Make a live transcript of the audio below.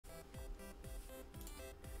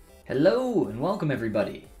Hello and welcome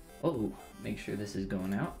everybody. Oh, make sure this is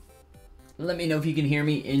going out. Let me know if you can hear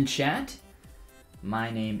me in chat.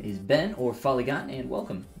 My name is Ben or Follygon and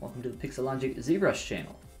welcome. Welcome to the Pixelogic ZBrush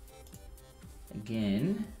channel.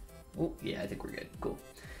 Again, oh yeah, I think we're good, cool.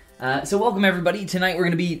 So welcome everybody. Tonight we're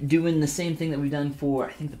gonna be doing the same thing that we've done for,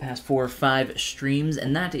 I think, the past 4 or 5 streams,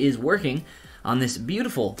 and that is working on this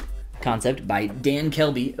beautiful concept by Dan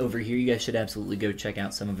Kelby over here. You guys should absolutely go check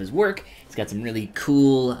out some of his work. He's got some really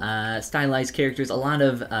cool stylized characters, a lot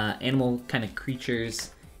of animal kind of creatures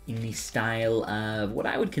in the style of what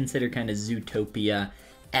I would consider kind of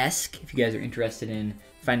Zootopia-esque. If you guys are interested in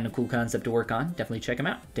finding a cool concept to work on, definitely check him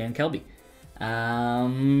out, Dan Kelby.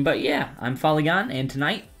 But yeah, I'm Follygon, and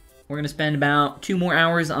tonight we're going to spend about 2 more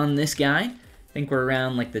hours on this guy. I think we're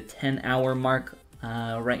around like the 10-hour mark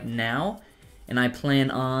right now. And I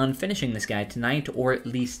plan on finishing this guy tonight, or at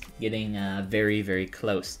least getting very, very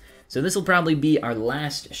close. So this will probably be our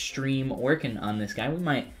last stream working on this guy. We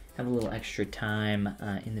might have a little extra time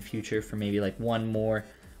in the future for maybe like one more,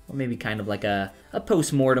 or maybe kind of like a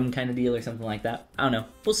post-mortem kind of deal or something like that. I don't know.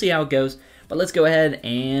 We'll see how it goes. But let's go ahead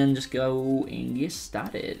and just go and get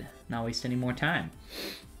started. Not waste any more time.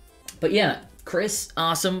 But yeah, Chris,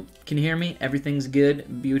 awesome. Can you hear me? Everything's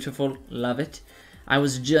good. Beautiful. Love it. I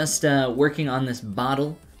was just working on this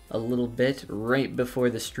bottle a little bit right before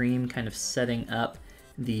the stream, kind of setting up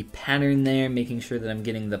the pattern there, making sure that I'm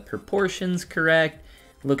getting the proportions correct.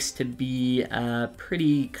 Looks to be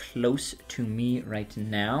pretty close to me right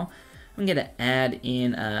now. I'm going to add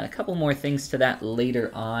in a couple more things to that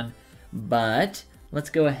later on, but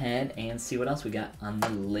let's go ahead and see what else we got on the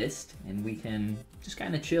list, and we can just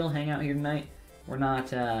kind of chill, hang out here tonight. We're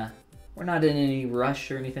not in any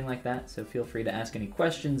rush or anything like that, so feel free to ask any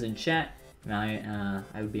questions in chat, and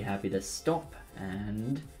I would be happy to stop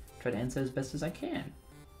and try to answer as best as I can.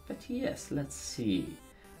 But yes, let's see.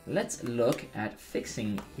 Let's look at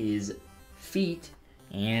fixing his feet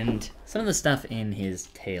and some of the stuff in his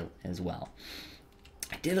tail as well.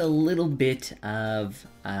 I did a little bit of,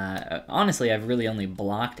 honestly, I've really only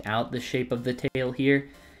blocked out the shape of the tail here.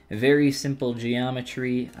 Very simple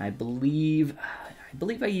geometry. I believe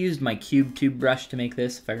I used my cube tube brush to make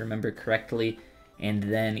this, if I remember correctly, and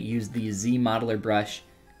then used the Z modeler brush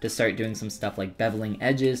to start doing some stuff like beveling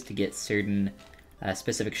edges to get certain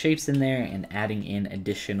specific shapes in there, and adding in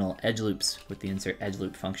additional edge loops with the insert edge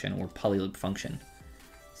loop function or poly loop function.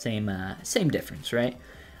 Same difference, right?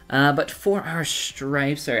 But for our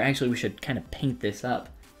stripes, or actually we should kind of paint this up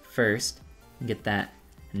first and get that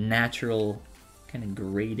natural kind of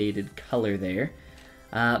gradated color there.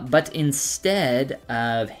 But instead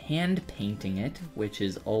of hand painting it, which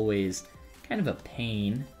is always kind of a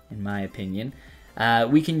pain in my opinion,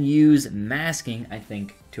 we can use masking, I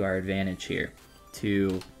think, to our advantage here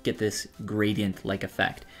to get this gradient-like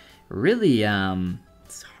effect. Really,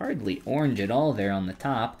 it's hardly orange at all there on the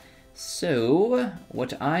top. So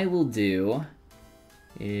what I will do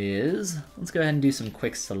is, let's go ahead and do some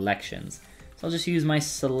quick selections. So I'll just use my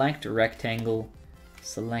select rectangle,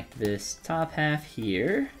 select this top half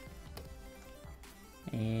here,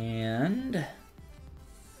 and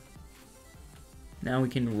now we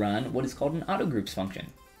can run what is called an auto groups function,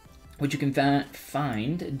 which you can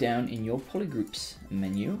find down in your polygroups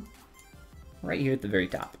menu right here at the very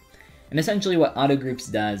top. And essentially what auto groups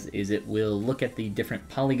does is it will look at the different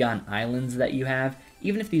polygon islands that you have,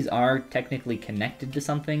 even if these are technically connected to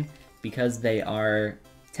something, because they are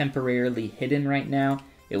temporarily hidden right now.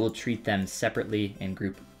 It will treat them separately and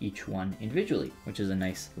group each one individually, which is a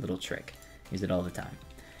nice little trick. Use it all the time.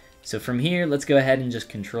 So from here, let's go ahead and just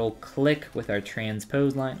control click with our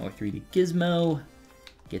transpose line or 3D gizmo.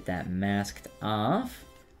 Get that masked off.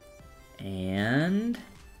 And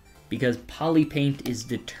because poly paint is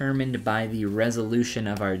determined by the resolution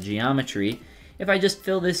of our geometry, if I just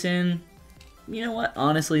fill this in, you know what?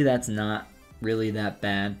 Honestly, that's not really that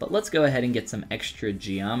bad. But let's go ahead and get some extra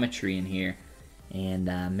geometry in here and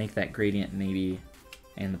make that gradient maybe,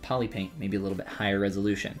 and the poly paint maybe a little bit higher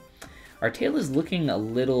resolution. Our tail is looking a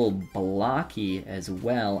little blocky as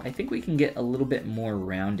well. I think we can get a little bit more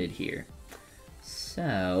rounded here.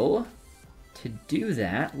 So to do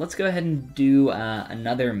that, let's go ahead and do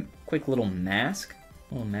another quick little mask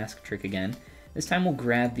trick again. This time we'll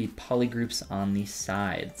grab the poly groups on the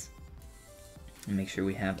sides and make sure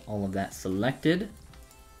we have all of that selected.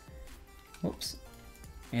 Whoops.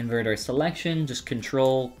 Invert our selection, just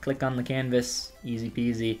control, click on the canvas, easy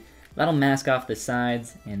peasy. That'll mask off the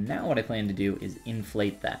sides, and now what I plan to do is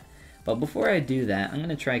inflate that. But before I do that, I'm going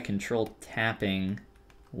to try control tapping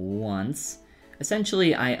once.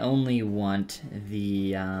 Essentially, I only want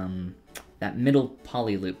the that middle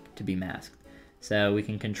poly loop to be masked. So we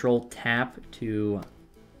can Control Tap to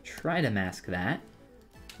try to mask that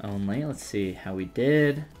only. Let's see how we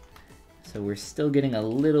did. So we're still getting a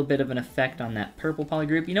little bit of an effect on that purple poly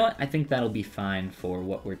group. You know what? I think that'll be fine for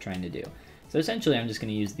what we're trying to do. So essentially I'm just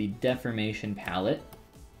going to use the deformation palette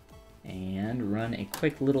and run a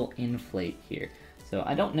quick little inflate here. So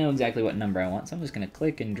I don't know exactly what number I want, so I'm just going to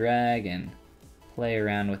click and drag and play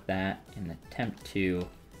around with that and attempt to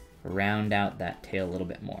round out that tail a little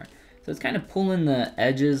bit more. So it's kind of pulling the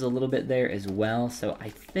edges a little bit there as well. So I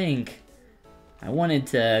think I wanted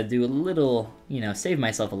to do a little, you know, save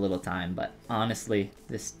myself a little time, but honestly,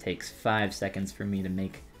 this takes 5 seconds for me to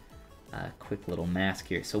make a quick little mask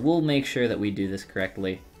here. So we'll make sure that we do this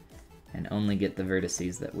correctly and only get the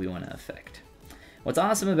vertices that we want to affect. What's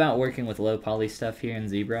awesome about working with low poly stuff here in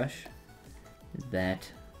ZBrush is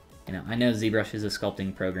that, you know, I know ZBrush is a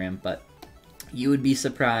sculpting program, but you would be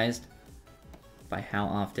surprised by how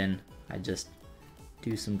often I just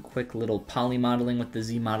do some quick little poly modeling with the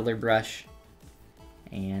Z modeler brush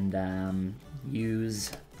and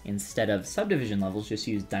use, instead of subdivision levels, just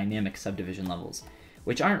use dynamic subdivision levels,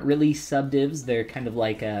 which aren't really subdivs. They're kind of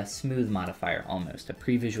like a smooth modifier almost, a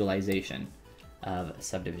pre-visualization of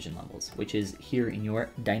subdivision levels, which is here in your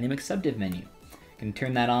dynamic subdiv menu. You can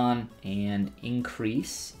turn that on and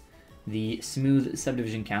increase the smooth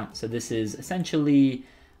subdivision count. So this is essentially,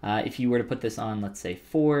 if you were to put this on, let's say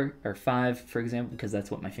 4 or 5, for example, because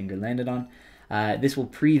that's what my finger landed on, this will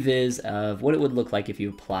previs of what it would look like if you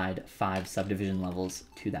applied 5 subdivision levels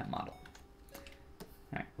to that model.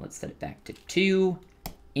 All right, let's set it back to 2,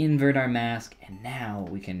 invert our mask, and now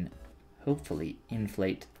we can hopefully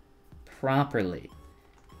inflate properly.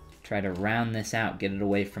 Try to round this out, get it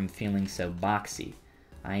away from feeling so boxy.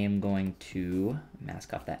 I am going to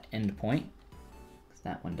mask off that end point, because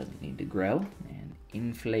that one doesn't need to grow, and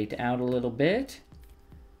inflate out a little bit.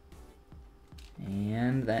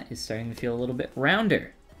 And that is starting to feel a little bit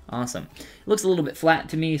rounder. Awesome. It looks a little bit flat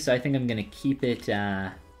to me, so I think I'm going to keep it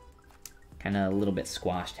kind of a little bit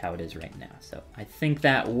squashed how it is right now. So I think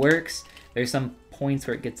that works. There's some points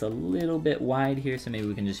where it gets a little bit wide here, so maybe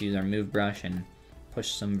we can just use our move brush and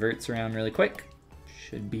push some verts around really quick.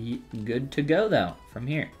 Should be good to go though from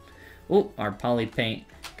here. Oh, our poly paint,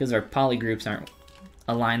 because our poly groups aren't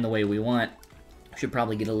aligned the way we want, should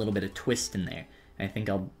probably get a little bit of twist in there. And I think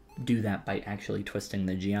I'll do that by actually twisting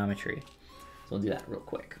the geometry. So we'll do that real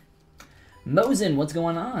quick. Mozen, what's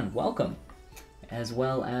going on? Welcome. As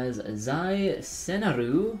well as Zai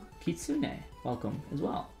Senaru Kitsune, welcome as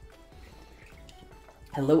well.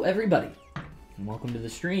 Hello everybody, and welcome to the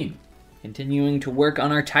stream. Continuing to work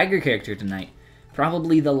on our tiger character tonight.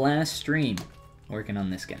 Probably the last stream working on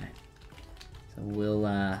this guy. So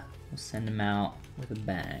we'll send him out with a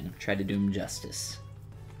bang. Try to do him justice.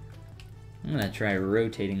 I'm gonna try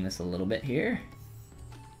rotating this a little bit here.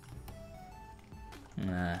 I'm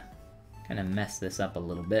gonna kind of mess this up a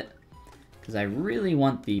little bit, because I really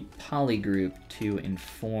want the poly group to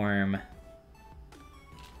inform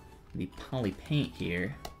the poly paint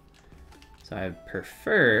here. So I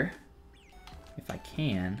prefer, if I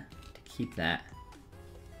can, to keep that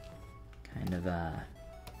kind of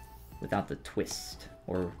without the twist.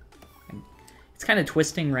 Or it's kind of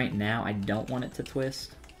twisting right now. I don't want it to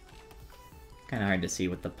twist. Kind of hard to see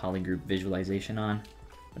with the poly group visualization on,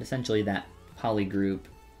 but essentially that poly group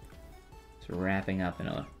is wrapping up in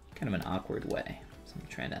a kind of an awkward way. So I'm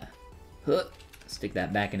trying to stick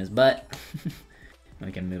that back in his butt. And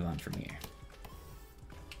we can move on from here.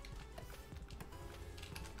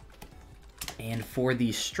 And for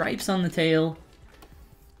the stripes on the tail,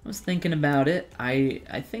 I was thinking about it.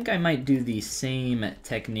 I think I might do the same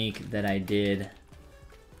technique that I did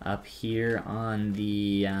up here on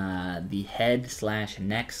the head slash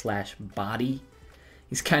neck slash body.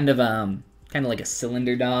 He's kind of like a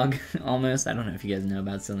cylinder dog almost. I don't know if you guys know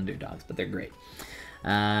about cylinder dogs, but they're great.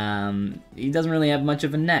 He doesn't really have much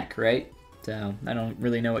of a neck, right? So I don't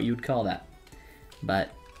really know what you would call that. But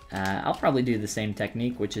I'll probably do the same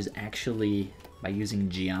technique, which is actually by using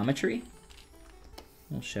geometry.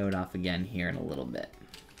 We'll show it off again here in a little bit.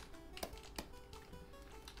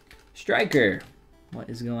 Striker, what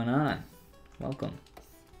is going on? Welcome.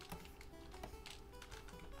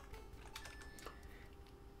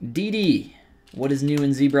 DD, what is new in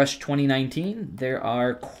ZBrush 2019? There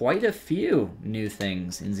are quite a few new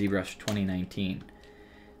things in ZBrush 2019.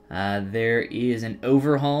 There is an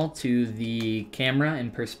overhaul to the camera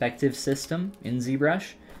and perspective system in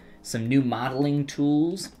ZBrush. Some new modeling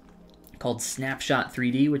tools called Snapshot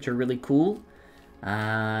 3D, which are really cool.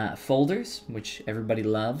 Folders, which everybody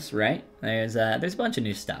loves, right? There's a bunch of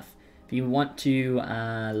new stuff. If you want to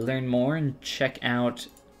learn more and check out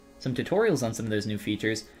some tutorials on some of those new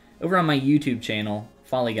features, over on my YouTube channel,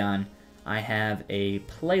 Follygon, I have a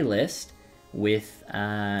playlist with,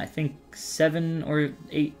 I think, 7 or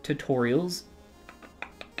 8 tutorials.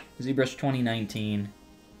 ZBrush 2019.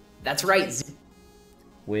 That's right!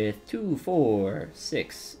 With 2, 4,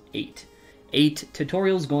 6, 8. 8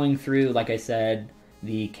 tutorials going through, like I said,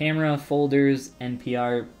 the camera, folders,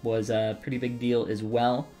 NPR was a pretty big deal as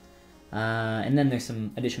well. And then there's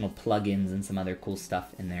some additional plugins and some other cool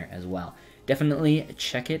stuff in there as well. Definitely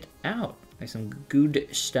check it out. There's some good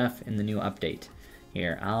stuff in the new update.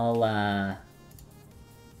 Here, I'll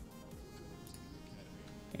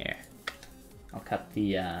cut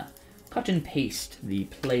the cut and paste the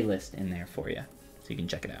playlist in there for you so you can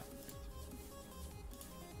check it out.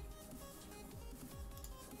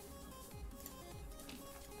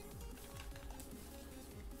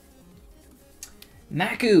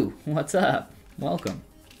 Maku, what's up? Welcome.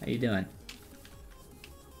 How you doing?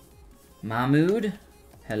 Mahmood,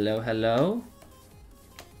 hello, hello.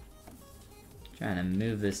 Trying to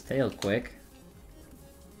move this tail quick.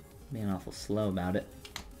 Being awful slow about it.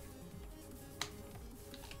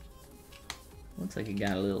 Looks like it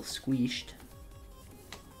got a little squeezed.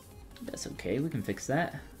 That's okay, we can fix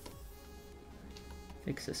that.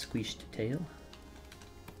 Fix a squeezed tail.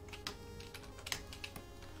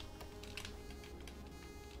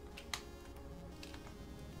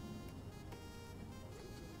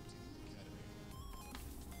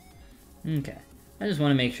 Okay, I just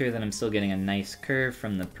want to make sure that I'm still getting a nice curve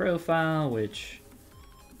from the profile, which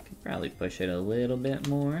I could probably push it a little bit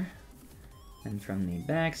more. And from the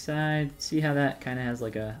back side, see how that kind of has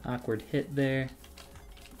like a awkward hit there?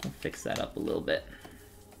 We'll fix that up a little bit.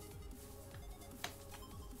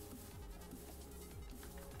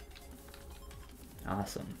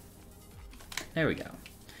 Awesome. There we go.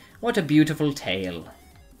 What a beautiful tail.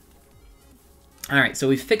 Alright, so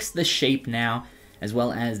we've fixed the shape now, as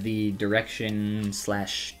well as the direction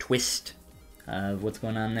 / twist of what's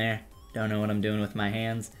going on there. Don't know what I'm doing with my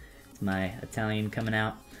hands. It's my Italian coming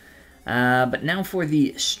out. But now for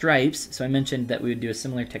the stripes. So I mentioned that we would do a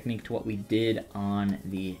similar technique to what we did on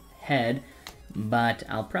the head, but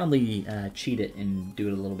I'll probably cheat it and do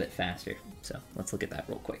it a little bit faster. So let's look at that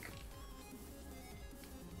real quick.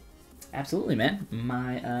 Absolutely, man.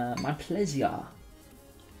 My pleasure.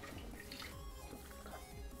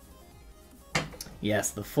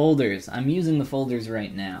 Yes, the folders. I'm using the folders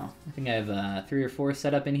right now. I think I have 3 or 4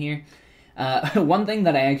 set up in here. One thing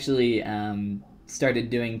that I actually started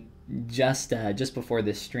doing just before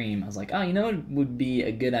this stream, I was like, oh, you know what would be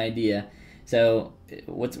a good idea? So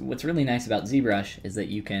what's really nice about ZBrush is that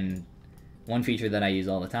you can, one feature that I use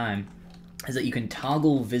all the time, is that you can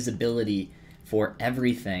toggle visibility for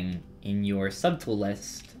everything in your subtool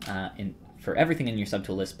list, for everything in your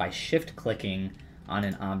subtool list by shift-clicking on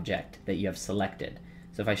an object that you have selected.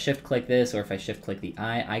 So if I shift-click this, or if I shift-click the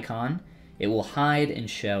eye icon, it will hide and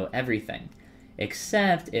show everything,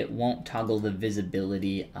 except it won't toggle the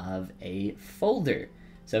visibility of a folder.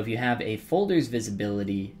 So if you have a folder's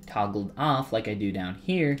visibility toggled off, like I do down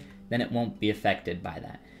here, then it won't be affected by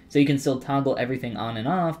that. So you can still toggle everything on and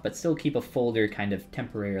off, but still keep a folder kind of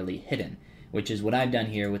temporarily hidden, which is what I've done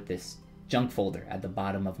here with this junk folder at the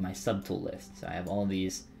bottom of my subtool list. So I have all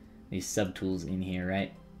these subtools in here,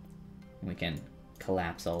 right? We can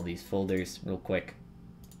collapse all these folders real quick.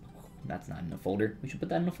 That's not in a folder. We should put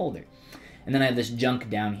that in a folder. And then I have this junk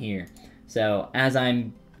down here. So as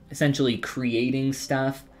I'm essentially creating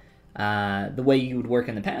stuff, the way you would work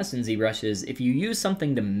in the past in ZBrush is if you use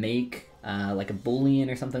something to make like a boolean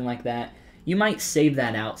or something like that, you might save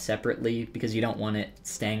that out separately because you don't want it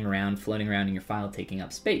staying around, floating around in your file, taking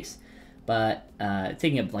up space. But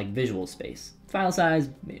taking up like visual space. File size,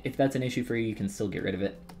 if that's an issue for you, you can still get rid of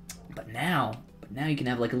it. But now you can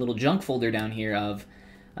have like a little junk folder down here of,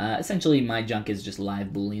 essentially my junk is just live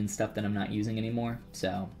Boolean stuff that I'm not using anymore.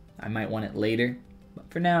 So I might want it later, but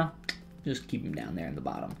for now, just keep them down there in the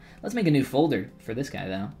bottom. Let's make a new folder for this guy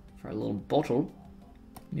though, for a little bottle.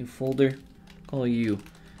 New folder, call you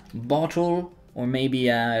bottle, or maybe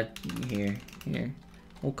here,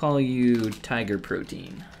 we'll call you tiger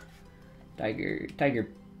protein. Tiger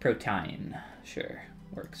protein, sure,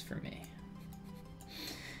 works for me.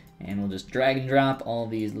 And we'll just drag and drop all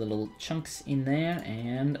these little chunks in there,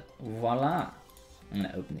 and voila. I'm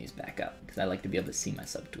gonna open these back up, because I like to be able to see my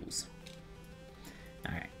subtools.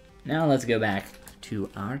 Alright, now let's go back to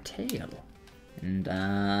our tail. And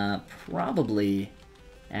probably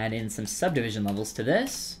add in some subdivision levels to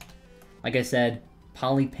this. Like I said,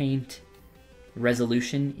 polypaint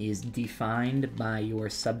resolution is defined by your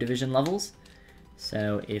subdivision levels.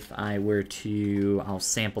 So if I were to, I'll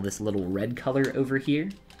sample this little red color over here.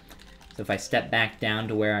 So if I step back down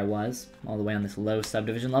to where I was, all the way on this low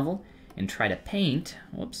subdivision level, and try to paint,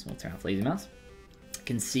 whoops, we'll turn off Lazy Mouse, you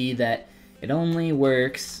can see that it only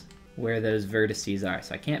works where those vertices are.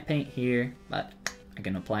 So I can't paint here, but I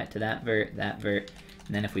can apply it to that vert,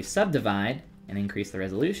 and then if we subdivide and increase the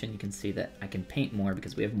resolution, you can see that I can paint more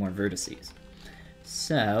because we have more vertices.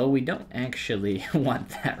 So we don't actually want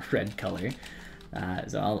that red color,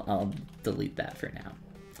 so I'll delete that for now.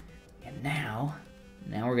 And now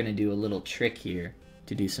we're gonna do a little trick here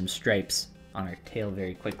to do some stripes on our tail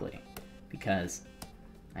very quickly, because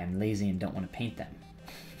I'm lazy and don't want to paint them.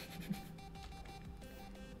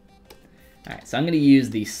 Alright, so I'm going to use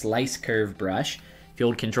the Slice Curve brush. If you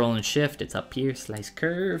hold Control and Shift, it's up here, Slice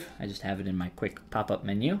Curve. I just have it in my quick pop-up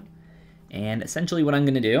menu. And essentially what I'm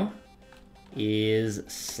going to do is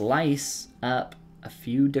slice up a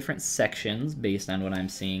few different sections based on what I'm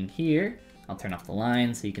seeing here. I'll turn off the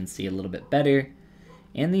line so you can see a little bit better.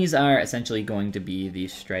 And these are essentially going to be the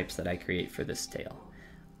stripes that I create for this tail.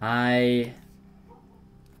 I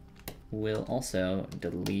will also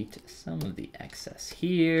delete some of the excess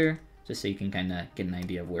here, just so you can kind of get an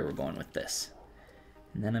idea of where we're going with this.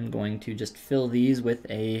 And then I'm going to just fill these with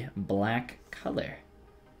a black color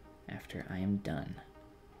after I am done.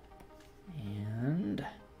 And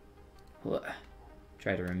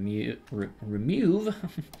try to remove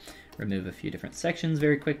a few different sections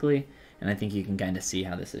very quickly, and I think you can kind of see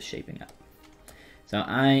how this is shaping up. So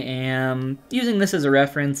I am using this as a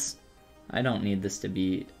reference. I don't need this to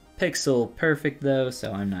be pixel perfect though,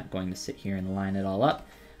 so I'm not going to sit here and line it all up.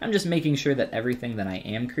 I'm just making sure that everything that I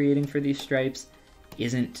am creating for these stripes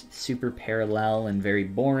isn't super parallel and very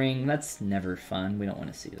boring. That's never fun. We don't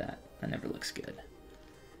want to see that. That never looks good.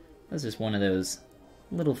 That's just one of those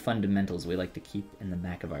little fundamentals we like to keep in the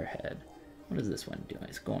back of our head. What is this one doing?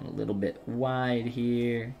 It's going a little bit wide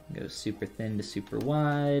here. Goes super thin to super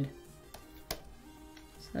wide.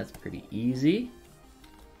 So that's pretty easy.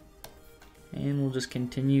 And we'll just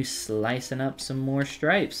continue slicing up some more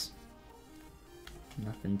stripes.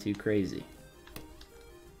 Nothing too crazy.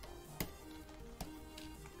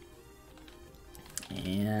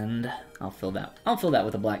 And I'll fill that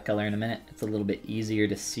with a black color in a minute. It's a little bit easier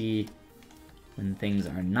to see when things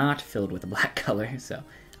are not filled with a black color, so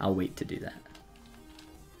I'll wait to do that.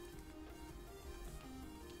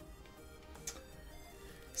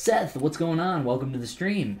 Seth, what's going on? Welcome to the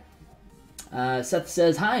stream. Seth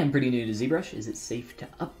says, hi, I'm pretty new to ZBrush. Is it safe to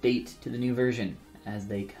update to the new version as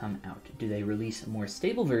they come out? Do they release more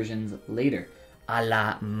stable versions later? A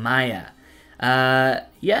la Maya.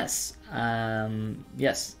 Yes.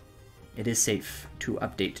 Yes, it is safe to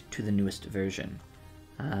update to the newest version.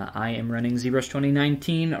 I am running ZBrush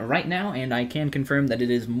 2019 right now, and I can confirm that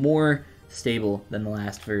it is more stable than the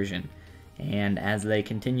last version. And as they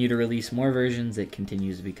continue to release more versions, it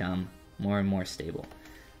continues to become more and more stable.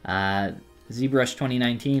 ZBrush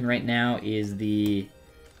 2019 right now is the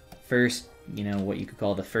first, what you could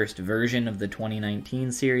call the first version of the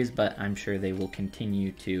 2019 series, but I'm sure they will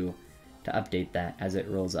continue to update that as it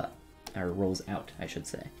rolls up, or rolls out, I should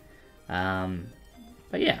say.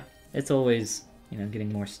 But yeah, it's always,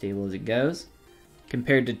 getting more stable as it goes.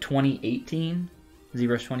 Compared to 2018,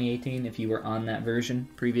 ZBrush 2018, if you were on that version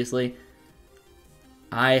previously,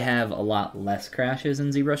 I have a lot less crashes in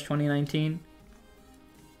ZBrush 2019.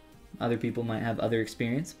 Other people might have other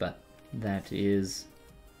experience, but that is,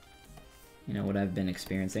 what I've been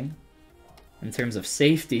experiencing. In terms of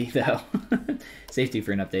safety, though, safety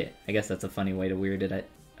for an update, I guess that's a funny way to word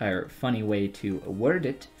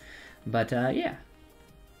it. But yeah,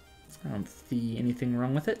 I don't see anything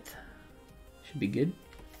wrong with it. Should be good.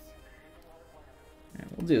 All right,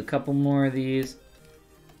 we'll do a couple more of these.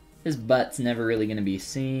 His butt's never really going to be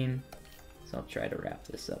seen, so I'll try to wrap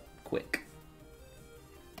this up quick.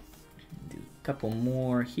 Do a couple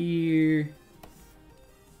more here.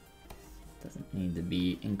 Doesn't need to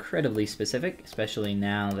be incredibly specific, especially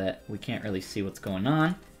now that we can't really see what's going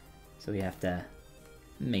on. So we have to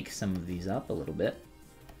make some of these up a little bit.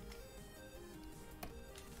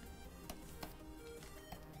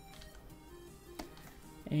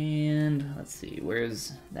 And let's see,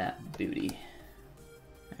 where's that booty?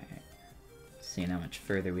 Alright, seeing how much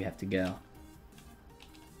further we have to go.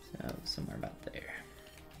 So somewhere about there.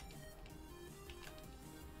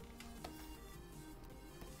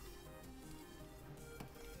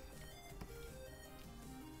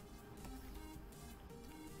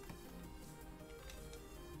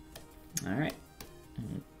 Alright,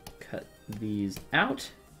 cut these out.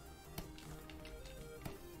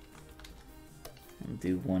 I'll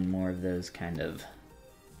do one more of those kind of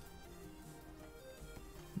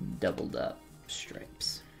doubled up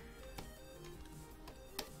stripes.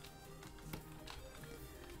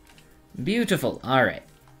 Beautiful. All right.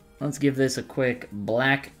 Let's give this a quick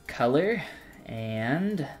black color,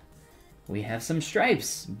 and we have some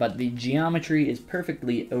stripes, but the geometry is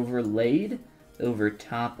perfectly overlaid over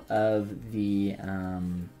top of the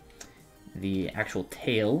actual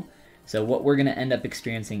tail. So what we're going to end up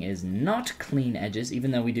experiencing is not clean edges,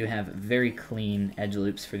 even though we do have very clean edge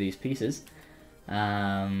loops for these pieces.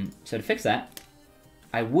 So to fix that,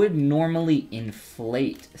 I would normally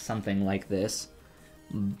inflate something like this,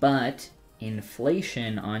 but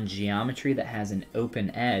inflation on geometry that has an open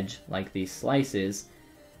edge, like these slices,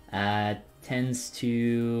 tends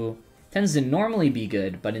to normally be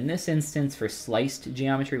good, but in this instance, for sliced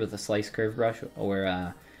geometry with a slice curve brush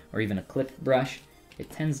or even a clip brush, it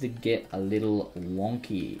tends to get a little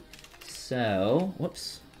wonky. So,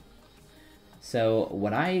 whoops. So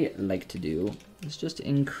what I like to do is just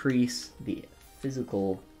increase the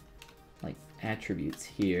physical attributes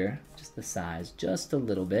here, just the size, just a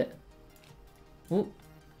little bit. Oop,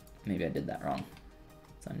 maybe I did that wrong.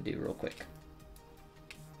 Let's undo real quick.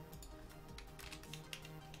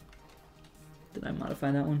 Did I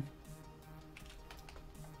modify that one?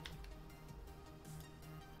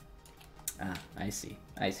 Ah, I see.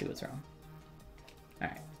 I see what's wrong.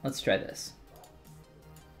 Alright, let's try this.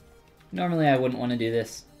 Normally I wouldn't want to do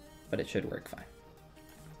this, but it should work fine.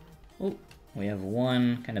 Oh, we have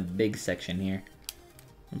one kind of big section here.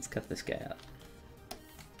 Let's cut this guy up.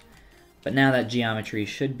 But now that geometry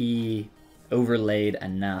should be overlaid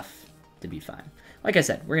enough to be fine. Like I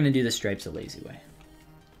said, we're going to do the stripes a lazy way.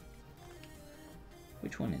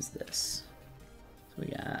 Which one is this? So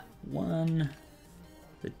we got one,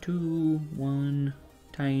 the two, one,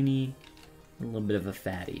 tiny, a little bit of a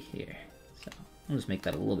fatty here. So I'll just make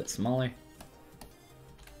that a little bit smaller.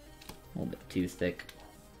 A little bit too thick.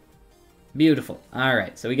 Beautiful.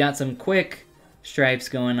 Alright, so we got some quick stripes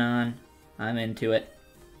going on. I'm into it.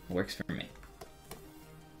 Works for me.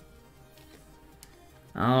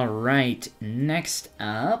 Alright, next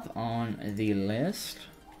up on the list,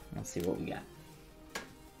 let's see what we got.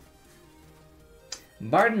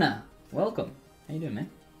 Bardna, welcome. How you doing,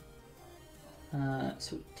 man?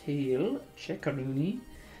 So tail, checkaroonie.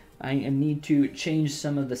 I need to change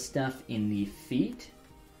some of the stuff in the feet.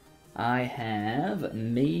 I have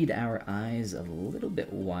made our eyes a little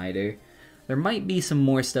bit wider. There might be some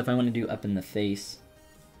more stuff I want to do up in the face.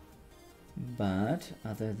 But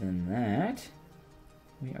other than that,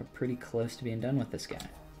 we are pretty close to being done with this guy.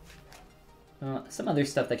 Some other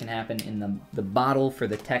stuff that can happen in the bottle for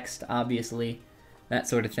the text, obviously, that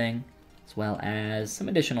sort of thing, as well as some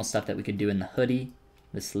additional stuff that we could do in the hoodie,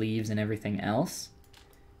 the sleeves, and everything else.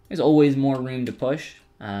 There's always more room to push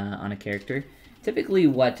on a character. Typically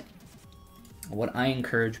what I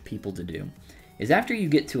encourage people to do is after you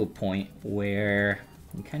get to a point where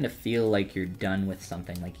you kind of feel like you're done with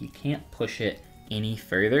something, like you can't push it any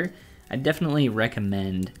further, I definitely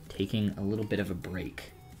recommend taking a little bit of a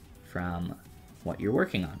break from what you're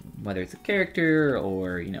working on, whether it's a character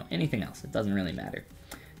or, you know, anything else. It doesn't really matter.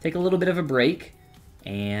 Take a little bit of a break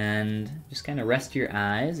and just kind of rest your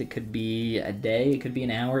eyes. It could be a day, it could be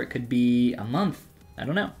an hour, it could be a month, I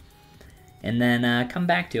don't know. And then come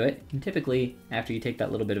back to it, and typically after you take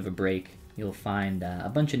that little bit of a break, you'll find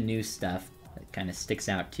a bunch of new stuff that kind of sticks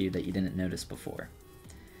out to you that you didn't notice before.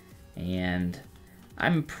 And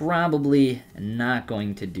I'm probably not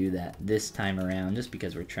going to do that this time around, just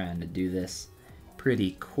because we're trying to do this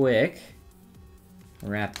pretty quick.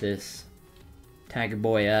 Wrap this tiger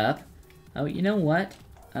boy up. Oh, you know what?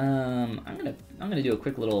 I'm gonna do a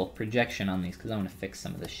quick little projection on these because I want to fix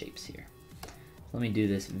some of the shapes here. Let me do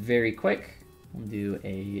this very quick. We'll do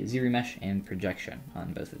a ZBrush and projection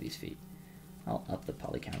on both of these feet. I'll up the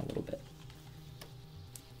poly count a little bit.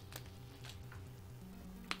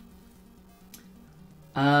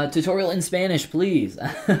 Tutorial in Spanish, please.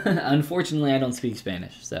 Unfortunately, I don't speak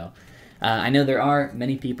Spanish, so I know there are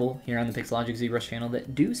many people here on the Pixelogic ZBrush channel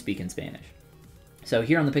that do speak in Spanish. So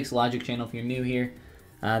here on the Pixelogic channel, if you're new here,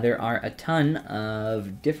 there are a ton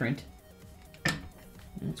of different...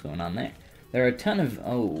 What's going on there? There are a ton of...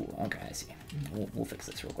 Oh, okay, I see. We'll fix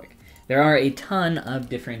this real quick. There are a ton of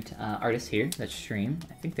different artists here that stream.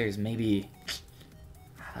 I think there's maybe...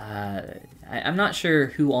 I'm not sure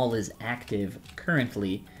who all is active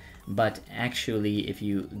currently, but actually if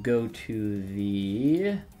you go to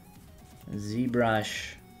the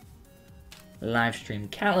ZBrush live stream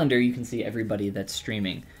calendar, you can see everybody that's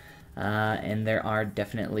streaming. And there are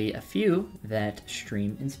definitely a few that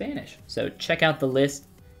stream in Spanish. So check out the list.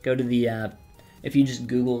 Go to the, if you just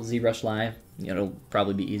Google ZBrush Live, it'll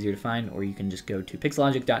probably be easier to find, or you can just go to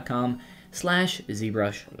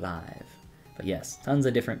pixelogic.com/ZBrush Live. But yes, tons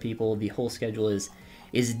of different people. The whole schedule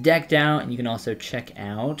is decked out, and you can also check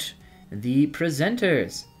out the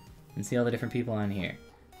presenters and see all the different people on here.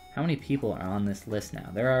 How many people are on this list now?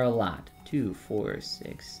 There are a lot. 2, 4,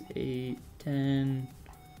 6, 8, 10,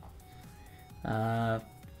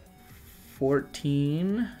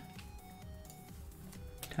 14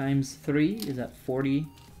 times 3, is that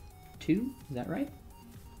 42? Is that right?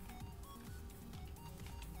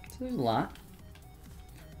 So there's a lot.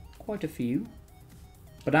 Quite a few.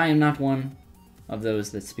 But I am not one of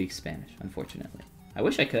those that speak Spanish, unfortunately. I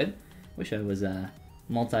wish I could. Wish I was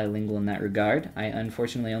multilingual in that regard. I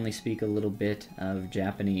unfortunately only speak a little bit of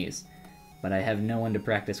Japanese, but I have no one to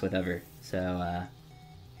practice with ever, so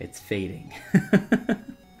it's fading.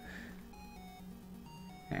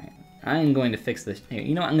 Alright, I'm going to fix this. Here,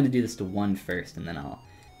 you know what? I'm going to do this to 1 first, and then I'll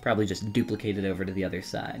probably just duplicate it over to the other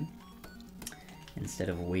side instead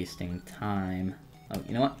of wasting time. Oh,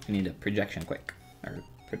 you know what? I need a projection quick, or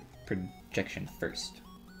projection first.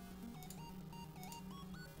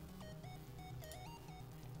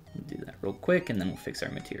 We'll do that real quick, and then we'll fix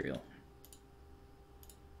our material.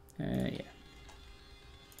 Yeah.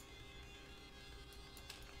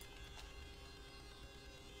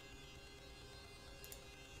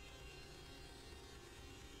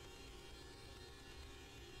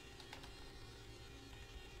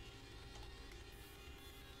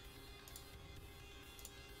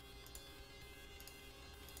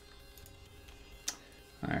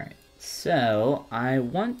 Alright, so I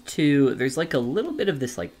want to, there's like a little bit of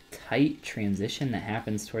this like tight transition that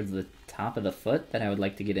happens towards the top of the foot that I would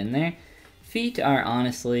like to get in there. Feet are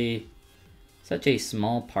honestly such a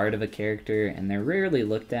small part of a character, and they're rarely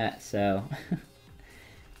looked at, so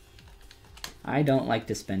I don't like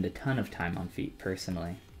to spend a ton of time on feet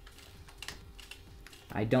personally.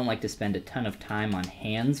 I don't like to spend a ton of time on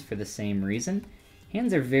hands for the same reason.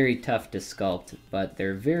 Hands are very tough to sculpt, but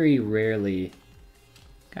they're very rarely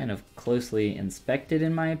kind of closely inspected,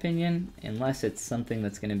 in my opinion, unless it's something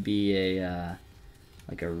that's going to be a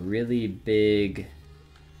like a really big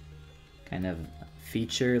kind of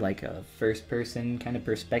feature, like a first-person kind of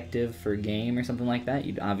perspective for a game or something like that.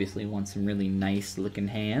 You'd obviously want some really nice-looking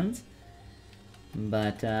hands,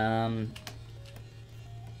 but you know,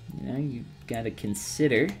 you got to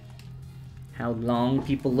consider how long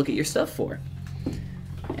people look at your stuff for.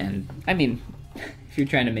 And I mean, if you're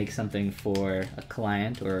trying to make something for a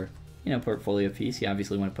client or, you know, portfolio piece, you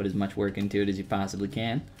obviously want to put as much work into it as you possibly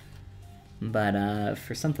can. But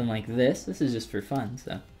for something like this is just for fun,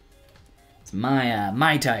 so it's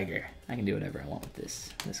my tiger. I can do whatever I want with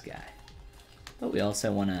this guy. But we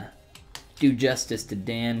also want to do justice to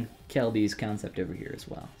Dan Kelby's concept over here as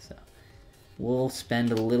well. So we'll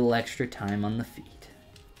spend a little extra time on the feet,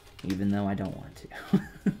 even though I don't want to.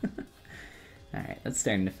 Alright, that's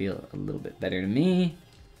starting to feel a little bit better to me.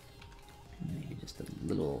 Maybe just a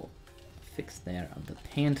little fix there of the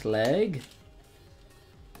pant leg.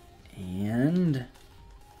 And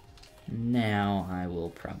now I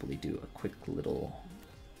will probably do a quick little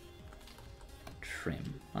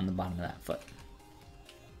trim on the bottom of that foot.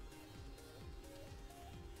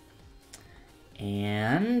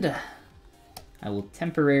 And I will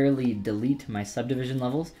temporarily delete my subdivision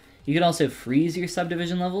levels. You could also freeze your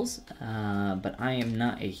subdivision levels, but I am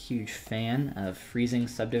not a huge fan of freezing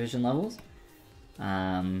subdivision levels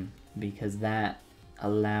because that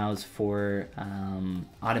allows for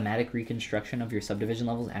automatic reconstruction of your subdivision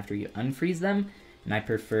levels after you unfreeze them, and I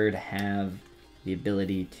prefer to have the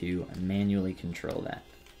ability to manually control that.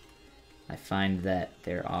 I find that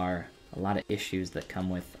there are a lot of issues that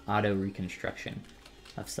come with auto reconstruction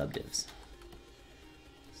of subdivs.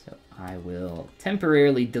 So I will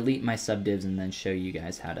temporarily delete my subdivs and then show you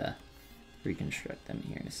guys how to reconstruct them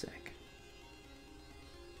here in a sec.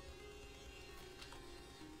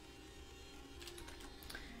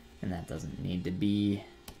 And that doesn't need to be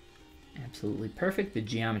absolutely perfect. The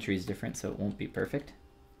geometry is different, so it won't be perfect.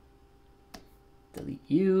 Delete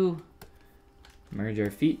you. Merge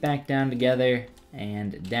our feet back down together,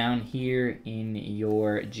 and down here in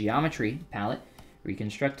your geometry palette,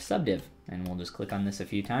 reconstruct subdiv. And we'll just click on this a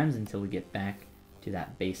few times until we get back to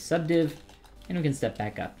that base subdiv, and we can step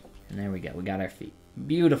back up. And there we go, we got our feet.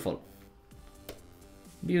 Beautiful.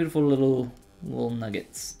 Beautiful little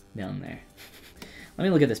nuggets down there. Let me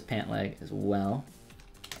look at this pant leg as well.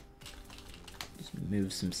 Just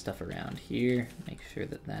move some stuff around here, make sure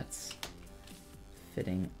that that's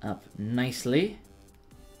fitting up nicely.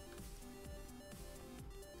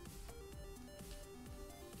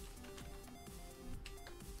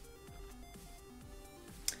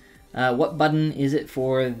 What button is it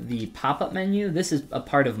for the pop-up menu? This is a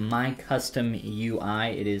part of my custom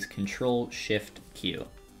UI. It is Control-Shift-Q.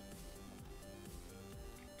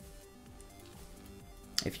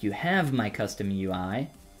 If you have my custom UI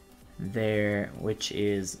there, which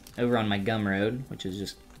is over on my Gumroad, which is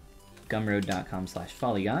just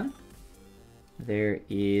gumroad.com/Follygon, there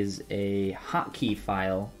is a hotkey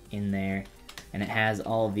file in there, and it has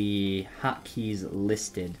all the hotkeys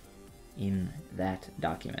listed in that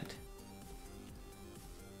document.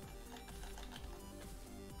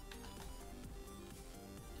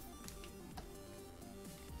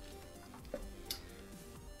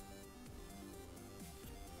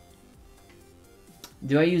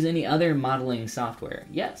 Do I use any other modeling software?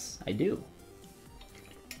 Yes, I do.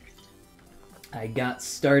 I got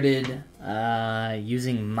started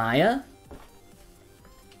using Maya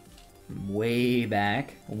way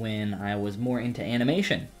back when I was more into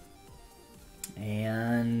animation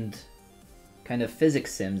and kind of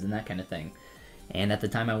physics sims and that kind of thing. And at the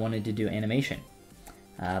time I wanted to do animation.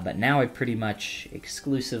 But now I pretty much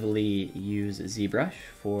exclusively use ZBrush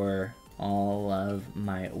for all of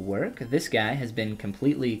my work. This guy has been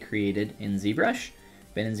completely created in ZBrush,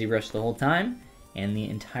 been in ZBrush the whole time, and the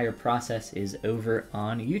entire process is over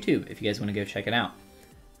on YouTube if you guys want to go check it out.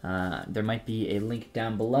 There might be a link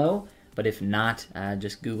down below, but if not,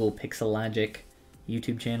 just Google Pixelogic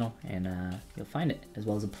YouTube channel and you'll find it, as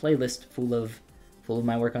well as a playlist full of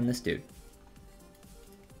my work on this dude.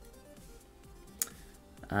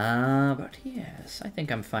 But yes, I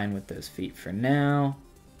think I'm fine with those feet for now.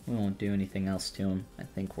 We won't do anything else to them. I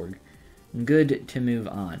think we're good to move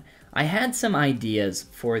on. I had some ideas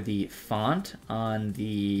for the font on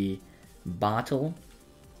the bottle.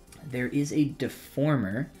 There is a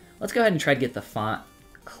deformer. Let's go ahead and try to get the font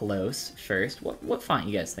close first. What font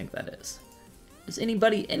you guys think that is? Does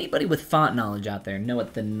anybody with font knowledge out there know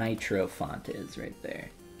what the Nitro font is right there?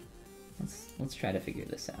 Let's try to figure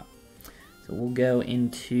this out. So we'll go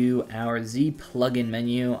into our Z plugin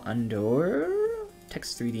menu under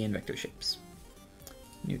Text 3D and Vector Shapes.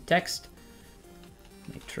 New text,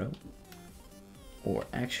 Nitro, or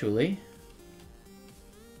actually,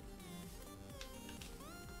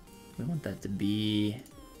 we want that to be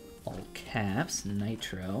all caps,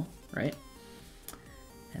 Nitro, right?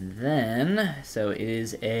 And then, so it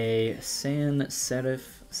is a sans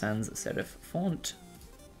serif font.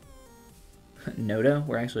 Noda,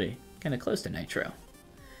 we're actually kind of close to Nitro.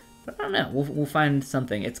 But I don't know, we'll find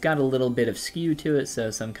something. It's got a little bit of skew to it,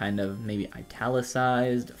 so some kind of maybe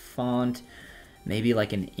italicized font, maybe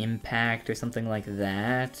like an impact or something like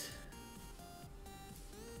that.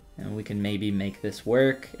 And we can maybe make this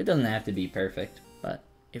work. It doesn't have to be perfect, but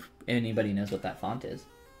if anybody knows what that font is,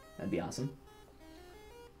 that'd be awesome.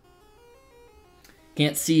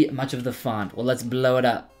 Can't see much of the font. Well, let's blow it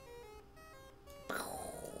up.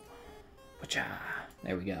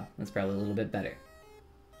 There we go. That's probably a little bit better.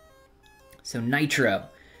 So Nitro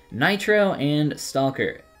and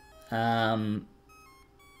Stalker.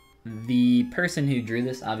 The person who drew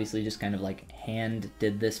this obviously just kind of like hand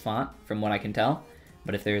did this font from what I can tell.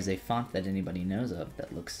 But if there is a font that anybody knows of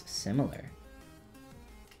that looks similar,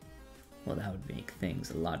 well, that would make things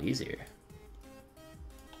a lot easier.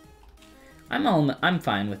 I'm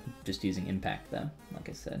fine with just using impact though. Like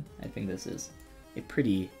I said, I think this is a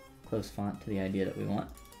pretty close font to the idea that we want.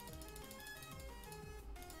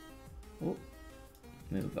 We'll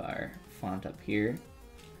move our font up here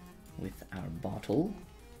with our bottle.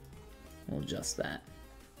 We'll adjust that.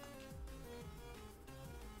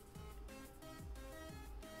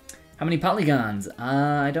 How many polygons?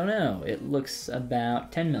 I don't know. It looks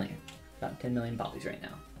about 10 million. About 10 million polys right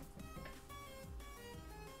now.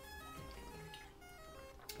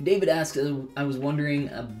 David asks, I was wondering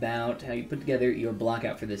about how you put together your block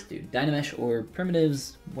out for this dude. Dynamesh or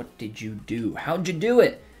primitives? What did you do? How'd you do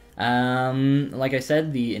it? Like I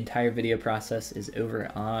said, the entire video process is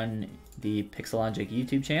over on the Pixelogic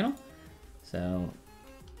YouTube channel. So,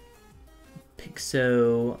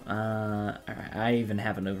 I even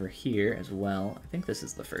have it over here as well. I think this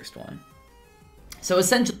is the first one. So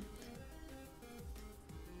essentially,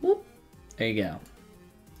 whoop, there you go.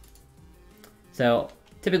 So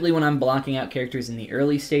typically when I'm blocking out characters in the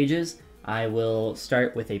early stages, I will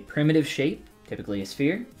start with a primitive shape, typically a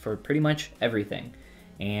sphere, for pretty much everything.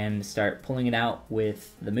 And start pulling it out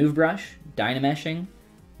with the move brush, dynameshing,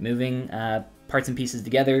 moving parts and pieces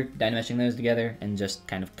together, dynameshing those together, and just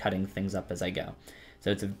kind of cutting things up as I go.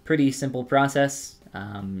 So it's a pretty simple process,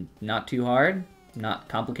 not too hard, not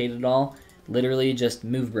complicated at all. Literally just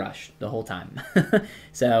move brush the whole time.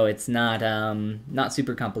 So it's not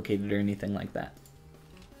super complicated or anything like that.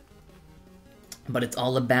 but it's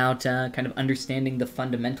all about kind of understanding the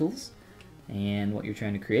fundamentals and what you're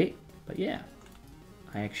trying to create. But yeah,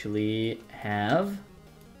 I actually have,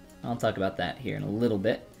 I'll talk about that here in a little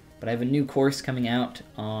bit, but I have a new course coming out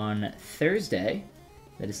on Thursday.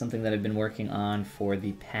 That is something that I've been working on for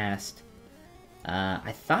the past,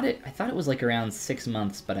 I thought it was like around 6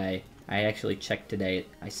 months, but I actually checked today.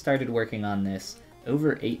 I started working on this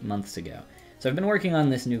over 8 months ago. So I've been working on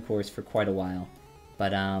this new course for quite a while.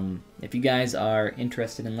 But if you guys are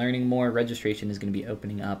interested in learning more, registration is going to be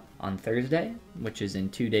opening up on Thursday, which is in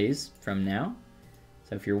 2 days from now.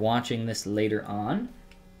 So if you're watching this later on,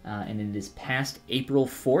 and it is past April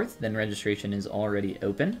 4th, then registration is already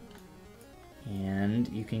open. And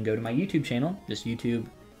you can go to my YouTube channel, just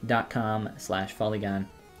youtube.com/Follygon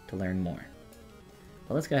to learn more.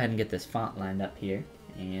 Well, let's go ahead and get this font lined up here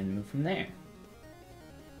and move from there.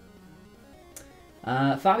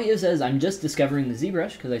 Fabio says, I'm just discovering the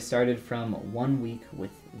ZBrush because I started from 1 week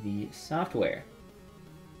with the software.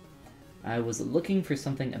 I was looking for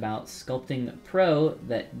something about Sculpting Pro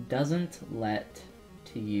that doesn't let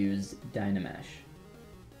to use Dynamesh.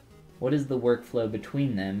 What is the workflow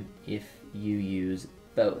between them if you use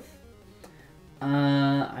both?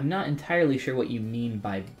 I'm not entirely sure what you mean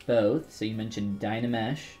by both. So you mentioned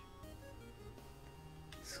Dynamesh.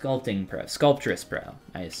 Sculpting Pro. Sculptress Pro,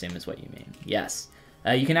 I assume is what you mean. Yes.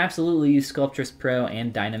 You can absolutely use Sculptress Pro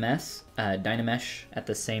and Dynamesh at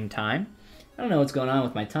the same time. I don't know what's going on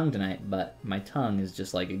with my tongue tonight, but my tongue is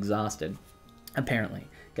just like exhausted, apparently.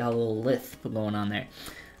 Got a little lisp going on there.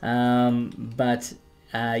 You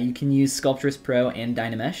can use Sculptress Pro and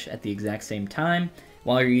Dynamesh at the exact same time.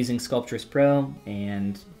 While you're using Sculptress Pro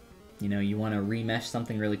and you want to remesh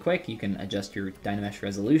something really quick, you can adjust your Dynamesh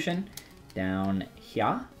resolution down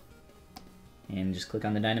here and just click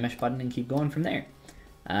on the Dynamesh button and keep going from there.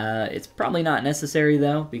 It's probably not necessary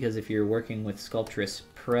though, because if you're working with Sculptress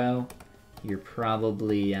Pro, you're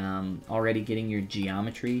probably already getting your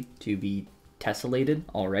geometry to be tessellated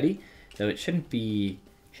already, so it shouldn't be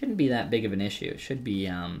that big of an issue. It should be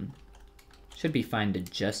fine to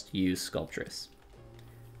just use Sculptress.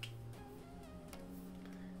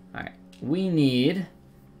 All right, we need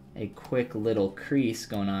a quick little crease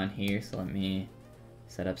going on here, so let me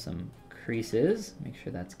set up some creases, make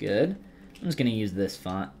sure that's good. I'm just gonna use this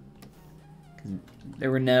font because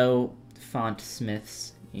there were no font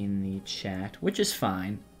smiths in the chat, which is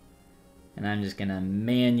fine. And I'm just gonna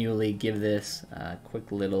manually give this a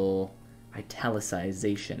quick little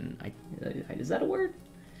italicization. Is that a word?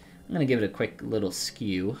 I'm gonna give it a quick little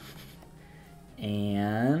skew.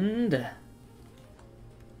 And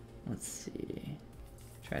let's see,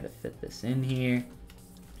 try to fit this in here.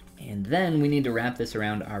 And then we need to wrap this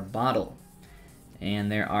around our bottle.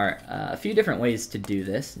 And there are a few different ways to do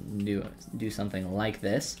this, do something like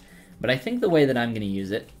this. But I think the way that I'm gonna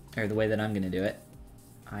use it, or the way that I'm gonna do it,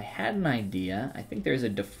 I had an idea. I think there's a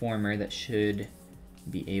deformer that should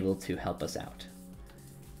be able to help us out.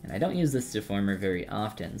 And I don't use this deformer very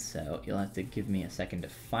often, so you'll have to give me a second to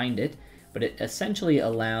find it. But it essentially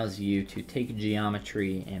allows you to take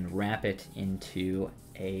geometry and wrap it into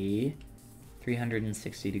a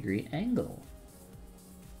 360-degree angle.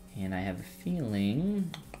 And I have a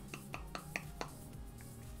feeling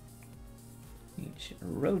it should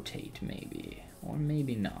rotate maybe, or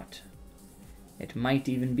maybe not. It might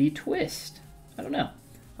even be twist. I don't know.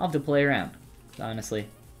 I'll have to play around. Honestly,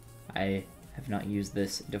 I have not used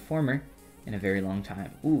this deformer in a very long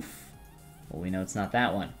time. Oof. Well, we know it's not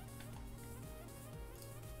that one.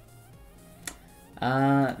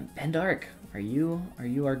 Bendark, are you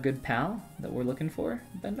our good pal that we're looking for,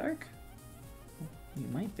 Bendark? You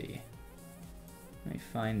might be. Let me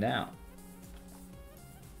find out.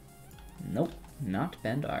 Nope, not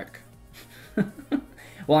Bendark.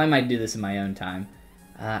 Well, I might do this in my own time.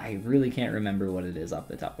 I really can't remember what it is off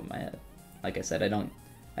the top of my head. Like I said, I don't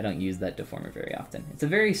use that deformer very often. It's a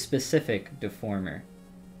very specific deformer.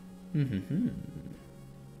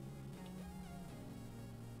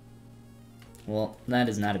 Well, that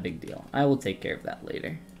is not a big deal. I will take care of that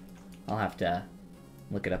later. I'll have to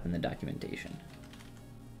look it up in the documentation.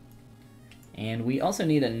 And we also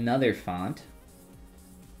need another font,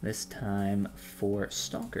 this time for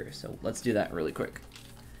Stalker. So let's do that really quick.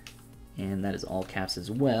 And that is all caps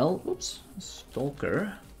as well. Oops,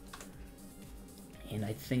 Stalker. And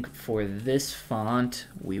I think for this font,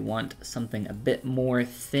 we want something a bit more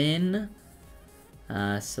thin.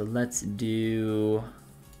 So let's do,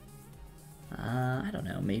 I don't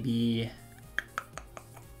know, maybe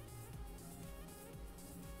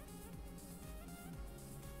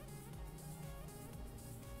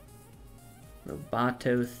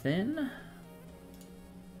Roboto thin.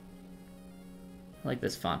 I like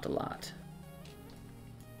this font a lot.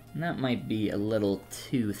 And that might be a little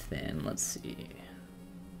too thin. Let's see.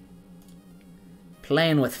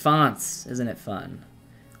 Playing with fonts, isn't it fun?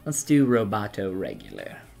 Let's do Roboto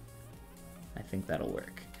Regular. I think that'll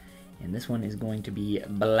work. And this one is going to be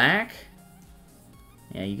black.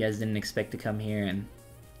 Yeah, you guys didn't expect to come here and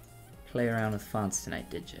play around with fonts tonight,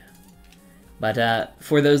 did you? But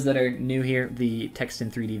for those that are new here, the Text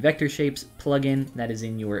in 3D Vector Shapes plugin, that is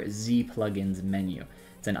in your Z Plugins menu.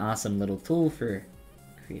 It's an awesome little tool for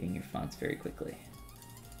creating your fonts very quickly.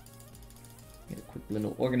 Get a quick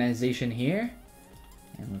little organization here,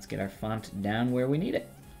 and let's get our font down where we need it.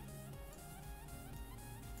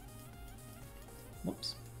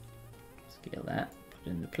 Whoops. Scale that, put it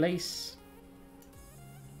into place.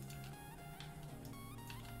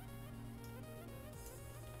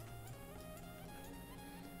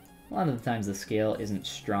 A lot of the times the scale isn't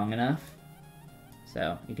strong enough,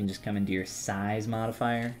 so you can just come into your size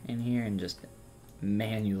modifier in here and just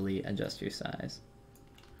manually adjust your size.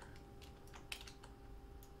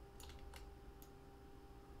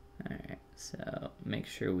 Alright, so make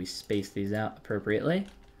sure we space these out appropriately.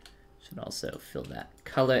 Should also fill that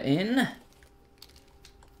color in.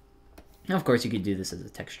 Now, of course, you could do this as a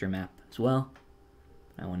texture map as well.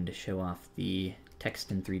 I wanted to show off the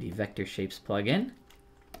Text in 3D Vector Shapes plugin.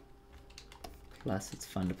 Plus, it's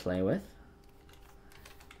fun to play with.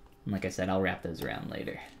 And like I said, I'll wrap those around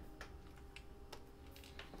later.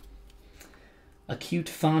 A cute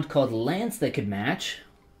font called Lance that could match.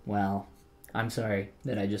 Well, I'm sorry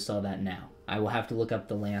that I just saw that now. I will have to look up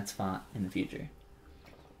the Lance font in the future.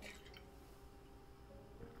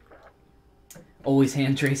 Always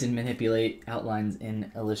hand trace and manipulate outlines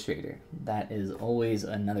in Illustrator. That is always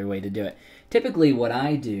another way to do it. Typically what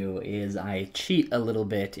I do is I cheat a little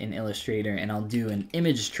bit in Illustrator and I'll do an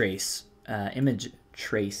image trace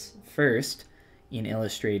first in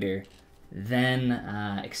Illustrator, then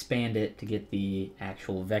expand it to get the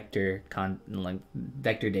actual vector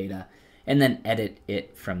data, and then edit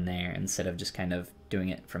it from there instead of just kind of doing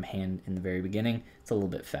it from hand in the very beginning. It's a little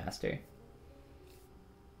bit faster.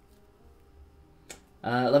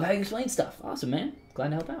 Love how you explain stuff. Awesome, man. Glad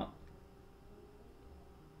to help out.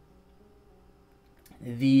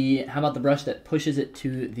 How about the brush that pushes it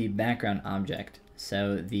to the background object?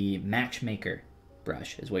 So the Matchmaker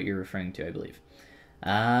brush is what you're referring to, I believe.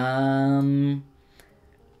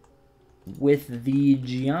 With the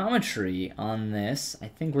geometry on this, I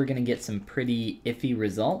think we're going to get some pretty iffy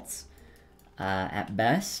results at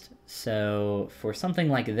best. So for something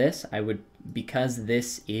like this, I would, because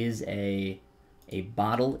this is a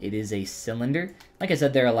bottle, it is a cylinder. Like I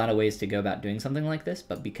said, there are a lot of ways to go about doing something like this,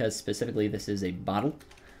 but because specifically this is a bottle,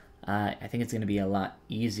 I think it's going to be a lot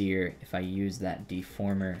easier if I use that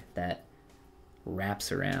deformer that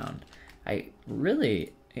wraps around. I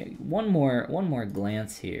really, one more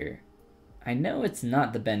glance here. I know it's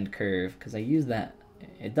not the bend curve because I use that.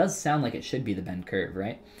 It does sound like it should be the bend curve,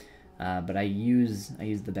 right? But I use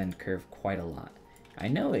the bend curve quite a lot. I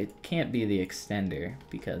know it can't be the extender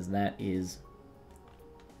because that is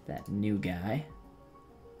that new guy,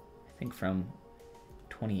 I think from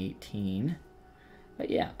 2018. But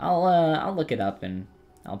yeah, I'll look it up and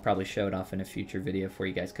I'll probably show it off in a future video for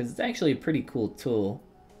you guys because it's actually a pretty cool tool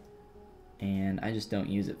and I just don't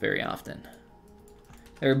use it very often.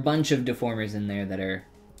 There are a bunch of deformers in there that are,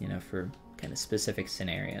 you know, for kind of specific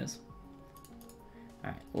scenarios.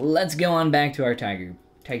 All right, let's go on back to our tiger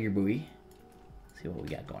buoy. See what we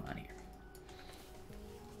got going on here.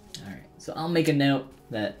 All right, so I'll make a note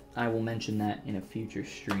that I will mention that in a future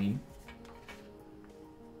stream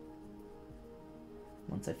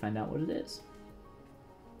once I find out what it is.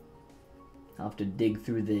 I'll have to dig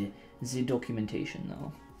through the documentation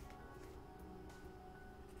though.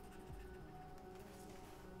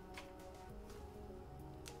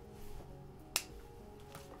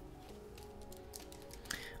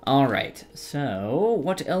 Alright, so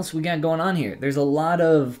what else we got going on here? There's a lot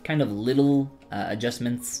of kind of little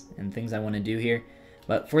adjustments and things I want to do here,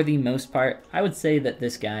 but for the most part, I would say that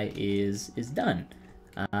this guy is done.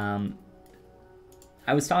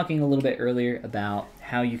 I was talking a little bit earlier about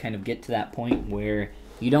how you kind of get to that point where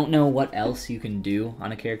you don't know what else you can do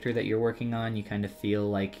on a character that you're working on. You kind of feel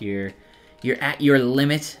like you're at your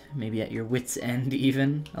limit, maybe at your wit's end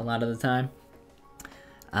even a lot of the time.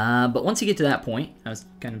 But once you get to that point, I was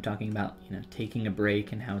kind of talking about, you know, taking a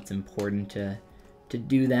break and how it's important to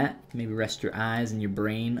do that. Maybe rest your eyes and your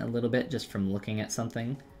brain a little bit just from looking at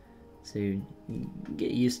something. So you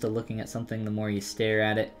get used to looking at something the more you stare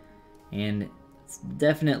at it. And it's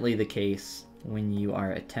definitely the case when you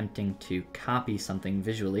are attempting to copy something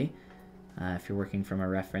visually. if you're working from a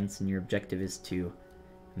reference and your objective is to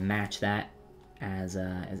match that as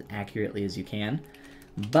accurately as you can.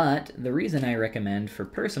 But the reason I recommend for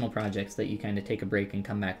personal projects that you kind of take a break and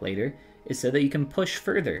come back later is so that you can push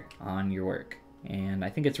further on your work. And I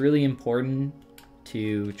think it's really important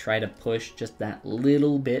to try to push just that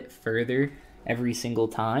little bit further every single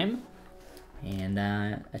time and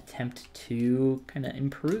attempt to kind of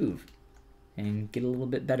improve and get a little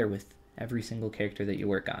bit better with every single character that you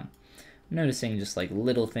work on. I'm noticing just like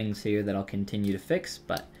little things here that I'll continue to fix,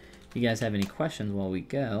 but if you guys have any questions while we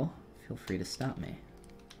go, feel free to stop me.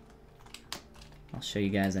 I'll show you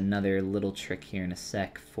guys another little trick here in a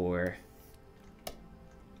sec for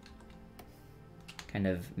kind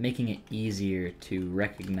of making it easier to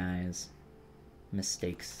recognize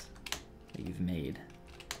mistakes that you've made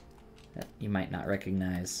that you might not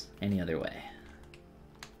recognize any other way.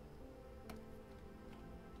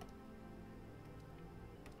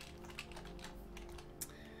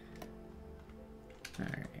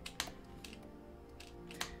 Alright.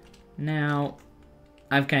 Now,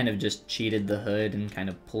 I've kind of just cheated the hood and kind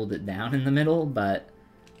of pulled it down in the middle, but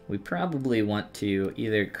we probably want to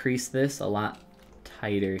either crease this a lot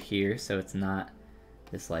tighter here so it's not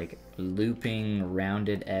this like looping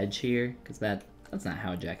rounded edge here, because that's not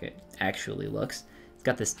how a jacket actually looks. It's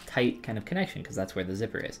got this tight kind of connection because that's where the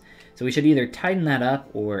zipper is. So we should either tighten that up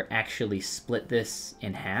or actually split this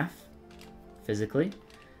in half physically.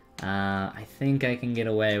 I think I can get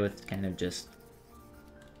away with kind of just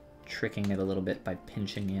tricking it a little bit by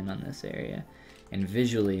pinching in on this area and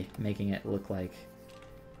visually making it look like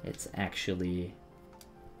it's actually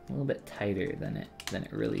a little bit tighter than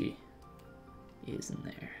it really is in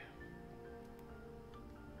there.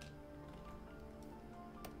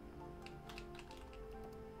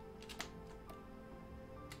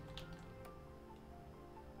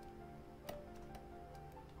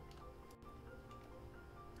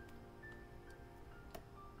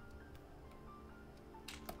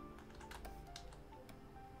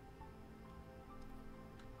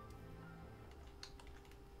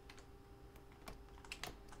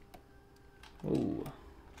 Ooh.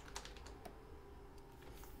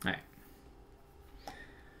 Alright.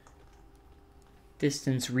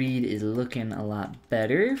 Distance read is looking a lot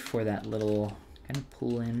better for that little kind of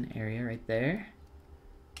pull-in area right there.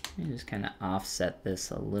 And just kind of offset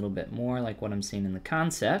this a little bit more like what I'm seeing in the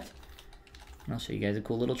concept. And I'll show you guys a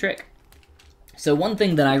cool little trick. So one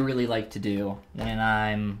thing that I really like to do when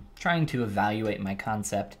I'm trying to evaluate my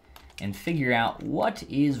concept and figure out what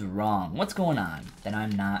is wrong, what's going on that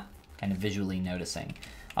I'm not kind of visually noticing,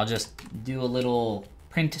 I'll just do a little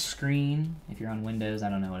print screen if you're on Windows. I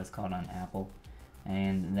don't know what it's called on Apple.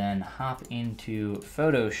 And then hop into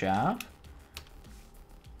Photoshop,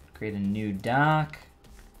 create a new doc,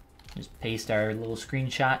 just paste our little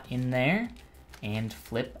screenshot in there, and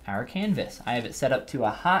flip our canvas. I have it set up to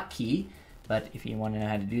a hotkey, but if you want to know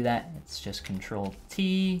how to do that, it's just Control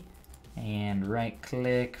T and right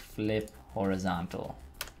click, flip horizontal.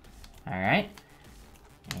 All right.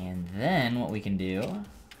 And then what we can do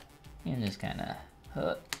is just kind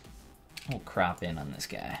of we'll crop in on this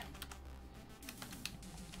guy.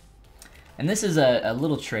 And this is a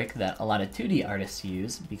little trick that a lot of 2D artists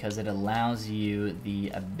use because it allows you the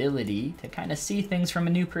ability to kind of see things from a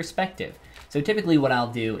new perspective. So typically what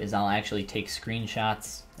I'll do is I'll actually take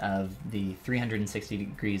screenshots of the 360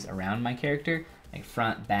 degrees around my character, like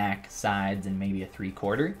front, back, sides, and maybe a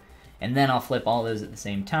 3/4. And then I'll flip all those at the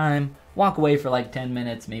same time, walk away for like 10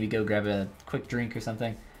 minutes, maybe go grab a quick drink or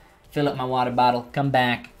something, fill up my water bottle, come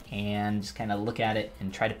back, and just kind of look at it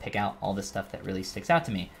and try to pick out all the stuff that really sticks out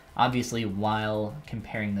to me. Obviously, while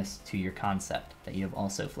comparing this to your concept that you have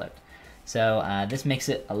also flipped. So this makes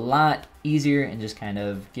it a lot easier and just kind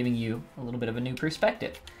of giving you a little bit of a new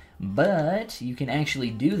perspective. But you can actually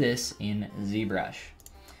do this in ZBrush.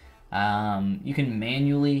 You can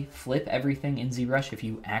manually flip everything in ZBrush if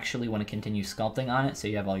you actually want to continue sculpting on it, so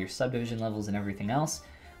you have all your subdivision levels and everything else.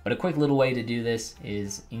 But a quick little way to do this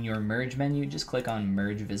is in your merge menu, just click on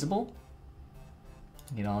merge visible.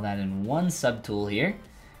 Get all that in one subtool here,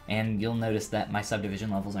 and you'll notice that my subdivision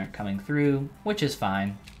levels aren't coming through, which is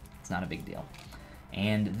fine. It's not a big deal.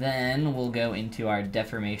 And then we'll go into our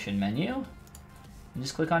deformation menu and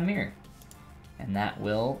just click on mirror. And that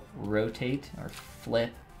will rotate or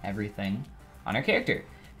flip everything on our character.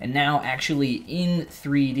 And now actually in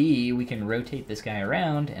 3D we can rotate this guy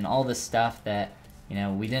around, and all the stuff that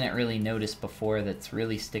we didn't really notice before that's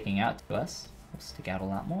really sticking out to us will stick out a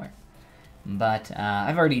lot more. But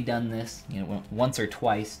I've already done this once or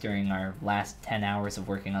twice during our last 10 hours of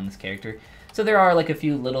working on this character, so there are like a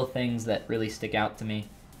few little things that really stick out to me,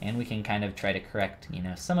 and we can kind of try to correct, you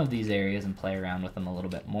know, some of these areas and play around with them a little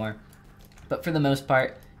bit more. But for the most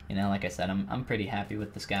part, you know, like I said, I'm pretty happy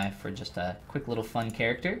with this guy for just a quick little fun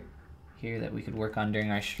character here that we could work on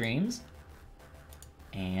during our streams.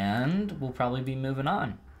 And we'll probably be moving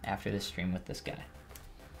on after this stream with this guy,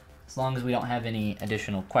 as long as we don't have any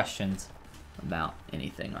additional questions about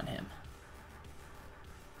anything on him.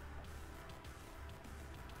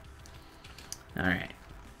 Alright,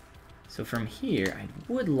 so from here, I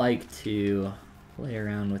would like to play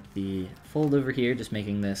around with the fold over here, just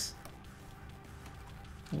making this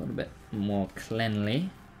a little bit more cleanly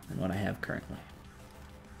than what I have currently.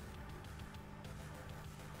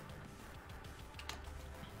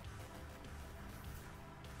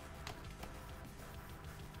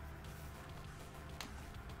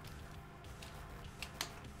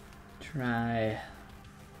 Try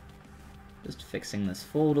just fixing this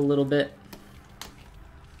fold a little bit.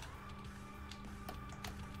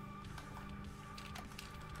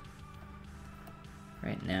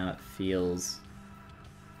 Right now it feels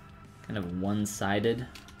kind of one-sided,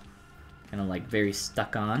 kind of like very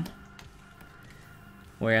stuck on.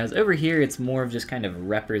 Whereas over here it's more of just kind of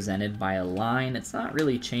represented by a line. It's not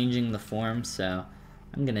really changing the form, so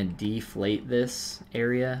I'm gonna deflate this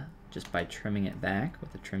area just by trimming it back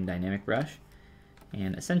with a trim dynamic brush.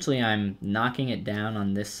 And essentially I'm knocking it down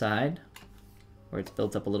on this side where it's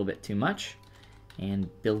built up a little bit too much, and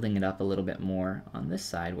building it up a little bit more on this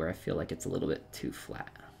side where I feel like it's a little bit too flat.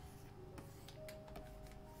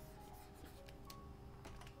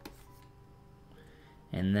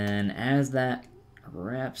 And then as that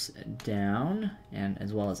wraps down, and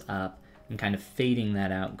as well as up, I'm kind of fading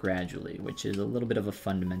that out gradually, which is a little bit of a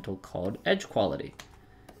fundamental called edge quality.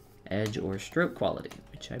 Edge or stroke quality,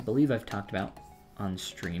 which I believe I've talked about on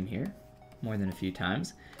stream here more than a few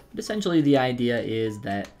times. But essentially the idea is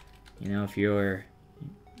that, you know, if you're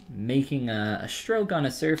making a stroke on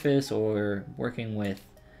a surface or working with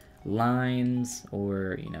lines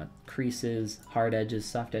or, you know, creases, hard edges,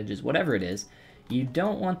 soft edges, whatever it is, you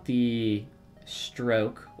don't want the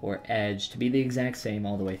stroke or edge to be the exact same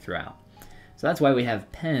all the way throughout. So that's why we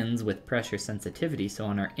have pens with pressure sensitivity, so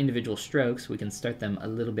on our individual strokes we can start them a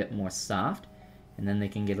little bit more soft, and then they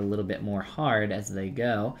can get a little bit more hard as they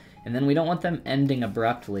go, and then we don't want them ending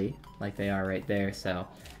abruptly like they are right there, so a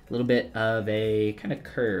little bit of a kind of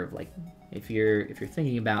curve. Like if you're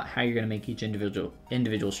thinking about how you're going to make each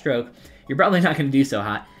individual stroke, you're probably not going to do so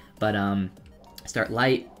hot, but start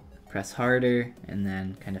light, press harder, and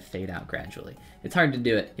then kind of fade out gradually. It's hard to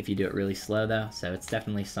do it if you do it really slow though, so it's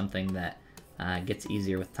definitely something that gets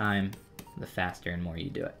easier with time, the faster and more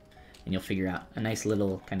you do it. And you'll figure out a nice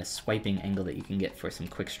little kind of swiping angle that you can get for some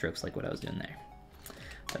quick strokes like what I was doing there.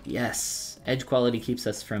 But yes, edge quality keeps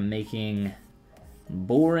us from making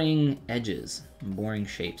boring edges, boring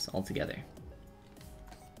shapes altogether.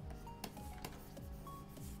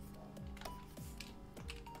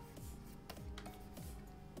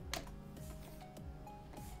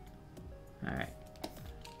 Alright.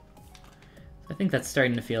 I think that's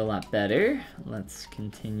starting to feel a lot better. Let's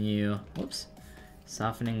continue, whoops,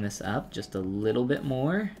 softening this up just a little bit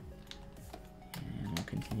more, and we'll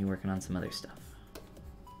continue working on some other stuff.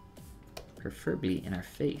 Preferably in our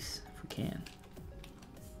face, if we can.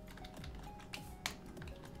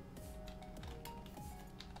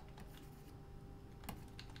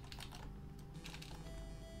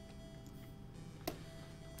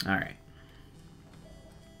 All right.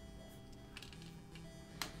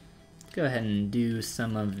 Go ahead and do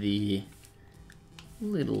some of the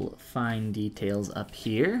little fine details up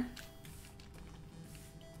here.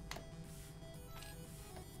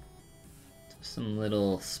 Some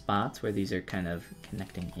little spots where these are kind of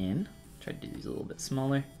connecting in. Try to do these a little bit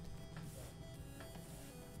smaller.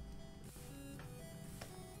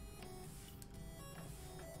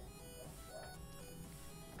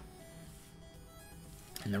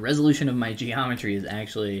 And the resolution of my geometry is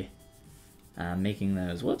actually making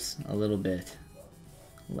those, whoops, a little bit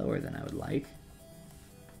lower than I would like.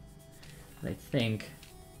 But I think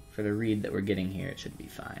for the read that we're getting here, it should be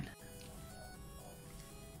fine.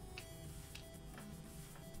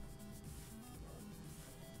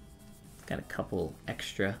 It's got a couple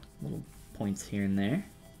extra little points here and there.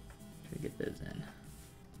 Try to get those in.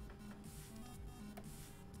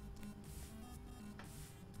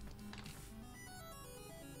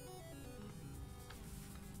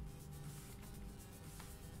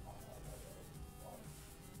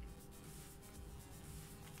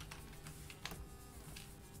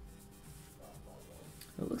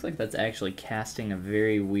 It looks like that's actually casting a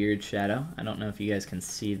very weird shadow. I don't know if you guys can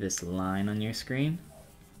see this line on your screen.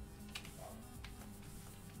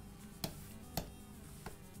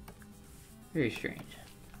 Very strange.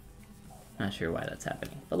 Not sure why that's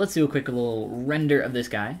happening. But let's do a quick little render of this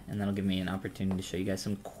guy, and that'll give me an opportunity to show you guys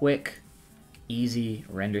some quick, easy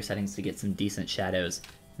render settings to get some decent shadows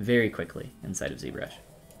very quickly inside of ZBrush.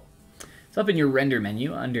 So up in your render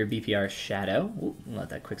menu under BPR Shadow, ooh, let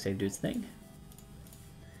that quick save do its thing.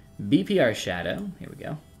 BPR Shadow, here we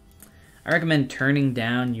go. I recommend turning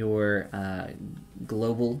down your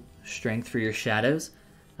global strength for your shadows.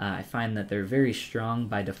 I find that they're very strong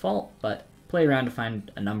by default, but play around to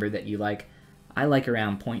find a number that you like. I like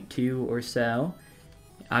around 0.2 or so.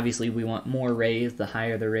 Obviously, we want more rays. The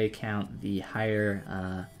higher the ray count, the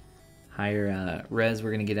higher res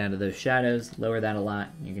we're going to get out of those shadows. Lower that a lot,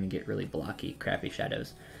 you're going to get really blocky, crappy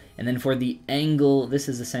shadows. And then for the angle, this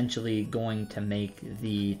is essentially going to make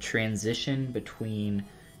the transition between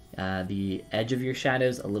the edge of your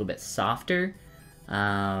shadows a little bit softer.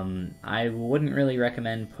 I wouldn't really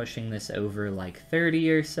recommend pushing this over like 30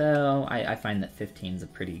 or so. I find that 15 is a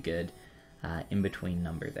pretty good in-between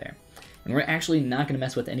number there. And we're actually not going to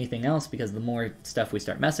mess with anything else because the more stuff we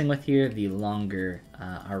start messing with here, the longer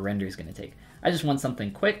our render is going to take. I just want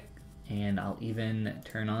something quick, and I'll even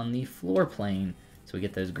turn on the floor plane so we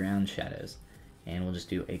get those ground shadows. And we'll just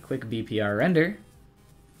do a quick BPR render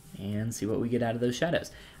and see what we get out of those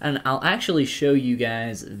shadows. And I'll actually show you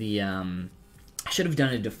guys the... I should have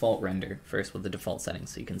done a default render first with the default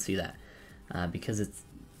settings so you can see that. Because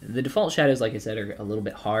the default shadows, like I said, are a little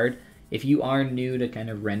bit hard. If you are new to kind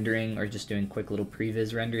of rendering or just doing quick little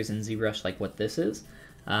previs renders in ZBrush like what this is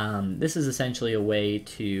essentially a way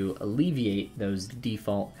to alleviate those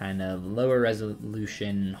default kind of lower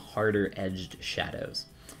resolution, harder edged shadows.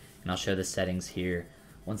 And I'll show the settings here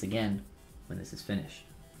once again when this is finished.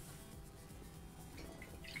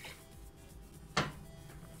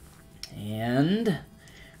 And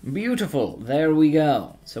beautiful, there we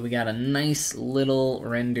go. So we got a nice little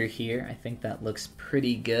render here. I think that looks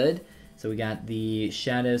pretty good. So we got the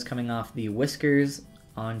shadows coming off the whiskers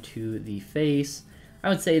onto the face. I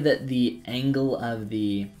would say that the angle of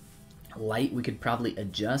the light we could probably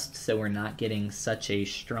adjust so we're not getting such a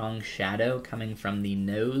strong shadow coming from the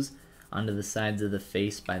nose onto the sides of the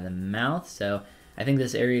face by the mouth. So I think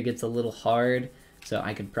this area gets a little hard. So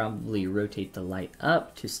I could probably rotate the light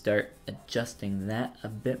up to start adjusting that a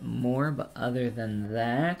bit more, but other than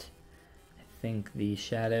that, I think the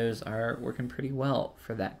shadows are working pretty well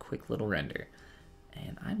for that quick little render.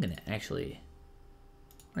 And I'm gonna we're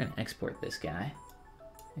gonna export this guy.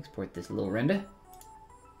 Export this little render.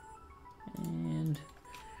 And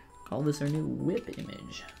call this our new whip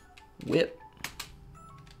image. Whip.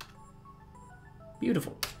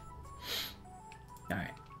 Beautiful. All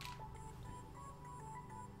right.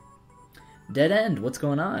 Dead End, what's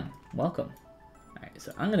going on? Welcome. Alright,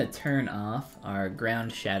 so I'm going to turn off our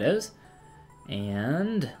ground shadows.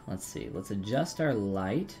 And let's see, let's adjust our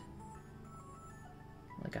light.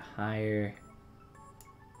 Like a higher,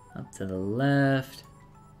 up to the left,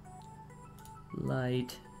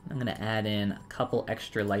 light. I'm going to add in a couple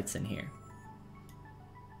extra lights in here.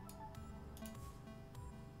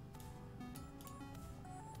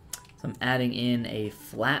 So I'm adding in a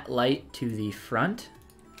flat light to the front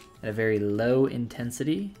at a very low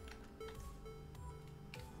intensity.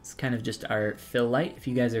 It's kind of just our fill light. If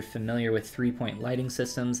you guys are familiar with 3-point lighting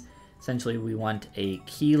systems, essentially we want a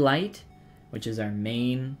key light, which is our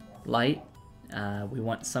main light. We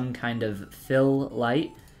want some kind of fill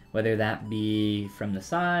light, whether that be from the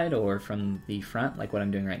side or from the front, like what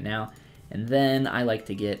I'm doing right now. And then I like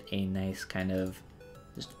to get a nice kind of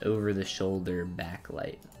just over the shoulder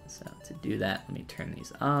backlight. So to do that, let me turn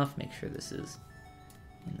these off, make sure this is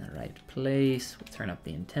in the right place. We'll turn up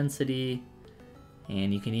the intensity,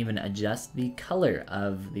 and you can even adjust the color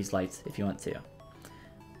of these lights if you want to.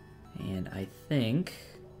 And I think,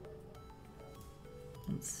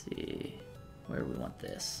 let's see where we want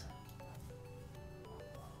this.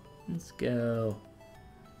 Let's go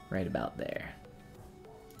right about there.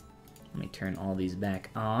 Let me turn all these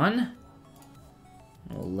back on.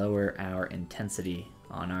 We'll lower our intensity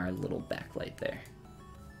on our little backlight there.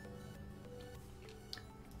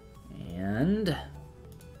 And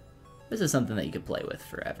this is something that you could play with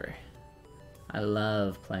forever. I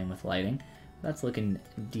love playing with lighting. That's looking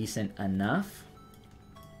decent enough.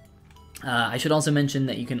 I should also mention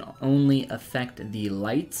that you can only affect the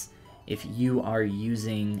lights if you are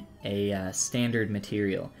using a standard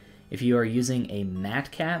material. If you are using a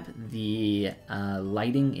matte cap, the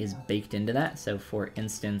lighting is baked into that. So for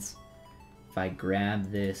instance, if I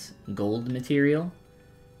grab this gold material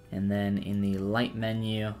and then in the light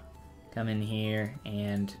menu, come in here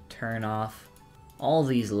and turn off all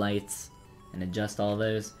these lights and adjust all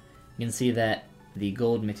those, you can see that the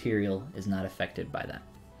gold material is not affected by that.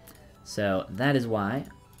 So that is why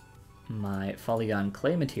my Follygon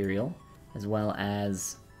clay material, as well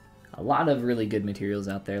as a lot of really good materials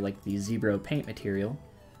out there like the ZBrush paint material,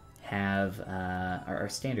 are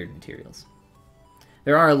standard materials.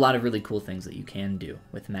 There are a lot of really cool things that you can do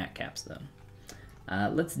with matte caps though.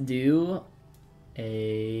 Let's do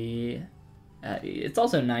a... it's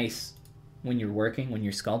also nice when you're working, when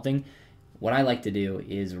you're sculpting. What I like to do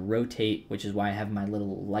is rotate, which is why I have my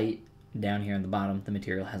little light down here on the bottom. The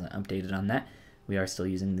material hasn't updated on that. We are still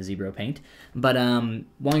using the ZBrush paint. But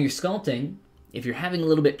while you're sculpting, if you're having a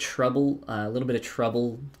little bit of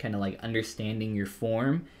trouble kind of like understanding your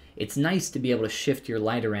form, it's nice to be able to shift your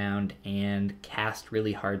light around and cast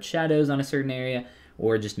really hard shadows on a certain area,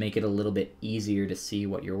 or just make it a little bit easier to see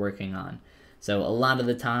what you're working on. So a lot of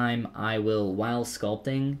the time I will, while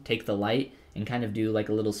sculpting, take the light and kind of do like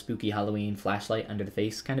a little spooky Halloween flashlight under the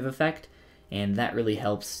face kind of effect. And that really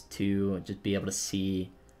helps to just be able to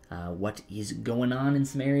see what is going on in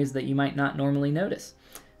some areas that you might not normally notice.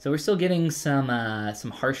 So we're still getting some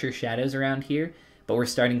harsher shadows around here, but we're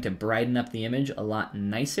starting to brighten up the image a lot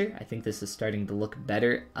nicer. I think this is starting to look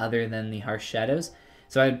better other than the harsh shadows.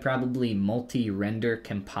 So I would probably multi-render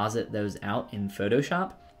composite those out in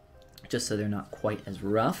Photoshop, just so they're not quite as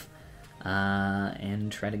rough,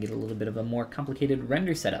 and try to get a little bit of a more complicated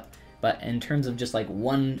render setup. But in terms of just like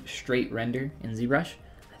one straight render in ZBrush,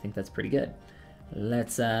 I think that's pretty good.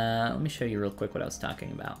 Let me show you real quick what I was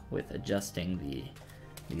talking about with adjusting the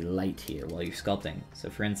light here while you're sculpting. So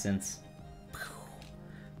for instance, a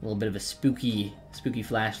little bit of a spooky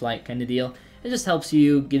flashlight kind of deal. It just helps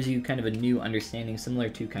you, gives you kind of a new understanding, similar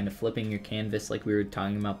to kind of flipping your canvas like we were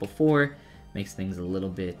talking about before. Makes things a little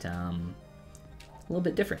bit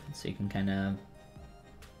different, so you can kind of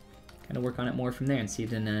work on it more from there and see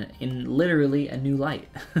it in literally a new light.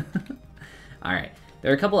 All right,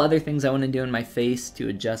 there are a couple other things I want to do in my face to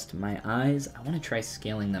adjust my eyes. I want to try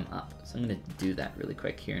scaling them up, so I'm going to do that really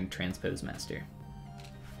quick here in Transpose Master.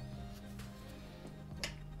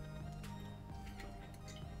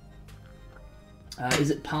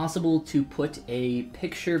 Is it possible to put a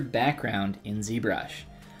picture background in ZBrush?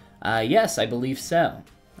 Yes, I believe so.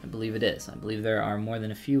 I believe it is. I believe there are more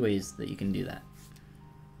than a few ways that you can do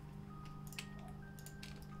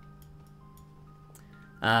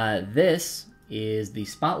that. This is the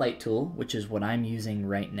Spotlight tool, which is what I'm using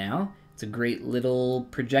right now. It's a great little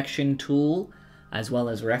projection tool, as well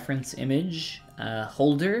as reference image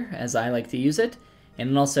holder, as I like to use it.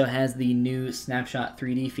 And it also has the new Snapshot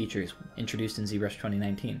 3D features introduced in ZBrush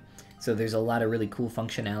 2019. So there's a lot of really cool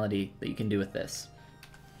functionality that you can do with this.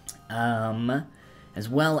 As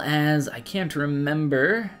well as, I can't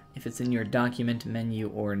remember if it's in your document menu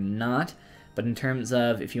or not, but in terms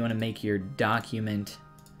of if you want to make your document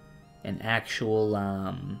an actual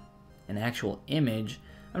image,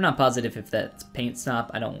 I'm not positive if that's Paint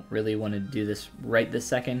Stop. I don't really want to do this right this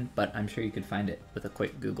second, but I'm sure you could find it with a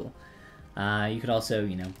quick Google. You could also,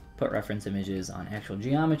 put reference images on actual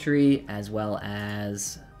geometry, as well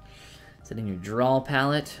as, is it in your draw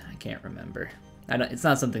palette? I can't remember. It's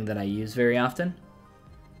not something that I use very often,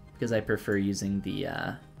 because I prefer using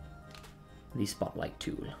the Spotlight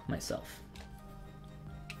tool myself.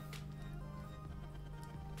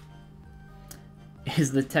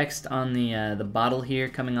 Is the text on the bottle here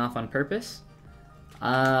coming off on purpose?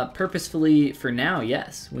 Purposefully for now,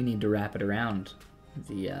 yes. We need to wrap it around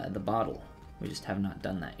the bottle. We just have not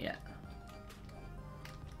done that yet.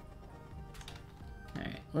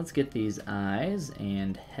 Alright, let's get these eyes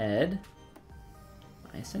and head.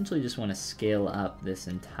 I essentially just want to scale up this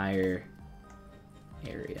entire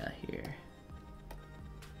area here.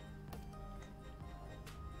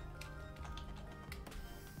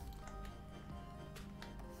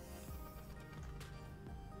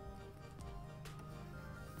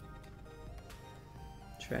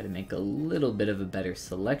 Try to make a little bit of a better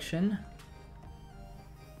selection.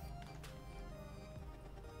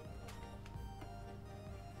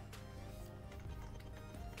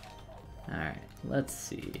 Alright, let's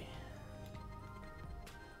see.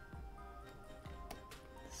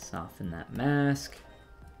 Soften that mask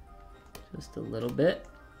just a little bit.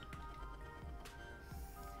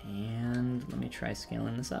 And let me try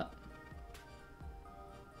scaling this up.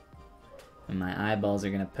 And my eyeballs are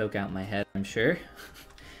going to poke out my head, I'm sure.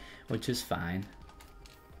 Which is fine.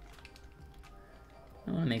 I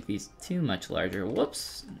don't want to make these too much larger.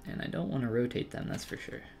 Whoops! And I don't want to rotate them, that's for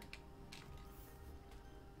sure.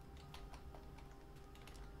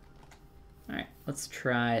 Alright, let's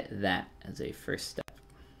try that as a first step.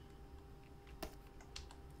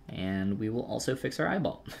 And we will also fix our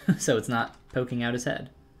eyeball, so it's not poking out his head.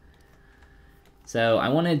 So I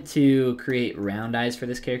wanted to create round eyes for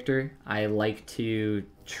this character. I like to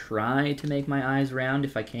try to make my eyes round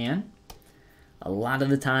if I can. A lot of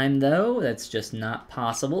the time, though, that's just not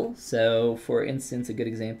possible. So, for instance, a good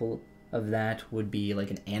example of that would be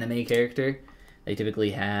like an anime character. They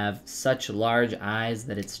typically have such large eyes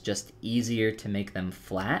that it's just easier to make them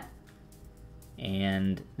flat.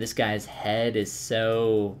 And this guy's head is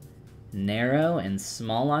so narrow and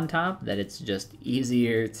small on top that it's just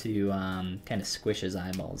easier to kind of squish his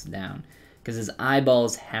eyeballs down. Because his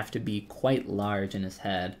eyeballs have to be quite large in his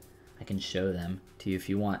head. I can show them to you if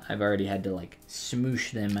you want. I've already had to like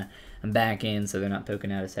smoosh them back in so they're not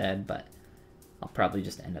poking out his head, but I'll probably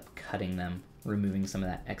just end up cutting them, removing some of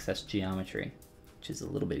that excess geometry, which is a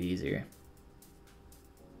little bit easier.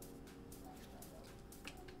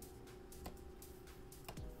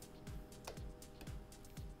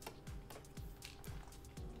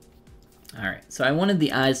 Alright, so I wanted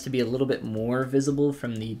the eyes to be a little bit more visible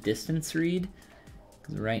from the distance read,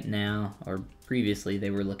 because right now, or previously, they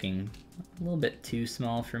were looking a little bit too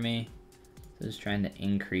small for me. So just trying to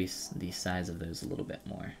increase the size of those a little bit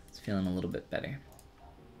more. It's feeling a little bit better.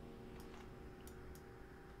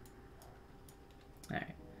 Alright,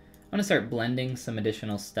 I want to start blending some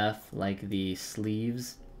additional stuff like the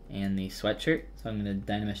sleeves and the sweatshirt. So I'm going to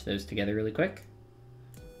Dynamesh those together really quick.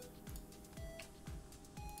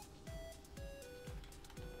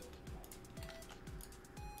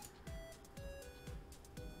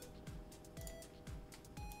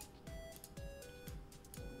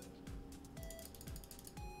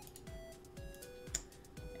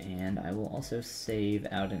 And I will also save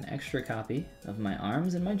out an extra copy of my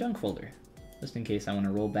arms in my junk folder, just in case I want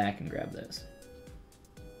to roll back and grab those.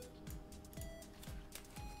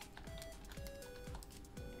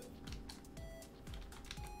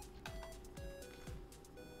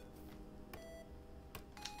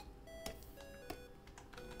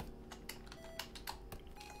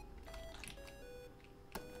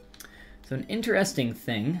 So an interesting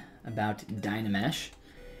thing about Dynamesh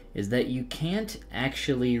is that you can't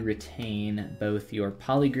actually retain both your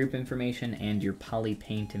polygroup information and your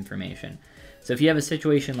polypaint information. So if you have a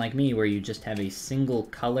situation like me where you just have a single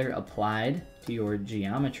color applied to your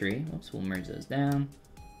geometry, whoops, we'll merge those down,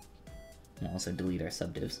 we'll also delete our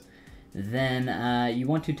subdivs, then you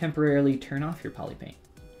want to temporarily turn off your polypaint.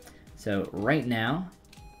 So right now,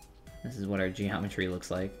 this is what our geometry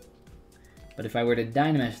looks like, but if I were to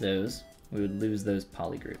Dynamesh those, we would lose those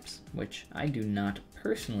polygroups, which I do not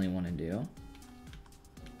personally want to do.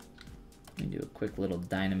 Let me do a quick little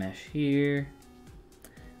Dynamesh here.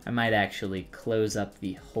 I might actually close up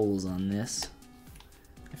the holes on this.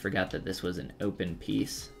 I forgot that this was an open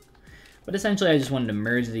piece. But essentially I just wanted to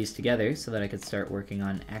merge these together so that I could start working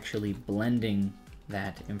on actually blending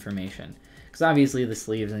that information. Because obviously the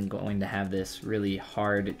sleeve isn't going to have this really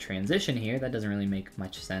hard transition here. That doesn't really make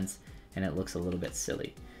much sense, and it looks a little bit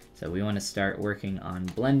silly. So we want to start working on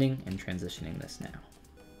blending and transitioning this now.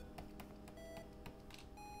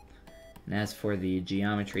 And as for the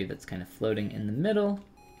geometry that's kind of floating in the middle,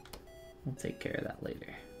 we'll take care of that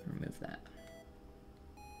later. Remove that.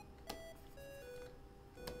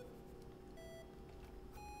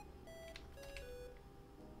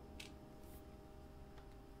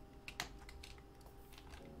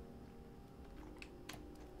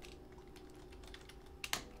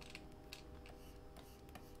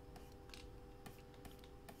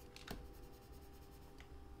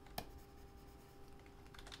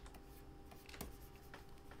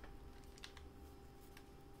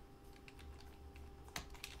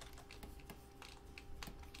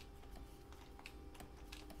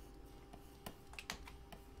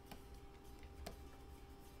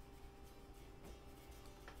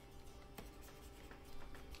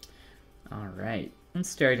 Alright, I'm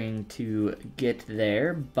starting to get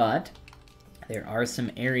there, but there are some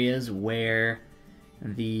areas where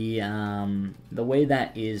the way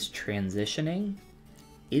that is transitioning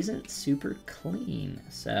isn't super clean.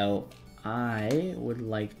 So I would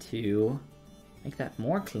like to make that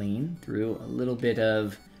more clean through a little bit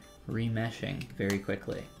of remeshing very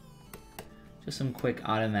quickly. Just some quick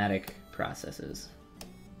automatic processes.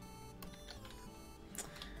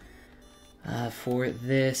 For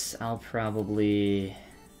this, I'll probably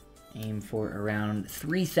aim for around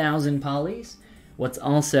 3,000 polys. What's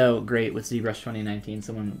also great with ZBrush 2019,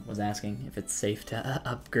 someone was asking if it's safe to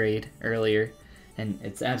upgrade earlier, and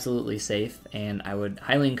it's absolutely safe, and I would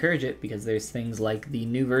highly encourage it because there's things like the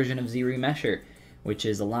new version of ZRemesher, which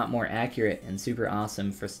is a lot more accurate and super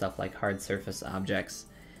awesome for stuff like hard surface objects,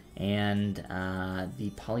 and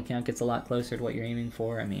the poly count gets a lot closer to what you're aiming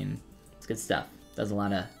for. I mean, it's good stuff. Does a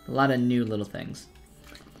lot of new little things.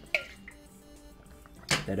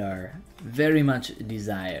 that are very much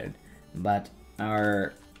desired, but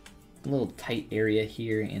our little tight area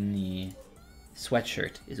here in the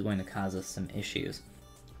sweatshirt is going to cause us some issues.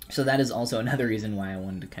 So that is also another reason why I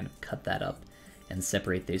wanted to kind of cut that up and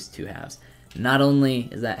separate those two halves. Not only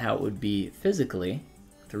is that how it would be physically,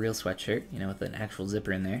 with a real sweatshirt, you know, with an actual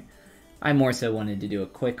zipper in there, I more so wanted to do a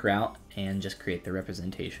quick route and just create the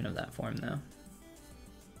representation of that form though.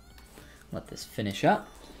 Let this finish up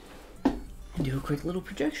and do a quick little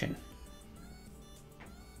projection.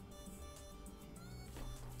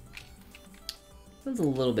 That's a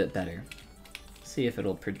little bit better. See if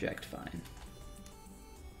it'll project fine.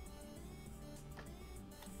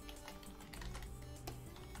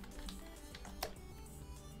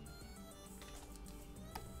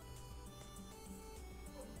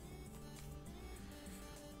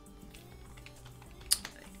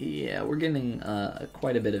 Yeah, we're getting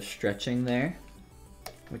quite a bit of stretching there,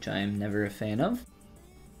 which I am never a fan of.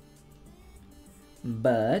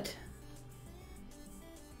 But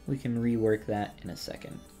we can rework that in a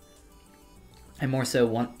second. I more so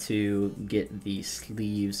want to get the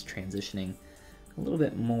sleeves transitioning a little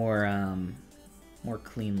bit more, more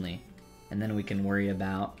cleanly, and then we can worry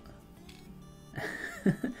about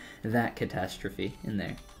that catastrophe in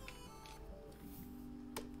there.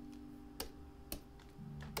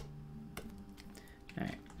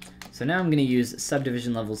 Alright, so now I'm going to use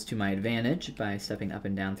subdivision levels to my advantage by stepping up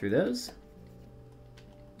and down through those,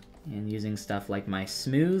 and using stuff like my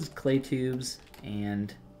smooth clay tubes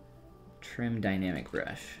and trim dynamic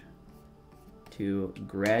brush to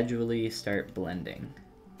gradually start blending.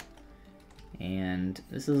 And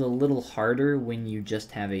this is a little harder when you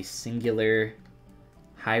just have a singular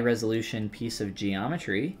high resolution piece of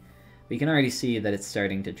geometry, but you can already see that it's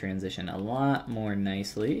starting to transition a lot more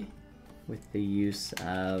nicely with the use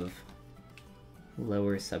of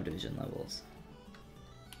lower subdivision levels.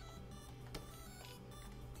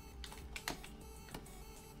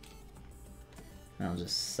 I'll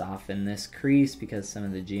just soften this crease because some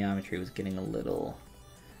of the geometry was getting a little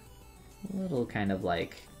kind of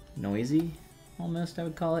like noisy, almost I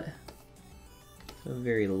would call it. So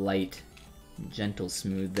very light, gentle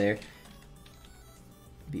smooth there.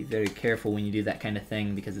 Be very careful when you do that kind of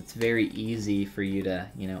thing because it's very easy for you to,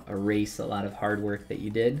 you know, erase a lot of hard work that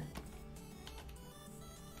you did.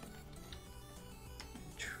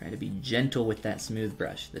 Try to be gentle with that smooth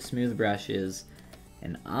brush. The smooth brush is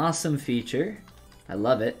an awesome feature. I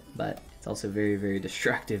love it, but it's also very, very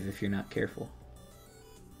destructive if you're not careful.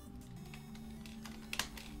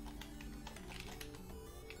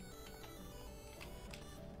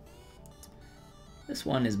 This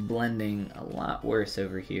one is blending a lot worse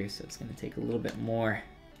over here, so it's going to take a little bit more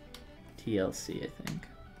TLC, I think.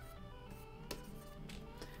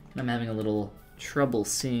 And I'm having a little trouble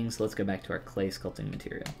seeing, so let's go back to our clay sculpting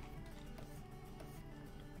material.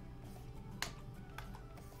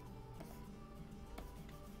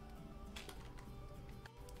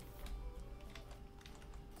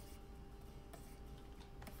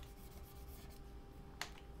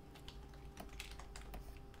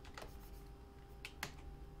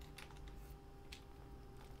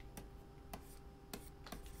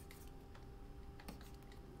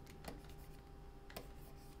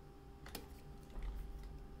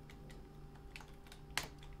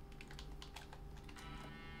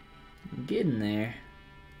 Getting there.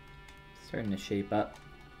 Starting to shape up.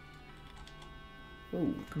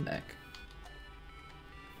 Oh, come back.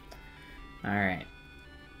 Alright.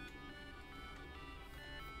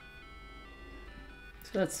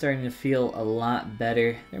 So that's starting to feel a lot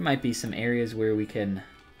better. There might be some areas where we can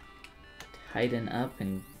tighten up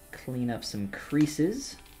and clean up some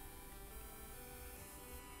creases.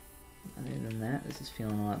 Other than that, this is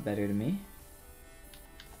feeling a lot better to me.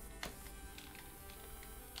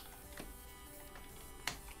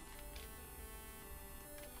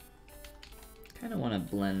 Kind of want to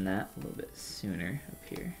blend that a little bit sooner up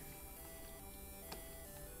here.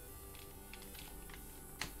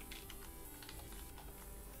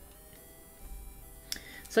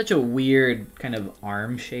 Such a weird kind of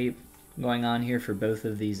arm shape going on here for both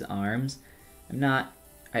of these arms.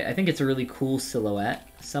 I think it's a really cool silhouette.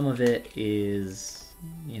 Some of it is,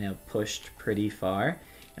 you know, pushed pretty far.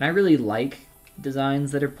 And I really like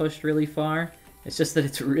designs that are pushed really far. It's just that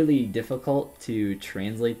it's really difficult to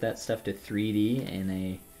translate that stuff to 3D in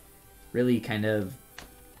a really kind of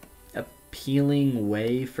appealing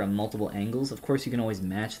way from multiple angles. Of course, you can always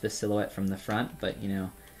match the silhouette from the front, but, you know,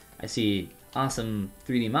 I see awesome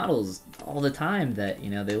 3D models all the time that, you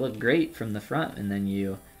know, they look great from the front, and then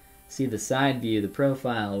you see the side view, the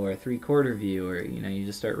profile, or a 3/4 view, or, you know, you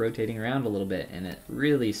just start rotating around a little bit, and it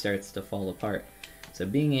really starts to fall apart. So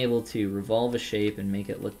being able to revolve a shape and make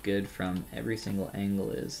it look good from every single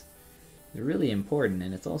angle is really important,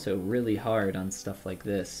 and it's also really hard on stuff like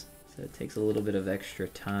this. So it takes a little bit of extra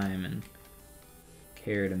time and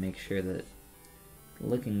care to make sure that it's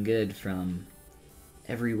looking good from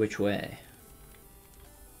every which way.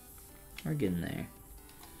 We're getting there.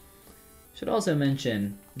 Should also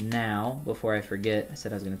mention now, before I forget, I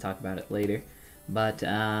said I was going to talk about it later, but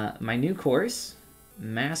my new course,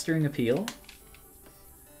 Mastering Appeal,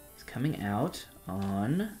 is coming out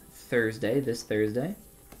on Thursday, this Thursday.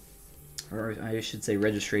 Or I should say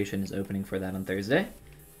registration is opening for that on Thursday.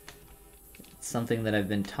 It's something that I've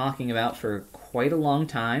been talking about for quite a long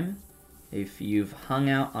time. If you've hung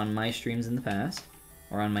out on my streams in the past,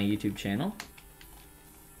 or on my YouTube channel,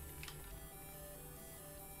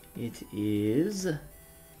 it is,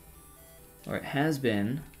 or it has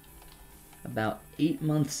been, about 8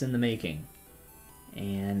 months in the making.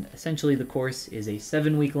 And essentially the course is a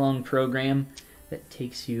 7-week-long program that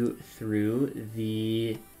takes you through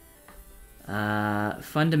the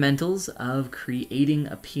fundamentals of creating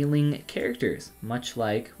appealing characters, much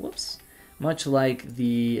like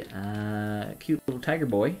the cute little tiger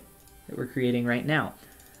boy that we're creating right now.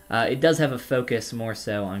 It does have a focus more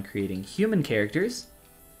so on creating human characters,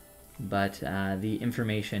 but the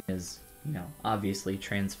information is, you know, obviously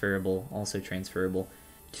transferable, also transferable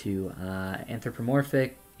to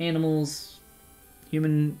anthropomorphic animals,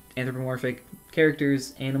 human anthropomorphic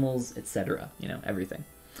characters, animals, etc. You know, everything.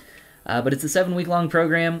 But it's a 7-week-long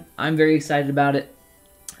program. I'm very excited about it.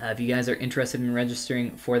 If you guys are interested in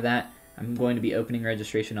registering for that, I'm going to be opening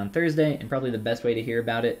registration on Thursday, and probably the best way to hear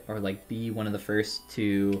about it, or like be one of the first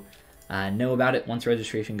to know about it once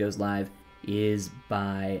registration goes live, is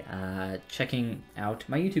by checking out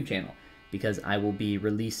my YouTube channel, because I will be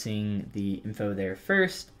releasing the info there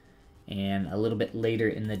first, and a little bit later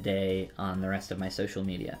in the day on the rest of my social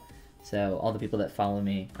media. So all the people that follow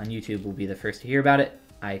me on YouTube will be the first to hear about it.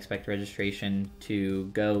 I expect registration to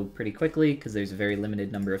go pretty quickly because there's a very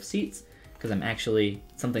limited number of seats, because I'm actually,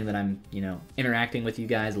 something that I'm, you know, interacting with you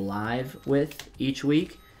guys live with each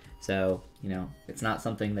week. So, you know, it's not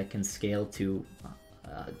something that can scale to,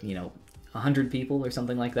 you know, 100 people or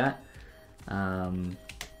something like that.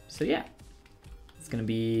 So yeah, it's gonna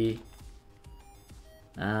be,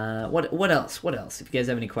 what else? If you guys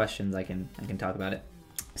have any questions, I can talk about it.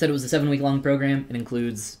 I said it was a 7-week-long program. It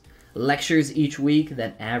includes lectures each week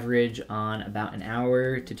that average on about an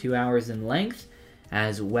hour to 2 hours in length,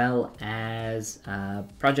 as well as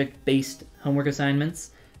project-based homework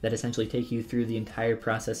assignments that essentially take you through the entire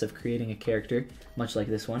process of creating a character, much like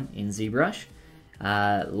this one in ZBrush.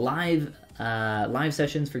 Live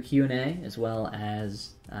sessions for Q&A, as well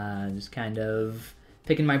as just kind of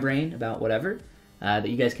picking my brain about whatever, that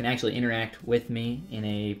you guys can actually interact with me in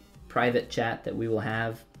a private chat that we will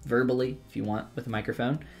have verbally, if you want, with a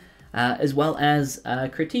microphone. As well as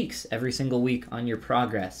critiques every single week on your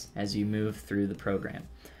progress as you move through the program.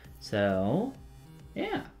 So,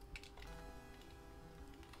 yeah.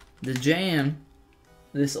 The Jan,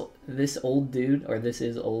 this old dude, or this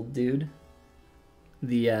is old dude.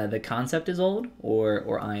 The concept is old,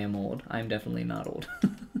 or I am old. I'm definitely not old.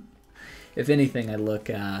 If anything, I look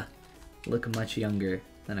much younger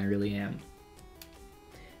than I really am.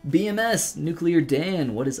 BMS Nuclear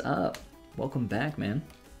Dan, what is up? Welcome back, man.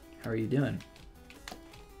 How are you doing?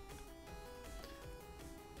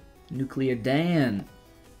 Nuclear Dan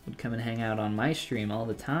would come and hang out on my stream all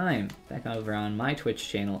the time, back over on my Twitch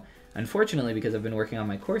channel. Unfortunately, because I've been working on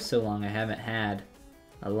my course so long, I haven't had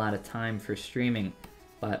a lot of time for streaming.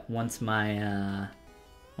 But once my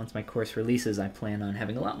course releases, I plan on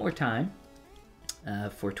having a lot more time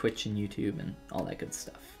for Twitch and YouTube and all that good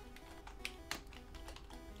stuff.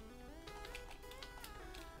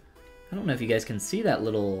 I don't know if you guys can see that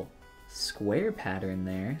little square pattern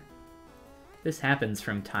there. This happens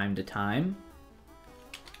from time to time.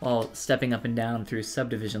 While stepping up and down through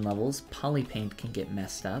subdivision levels, polypaint can get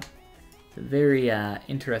messed up. It's a very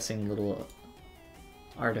interesting little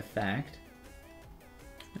artifact.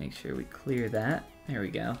 Make sure we clear that. There we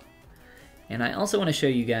go. And I also want to show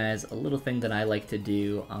you guys a little thing that I like to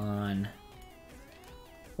do on,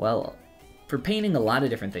 well, for painting a lot of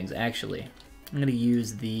different things, actually. I'm going to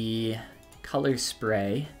use the color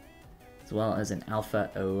spray, as well as an Alpha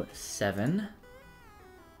 07,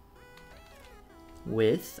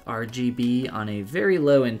 with RGB on a very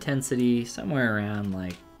low intensity, somewhere around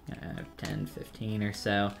like 10, 15 or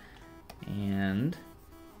so. And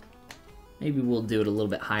maybe we'll do it a little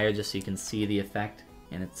bit higher just so you can see the effect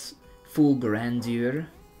in its full grandeur.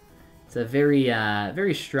 It's a very,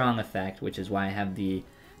 very strong effect, which is why I have the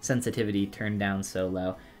sensitivity turned down so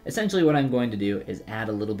low. essentially what I'm going to do is add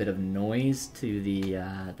a little bit of noise to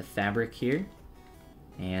the fabric here.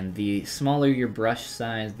 And the smaller your brush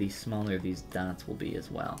size, the smaller these dots will be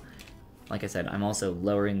as well. Like I said, I'm also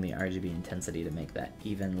lowering the RGB intensity to make that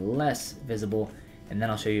even less visible. And then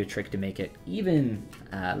I'll show you a trick to make it even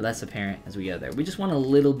less apparent as we go there. We just want a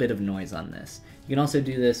little bit of noise on this. You can also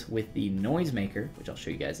do this with the noise maker, which I'll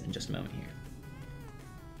show you guys in just a moment here.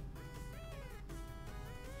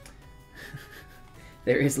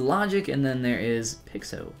 There is logic, and then there is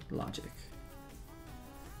pixo logic.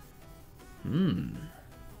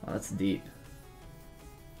 Well, that's deep.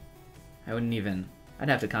 I'd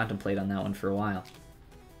have to contemplate on that one for a while.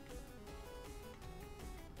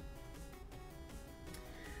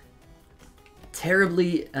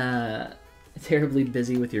 Terribly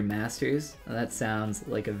busy with your masters. That sounds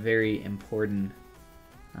like a very important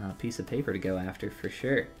piece of paper to go after for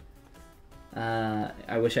sure.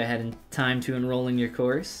 I wish I had time to enroll in your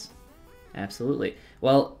course. Absolutely.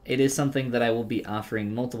 Well, it is something that I will be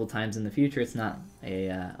offering multiple times in the future. It's not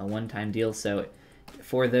a one-time deal, so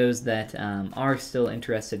for those that are still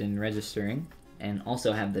interested in registering and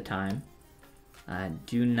also have the time,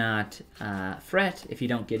 do not fret if you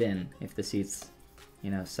don't get in, if the seats,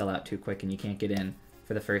 sell out too quick and you can't get in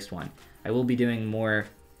for the first one. I will be doing more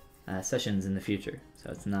sessions in the future, so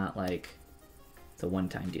it's not like it's a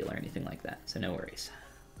one-time deal or anything like that, so no worries.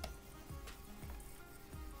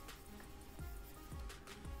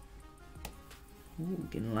 Ooh,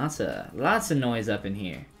 getting lots of noise up in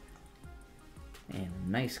here. And a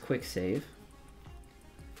nice quick save.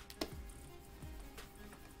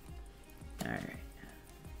 Alright.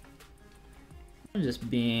 I'm just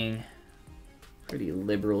being pretty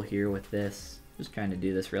liberal here with this. Just trying to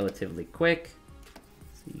do this relatively quick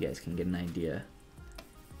so you guys can get an idea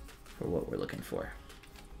for what we're looking for.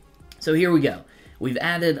 So here we go. We've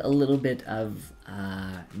added a little bit of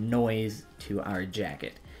noise to our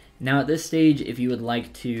jacket. Now at this stage, if you would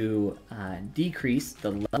like to decrease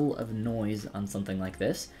the level of noise on something like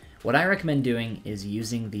this, what I recommend doing is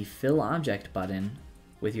using the Fill Object button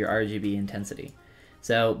with your RGB intensity.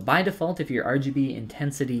 So by default, if your RGB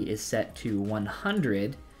intensity is set to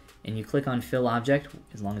 100 and you click on Fill Object,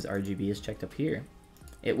 as long as RGB is checked up here,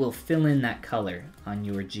 it will fill in that color on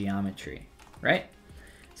your geometry, right?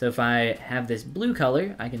 So if I have this blue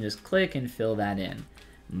color, I can just click and fill that in.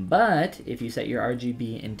 But if you set your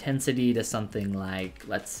RGB intensity to something like,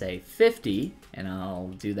 let's say 50, and I'll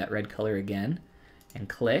do that red color again, and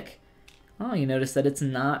click, oh, you notice that it's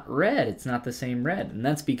not red, it's not the same red. And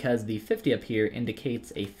that's because the 50 up here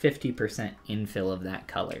indicates a 50% infill of that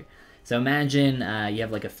color. So imagine you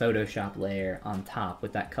have like a Photoshop layer on top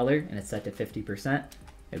with that color, and it's set to 50%,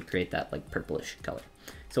 it would create that like purplish color.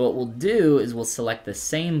 So what we'll do is we'll select the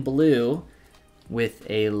same blue with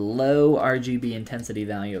a low RGB intensity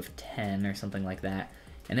value of 10 or something like that.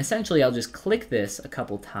 And essentially I'll just click this a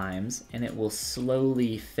couple times and it will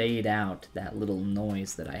slowly fade out that little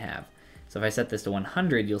noise that I have. So if I set this to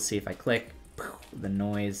 100, you'll see if I click, the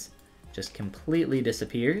noise just completely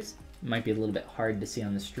disappears. It might be a little bit hard to see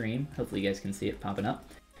on the stream. Hopefully you guys can see it popping up.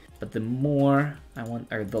 But the more I want,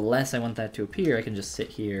 or the less I want that to appear, I can just sit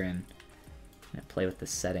here and play with the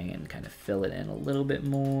setting and kind of fill it in a little bit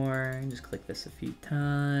more. And just click this a few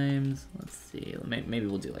times. Let's see, maybe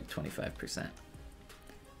we'll do like 25%.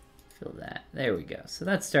 Fill that, there we go. So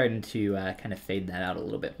that's starting to kind of fade that out a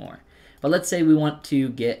little bit more. But let's say we want to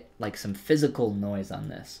get like some physical noise on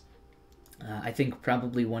this. I think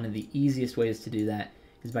probably one of the easiest ways to do that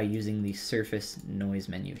is by using the surface noise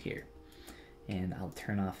menu here. And I'll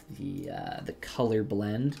turn off the color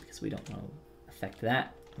blend because we don't want to affect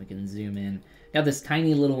that. We can zoom in. Got this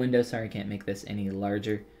tiny little window, sorry I can't make this any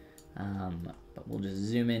larger, but we'll just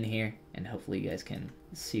zoom in here and hopefully you guys can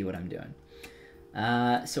see what I'm doing.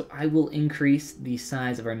 So I will increase the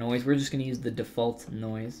size of our noise. We're just going to use the default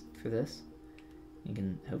noise for this. You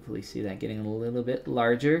can hopefully see that getting a little bit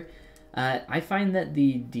larger. I find that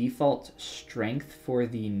the default strength for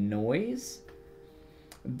the noise,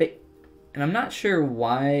 and I'm not sure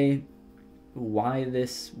why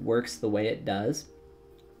this works the way it does.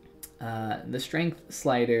 The strength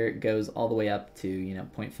slider goes all the way up to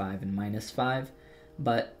 0.5 and -5,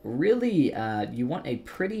 but really you want a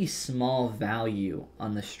pretty small value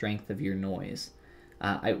on the strength of your noise.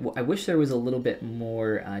 I wish there was a little bit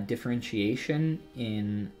more differentiation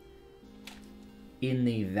in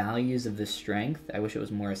the values of the strength. I wish it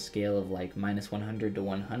was more a scale of like -100 to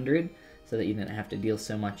 100 so that you didn't have to deal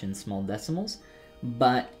so much in small decimals,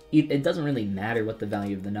 but it doesn't really matter what the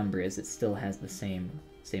value of the number is, it still has the same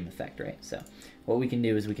effect, right? So what we can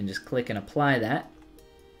do is we can just click and apply that,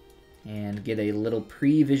 and get a little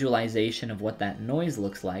pre-visualization of what that noise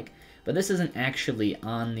looks like, but this isn't actually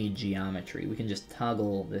on the geometry. We can just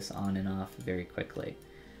toggle this on and off very quickly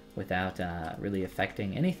without really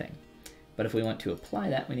affecting anything. But if we want to apply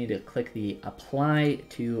that, we need to click the Apply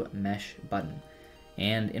to Mesh button.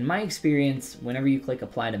 And in my experience, whenever you click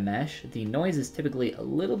Apply to Mesh, the noise is typically a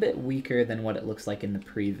little bit weaker than what it looks like in the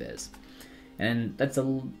previs. And that's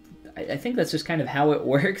I think that's just kind of how it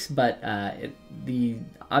works, but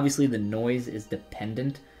obviously the noise is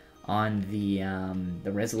dependent on the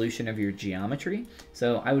resolution of your geometry,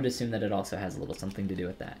 so I would assume that it also has a little something to do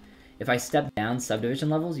with that. If I step down subdivision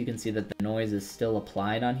levels, you can see that the noise is still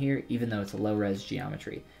applied on here, even though it's a low-res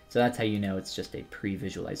geometry. So that's how you know it's just a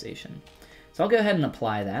pre-visualization. So I'll go ahead and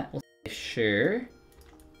apply that. We'll say sure.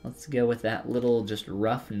 Let's go with that little just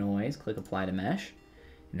rough noise. Click Apply to Mesh.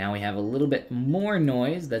 Now we have a little bit more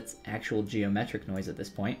noise that's actual geometric noise at this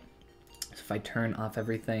point. So if I turn off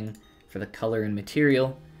everything for the color and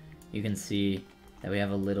material, you can see that we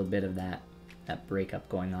have a little bit of that breakup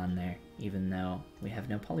going on there, even though we have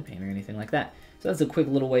no polypaint or anything like that. So that's a quick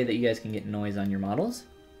little way that you guys can get noise on your models.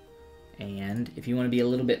 And if you want to be a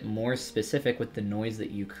little bit more specific with the noise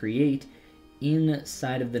that you create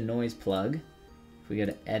inside of the noise plug, if we go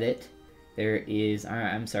to Edit, there is,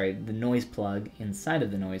 I'm sorry, the noise plug inside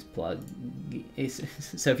of the noise plug.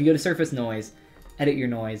 So if you go to Surface Noise, edit your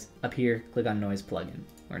noise, up here, click on Noise Plugin,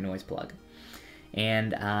 or Noise Plug.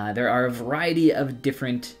 And there are a variety of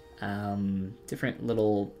different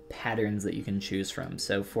little patterns that you can choose from.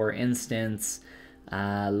 So for instance,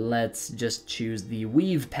 let's just choose the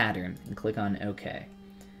weave pattern and click on OK.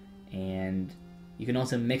 And you can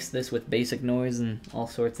also mix this with basic noise and all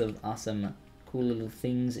sorts of awesome cool little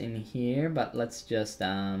things in here, but let's just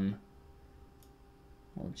we'll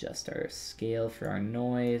adjust our scale for our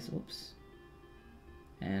noise. Oops.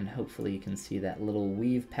 And hopefully you can see that little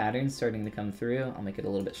weave pattern starting to come through. I'll make it a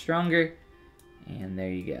little bit stronger, and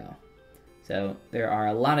there you go. So there are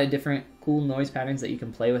a lot of different cool noise patterns that you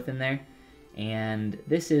can play with in there, and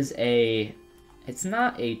this is it's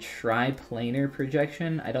not a triplanar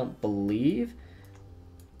projection, I don't believe,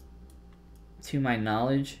 to my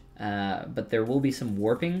knowledge. But there will be some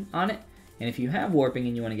warping on it, and if you have warping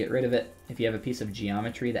and you want to get rid of it, if you have a piece of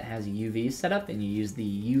geometry that has UVs set up and you use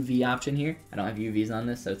the UV option here, I don't have UVs on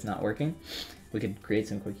this so it's not working, we could create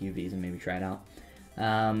some quick UVs and maybe try it out,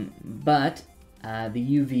 but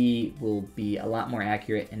the UV will be a lot more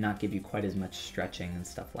accurate and not give you quite as much stretching and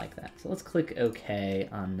stuff like that. So let's click OK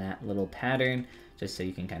on that little pattern just so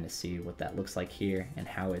you can kind of see what that looks like here and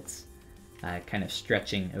how it's kind of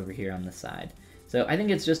stretching over here on the side. So I think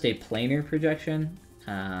it's just a planar projection.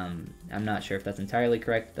 I'm not sure if that's entirely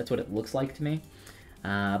correct. That's what it looks like to me.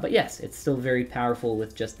 But yes, it's still very powerful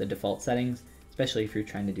with just the default settings, especially if you're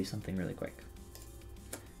trying to do something really quick.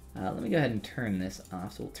 Let me go ahead and turn this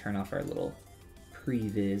off. So we'll turn off our little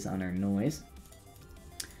previs on our noise.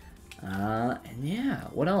 And yeah,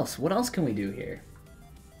 what else? What else can we do here?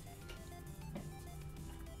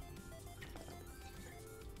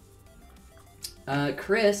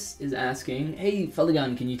 Chris is asking, hey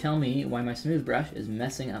Follygon, can you tell me why my smooth brush is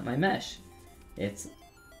messing up my mesh? It's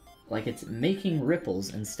like it's making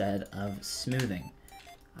ripples instead of smoothing.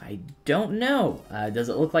 I don't know. Does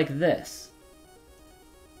it look like this?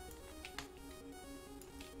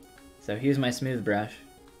 So here's my smooth brush.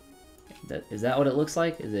 Is that what it looks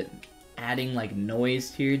like? Is it adding like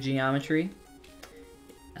noise to your geometry?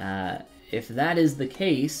 If that is the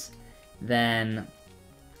case, then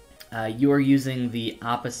you are using the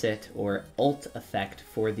opposite or alt effect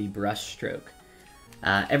for the brush stroke.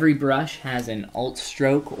 Every brush has an alt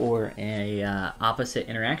stroke or a opposite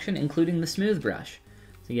interaction, including the smooth brush.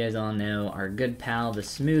 So you guys all know our good pal, the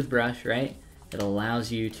smooth brush, right? It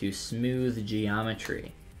allows you to smooth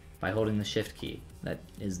geometry by holding the shift key. That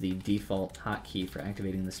is the default hotkey for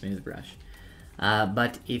activating the smooth brush.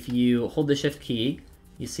 But if you hold the shift key,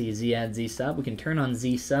 you see Z add Z sub. We can turn on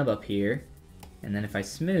Z sub up here. And then if I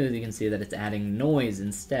smooth, you can see that it's adding noise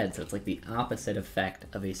instead. So it's like the opposite effect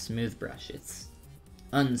of a smooth brush. It's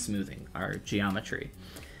unsmoothing our geometry.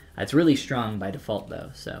 It's really strong by default though.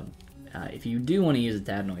 So if you do want to use it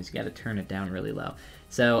to add noise, you got to turn it down really low.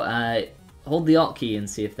 So hold the Alt key and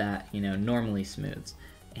see if that, normally smooths.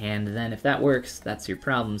 And then if that works, that's your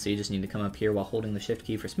problem. So you just need to come up here while holding the Shift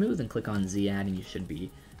key for smooth and click on Z add and you should be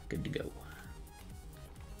good to go.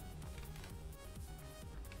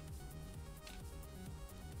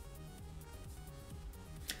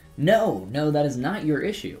 No, that is not your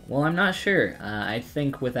issue. Well, I'm not sure. I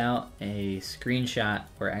think without a screenshot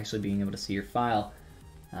or actually being able to see your file,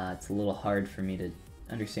 it's a little hard for me to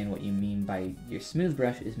understand what you mean by your smooth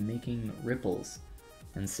brush is making ripples.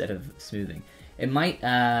 instead of smoothing. It might,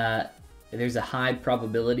 there's a high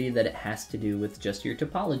probability that it has to do with just your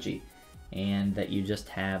topology, and that you just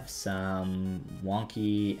have some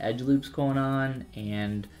wonky edge loops going on,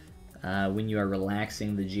 and when you are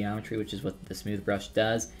relaxing the geometry, which is what the smooth brush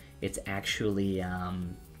does, it's actually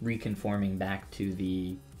reconforming back to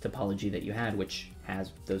the topology that you had, which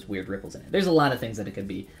has those weird ripples in it. There's a lot of things that it could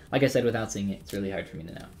be. Like I said, without seeing it, it's really hard for me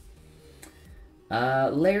to know.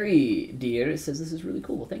 Larry Deer says this is really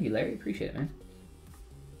cool. Well, thank you, Larry. Appreciate it, man.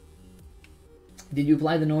 Did you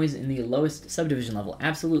apply the noise in the lowest subdivision level?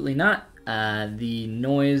 Absolutely not. The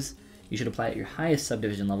noise, you should apply at your highest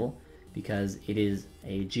subdivision level because it is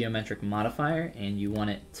a geometric modifier, and you want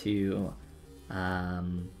it to, you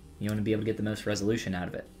want to be able to get the most resolution out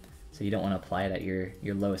of it. So you don't want to apply it at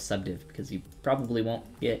your lowest subdiv because you probably won't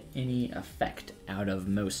get any effect out of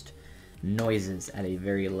most noises at a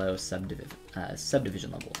very low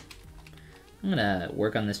subdivision level. I'm gonna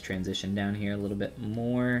work on this transition down here a little bit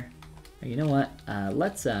more. You know what?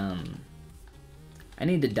 Let's I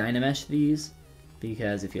need to dynamesh these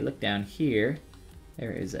because if you look down here,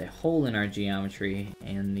 there is a hole in our geometry,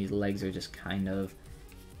 and these legs are just kind of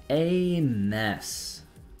a mess.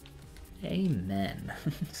 Amen.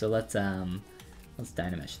 So let's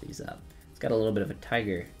dynamesh these up. It's got a little bit of a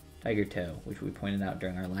tiger toe, which we pointed out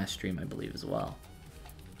during our last stream, I believe, as well.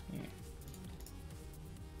 Here.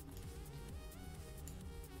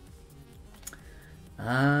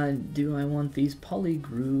 Do I want these poly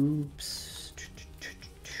groups?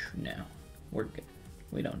 No, we're good.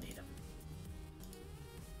 We don't need them.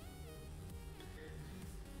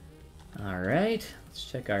 All right, let's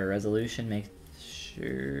check our resolution. Make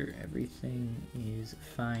sure everything is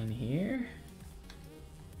fine here.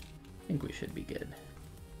 I think we should be good.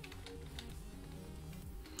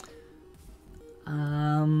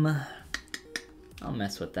 I'll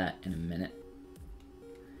mess with that in a minute.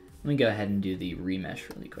 Let me go ahead and do the remesh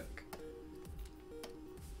really quick.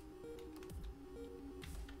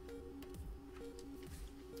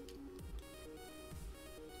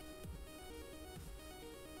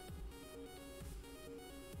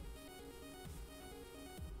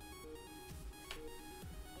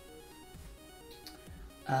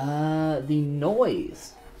 The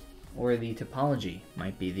noise or the topology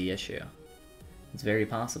might be the issue. It's very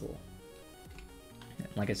possible.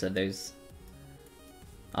 Like I said, there's,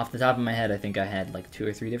 off the top of my head, I think I had like 2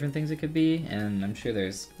 or 3 different things it could be, and I'm sure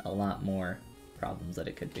there's a lot more problems that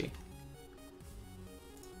it could be.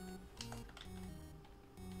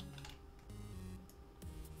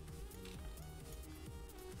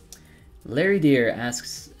 Larry Deer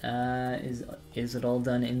asks, is it all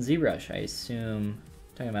done in ZBrush? I assume,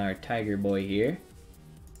 talking about our tiger boy here.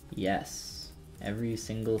 Yes, every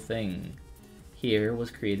single thing here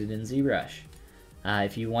was created in ZBrush.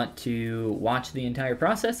 If you want to watch the entire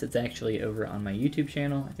process, it's actually over on my YouTube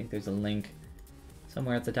channel. I think there's a link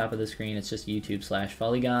somewhere at the top of the screen. It's just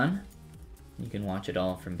YouTube/Follygon. You can watch it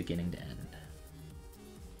all from beginning to end.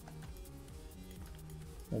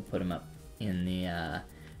 We'll put him up in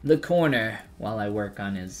the corner while I work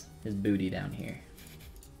on his booty down here.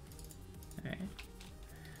 All right.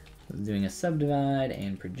 Doing a subdivide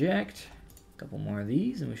and project. A couple more of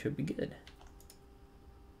these and we should be good.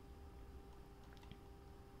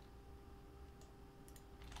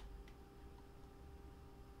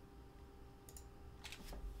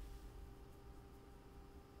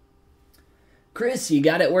 Chris, you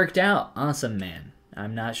got it worked out. Awesome, man.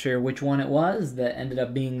 I'm not sure which one it was that ended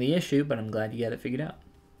up being the issue, but I'm glad you got it figured out.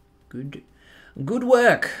 Good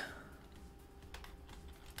work.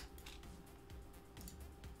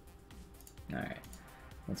 Alright,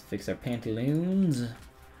 let's fix our pantaloons.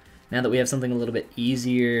 Now that we have something a little bit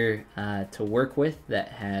easier to work with that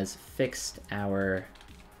has fixed our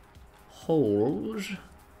holes.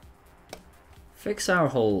 Fix our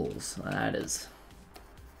holes. That is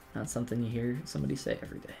not something you hear somebody say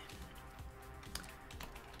every day.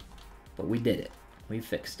 But we did it. We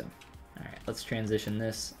fixed them. Alright, let's transition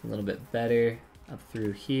this a little bit better up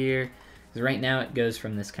through here. Because right now it goes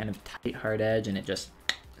from this kind of tight hard edge and it just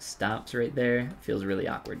stops right there. It feels really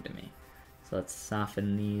awkward to me. So let's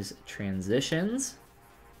soften these transitions.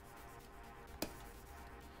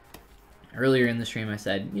 Earlier in the stream I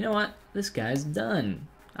said, you know what, this guy's done.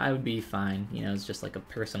 I would be fine, you know, it's just like a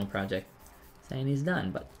personal project saying he's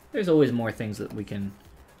done, but there's always more things that we can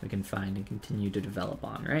find and continue to develop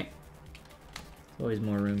on, right? There's always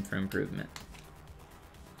more room for improvement.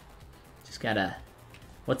 Just gotta,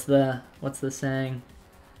 what's the saying?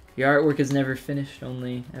 Your artwork is never finished,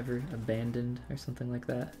 only ever abandoned, or something like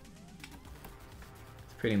that.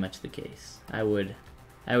 It's pretty much the case. I would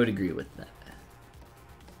agree with that.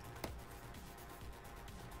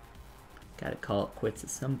 Gotta call it quits at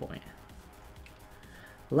some point.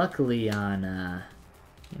 Luckily on,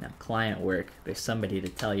 you know, client work, there's somebody to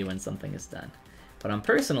tell you when something is done. But on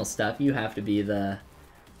personal stuff, you have to be the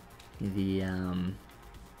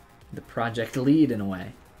project lead in a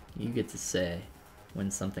way. You get to say when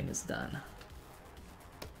something is done,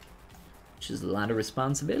 which is a lot of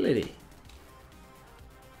responsibility.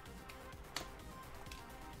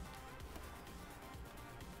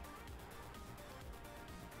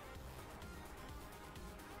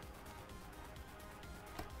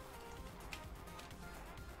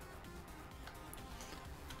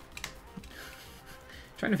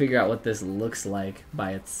 Trying to figure out what this looks like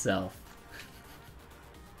by itself.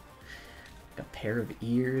 Like a pair of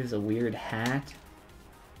ears, a weird hat.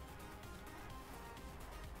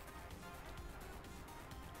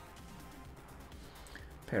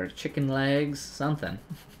 A pair of chicken legs, something.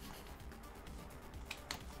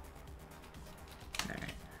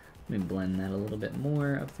 Alright, let me blend that a little bit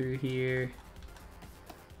more up through here.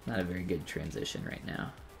 Not a very good transition right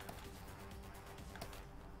now.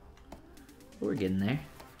 We're getting there.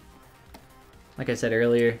 Like I said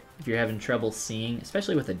earlier, if you're having trouble seeing,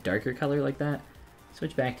 especially with a darker color like that,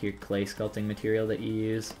 switch back to your clay sculpting material that you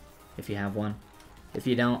use, if you have one. If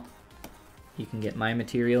you don't, you can get my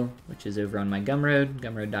material, which is over on my Gumroad,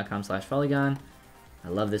 gumroad.com/Follygon. I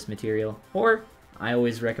love this material. Or, I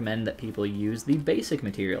always recommend that people use the basic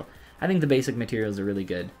material. I think the basic material is a really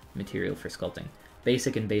good material for sculpting.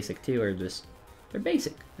 Basic and Basic 2 are just, they're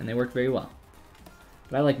basic, and they work very well.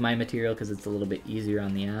 But I like my material because it's a little bit easier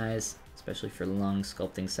on the eyes, especially for long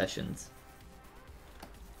sculpting sessions.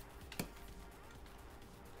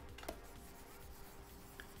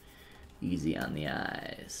 Easy on the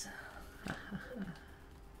eyes.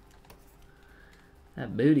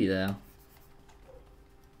 That booty, though.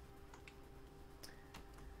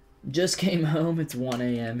 Just came home. It's 1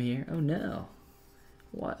 a.m. here. Oh, no.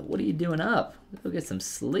 What are you doing up? Go get some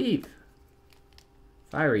sleep.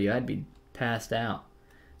 If I were you, I'd be passed out.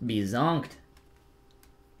 Be zonked.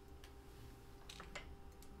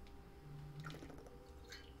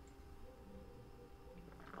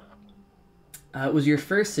 It was your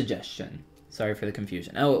first suggestion. Sorry for the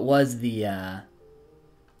confusion. Oh, it was the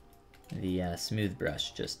smooth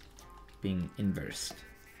brush just being inversed.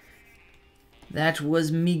 That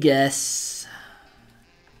was me guess.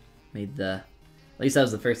 At least that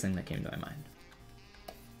was the first thing that came to my mind.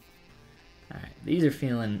 Alright, these are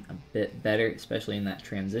feeling a bit better, especially in that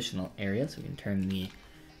transitional area, so we can turn the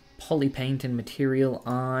poly paint and material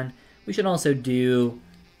on. We should also do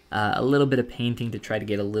a little bit of painting to try to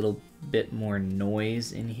get a little bit more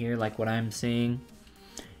noise in here, like what I'm seeing.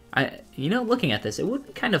 You know, looking at this, it would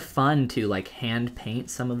be kind of fun to like hand paint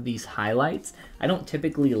some of these highlights. I don't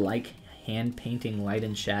typically like hand painting light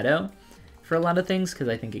and shadow for a lot of things because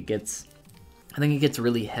I think it gets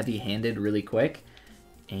really heavy-handed really quick.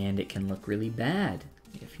 And it can look really bad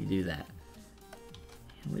if you do that.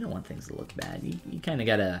 And we don't want things to look bad. You kind of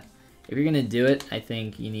gotta, if you're gonna do it, I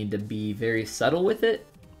think you need to be very subtle with it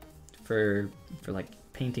for like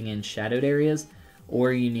painting in shadowed areas,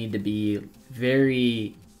 or you need to be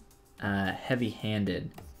very heavy-handed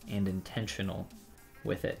and intentional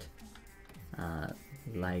with it,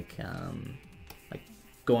 like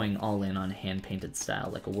going all in on hand-painted style,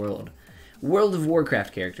 like a World of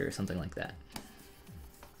Warcraft character or something like that.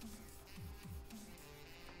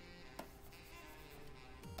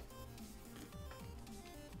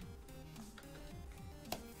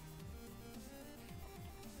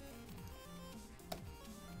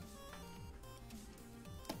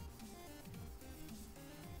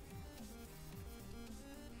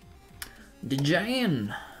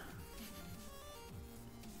 Dejan.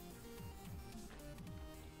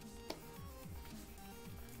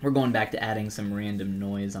 We're going back to adding some random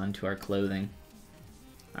noise onto our clothing.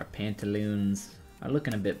 Our pantaloons are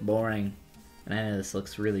looking a bit boring. And I know this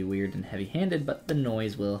looks really weird and heavy-handed, but the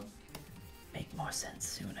noise will make more sense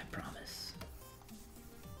soon, I promise.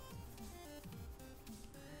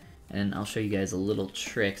 And I'll show you guys a little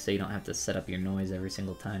trick so you don't have to set up your noise every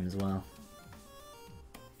single time as well.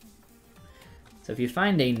 So if you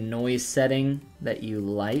find a noise setting that you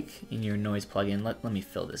like in your noise plugin, let me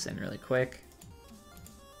fill this in really quick.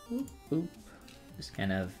 Oop, oop. Just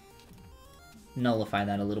kind of nullify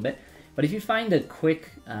that a little bit. But if you find a quick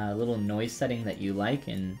little noise setting that you like,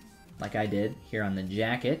 and like I did here on the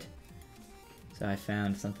jacket, so I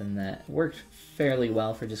found something that worked fairly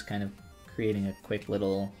well for just kind of creating a quick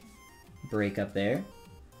little break up there.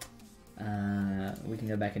 We can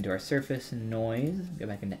go back into our surface and noise, go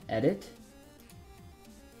back into edit,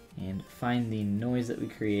 and find the noise that we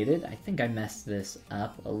created. I think I messed this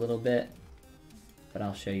up a little bit, but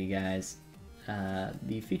I'll show you guys.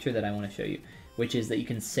 the feature that I want to show you, which is that you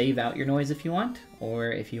can save out your noise if you want,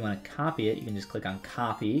 or if you want to copy it, you can just click on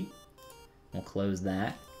copy. We'll close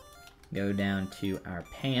that. Go down to our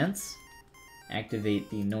pants, activate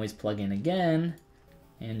the noise plugin again,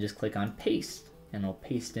 and just click on paste, and it'll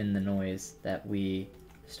paste in the noise that we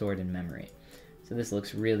stored in memory. So this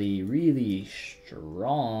looks really, really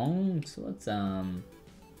strong. So let's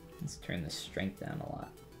turn the strength down a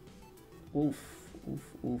lot. Oof,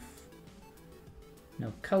 oof, oof.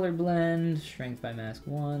 No color blend, strength by mask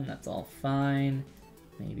 1, that's all fine.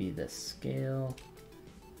 Maybe the scale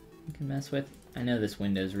you can mess with. I know this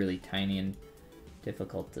window is really tiny and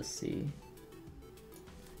difficult to see,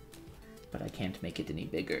 but I can't make it any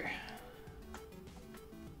bigger.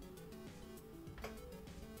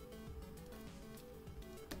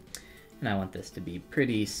 And I want this to be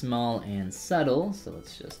pretty small and subtle, so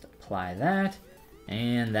let's just apply that,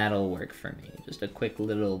 and that'll work for me. Just a quick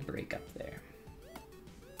little breakup there.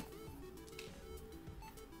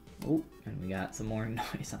 Oh, and we got some more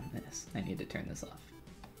noise on this. I need to turn this off.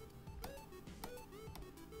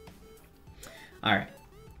 Alright,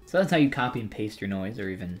 so that's how you copy and paste your noise, or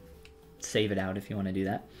even save it out if you want to do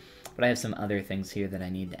that. But I have some other things here that I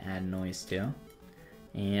need to add noise to.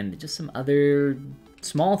 And just some other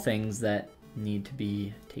small things that need to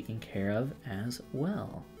be taken care of as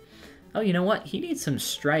well. Oh, you know what? He needs some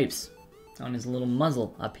stripes on his little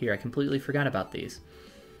muzzle up here. I completely forgot about these.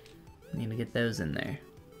 I need to get those in there.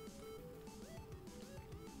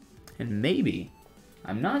 And maybe,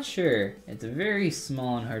 I'm not sure, it's very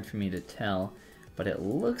small and hard for me to tell, but it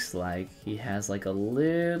looks like he has like a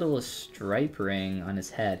little stripe ring on his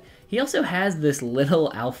head. He also has this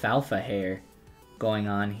little alfalfa hair going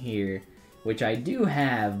on here, which I do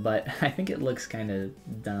have, but I think it looks kind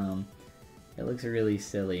of dumb. It looks really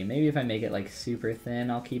silly. Maybe if I make it like super thin,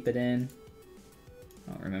 I'll keep it in.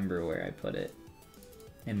 I don't remember where I put it.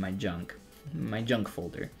 In my junk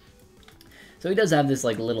folder. So he does have this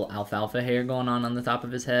like little alfalfa hair going on the top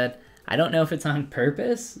of his head. I don't know if it's on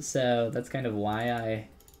purpose, so that's kind of why I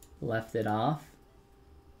left it off.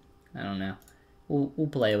 I don't know. We'll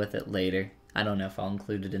play with it later. I don't know if I'll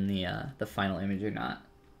include it in the final image or not.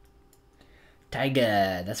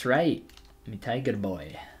 Tiger, that's right. I'm a tiger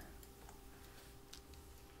boy.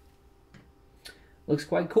 Looks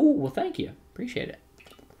quite cool. Well, thank you. Appreciate it.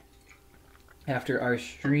 After our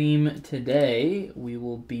stream today, we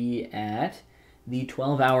will be at the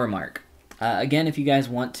 12-hour mark. Again, if you guys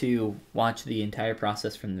want to watch the entire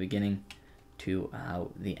process from the beginning to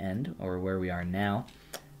the end, or where we are now,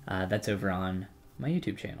 that's over on my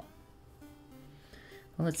YouTube channel.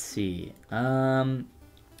 Well, let's see.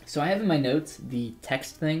 So I have in my notes the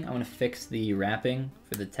text thing. I want to fix the wrapping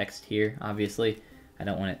for the text here, obviously. I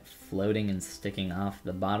don't want it floating and sticking off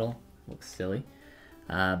the bottle. Looks silly.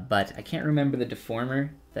 But I can't remember the deformer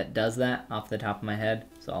that does that off the top of my head,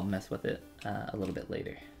 so I'll mess with it a little bit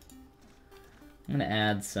later. I'm going to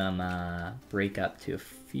add some breakup to a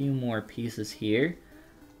few more pieces here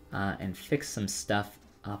and fix some stuff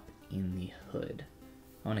up in the hood.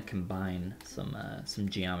 I want to combine some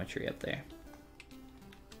geometry up there.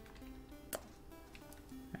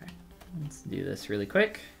 Alright, let's do this really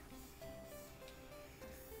quick.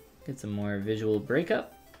 Get some more visual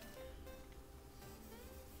breakup.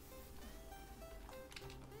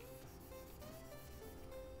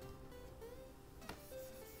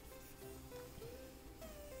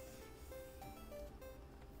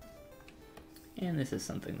 And this is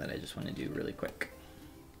something that I just want to do really quick.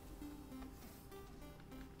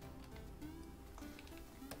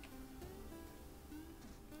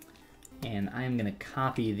 And I'm going to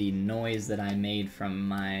copy the noise that I made from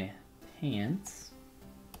my pants.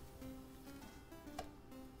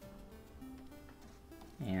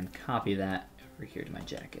 And copy that over here to my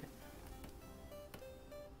jacket.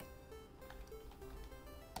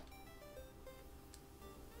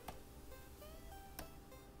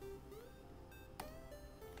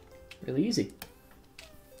 Really easy.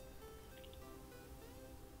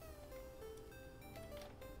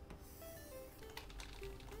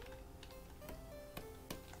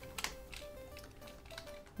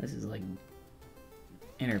 This is like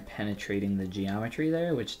interpenetrating the geometry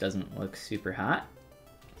there, which doesn't look super hot.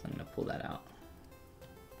 So I'm going to pull that out.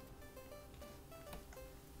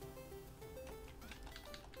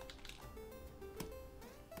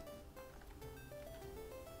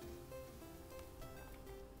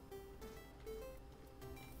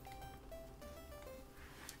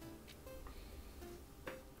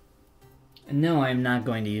 No, I'm not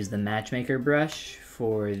going to use the matchmaker brush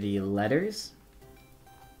for the letters.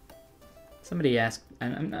 Somebody asked, I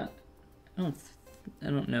don't know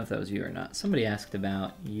if that was you or not. Somebody asked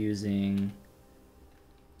about using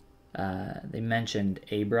they mentioned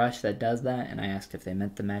a brush that does that, and I asked if they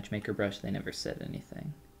meant the matchmaker brush. They never said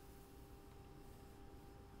anything.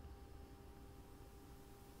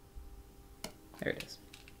 There it is.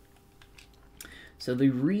 So the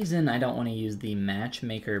reason I don't want to use the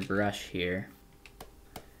matchmaker brush here,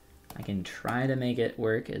 I can try to make it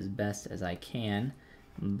work as best as I can,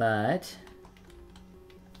 but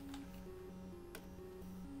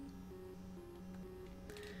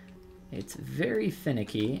it's very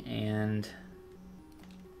finicky and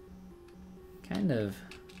kind of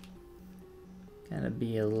gotta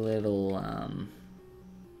be a little,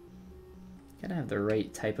 gotta have the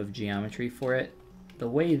right type of geometry for it. The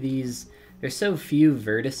way there's so few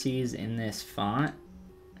vertices in this font,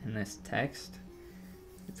 in this text,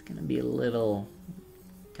 it's gonna be a little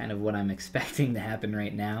kind of what I'm expecting to happen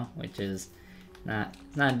right now, which is not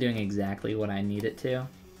doing exactly what I need it to.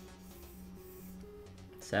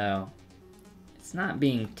 So it's not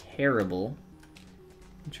being terrible.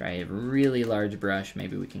 I'll try a really large brush.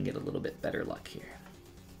 Maybe we can get a little bit better luck here.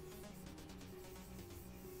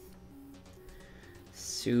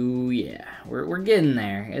 So yeah, we're getting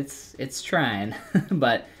there. It's trying,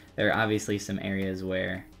 but there are obviously some areas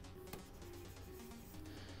where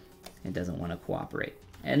it doesn't want to cooperate.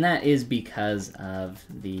 And that is because of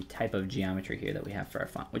the type of geometry here that we have for our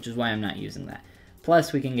font, which is why I'm not using that.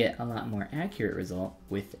 Plus, we can get a lot more accurate result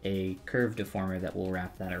with a curve deformer that will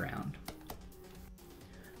wrap that around.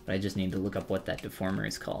 But I just need to look up what that deformer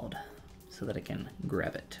is called so that I can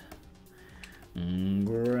grab it.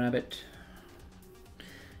 Grab it.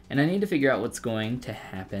 And I need to figure out what's going to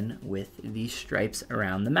happen with these stripes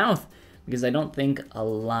around the mouth, because I don't think a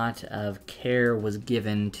lot of care was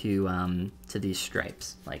given to these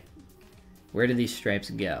stripes. Like, where do these stripes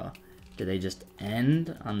go? Do they just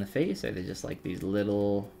end on the face? Are they just like these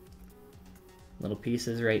little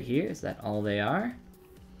pieces right here? Is that all they are?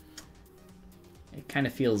 It kind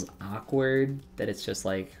of feels awkward that it's just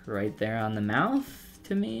like right there on the mouth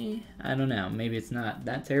to me. I don't know. Maybe it's not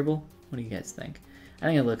that terrible. What do you guys think? I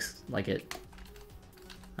think it looks like it's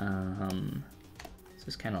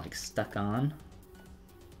just kind of like stuck on.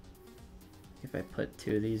 If I put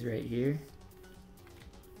two of these right here.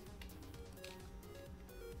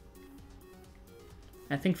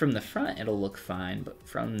 I think from the front it'll look fine, but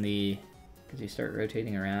from because you start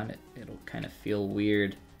rotating around, it'll kind of feel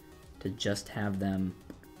weird to just have them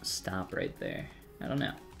stop right there. I don't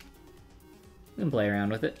know. We can play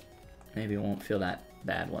around with it. Maybe it won't feel that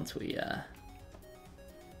bad once we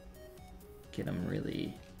get them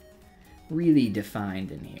really, really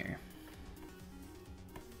defined in here.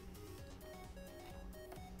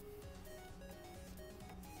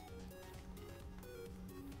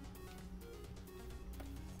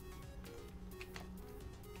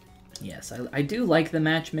 Yes, I do like the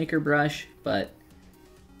matchmaker brush, but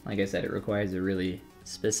like I said, it requires a really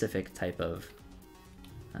specific type of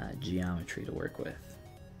geometry to work with,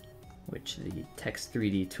 which the Text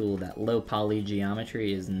 3D tool, that low poly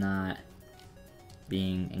geometry, is not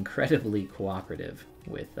being incredibly cooperative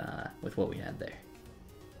with what we had there.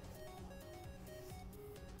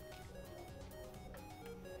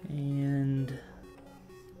 And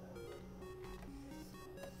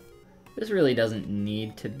this really doesn't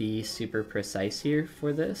need to be super precise here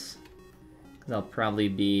for this, because I'll probably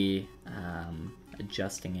be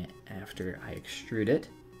adjusting it after I extrude it.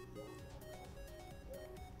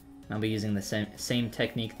 I'll be using the same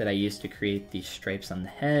technique that I used to create the stripes on the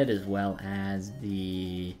head as well as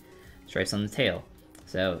the stripes on the tail.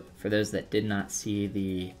 So for those that did not see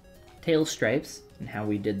the tail stripes and how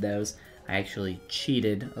we did those, I actually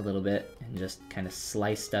cheated a little bit and just kind of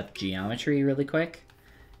sliced up geometry really quick.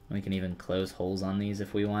 We can even close holes on these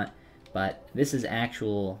if we want, but this is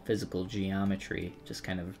actual physical geometry, just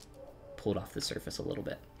kind of pulled off the surface a little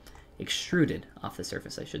bit. Extruded off the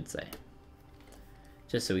surface, I should say.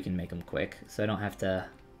 Just so we can make them quick, so I don't have to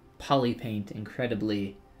poly paint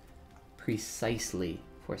incredibly precisely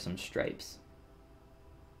for some stripes.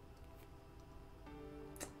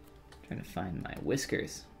 I'm trying to find my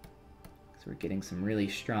whiskers, because we're getting some really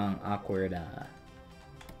strong, awkward,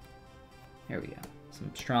 there we go.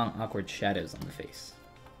 Some strong, awkward shadows on the face.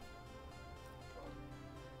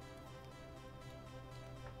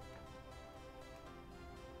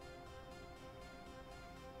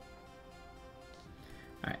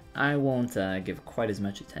 Alright, I won't give quite as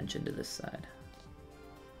much attention to this side.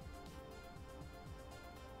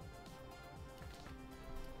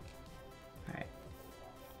 Alright.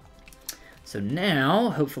 So now,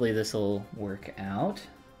 hopefully this will work out.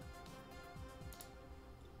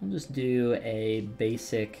 We'll just do a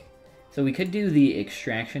basic, so we could do the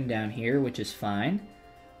extraction down here, which is fine.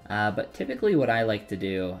 But typically what I like to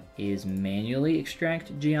do is manually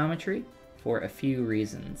extract geometry for a few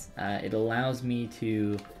reasons. It allows me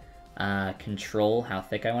to control how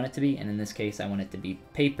thick I want it to be, and in this case I want it to be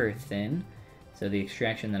paper thin, so the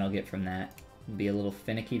extraction that I'll get from that will be a little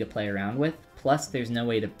finicky to play around with. Plus there's no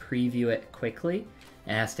way to preview it quickly.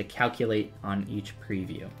 It has to calculate on each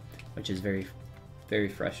preview, which is very, very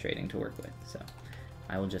frustrating to work with. So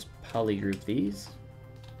I will just polygroup these.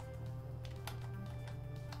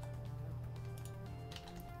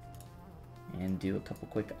 And do a couple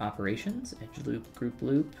quick operations. Edge loop, group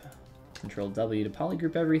loop, Control W to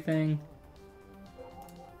polygroup everything.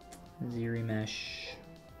 ZRemesh.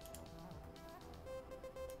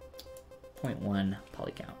 0.1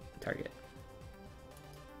 poly count target.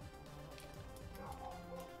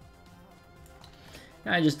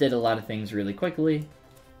 Now I just did a lot of things really quickly,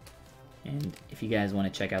 and if you guys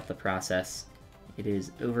want to check out the process, it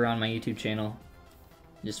is over on my YouTube channel.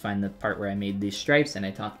 Just find the part where I made these stripes and I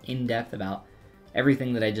talk in depth about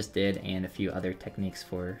everything that I just did and a few other techniques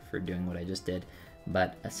for doing what I just did.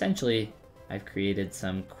 But essentially, I've created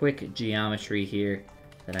some quick geometry here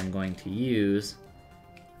that I'm going to use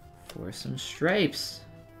for some stripes.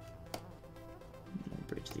 We'll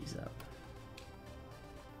bridge these up.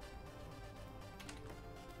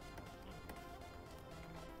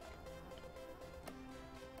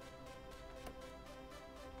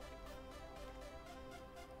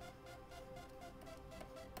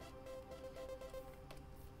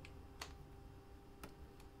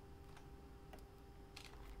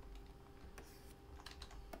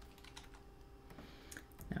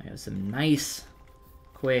 Now we have some nice,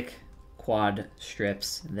 quick quad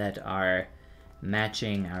strips that are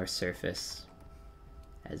matching our surface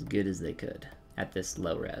as good as they could at this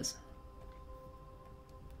low res.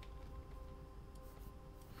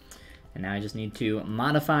 And now I just need to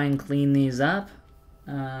modify and clean these up,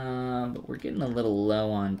 but we're getting a little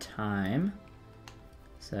low on time.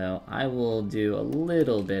 So I will do a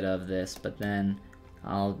little bit of this, but then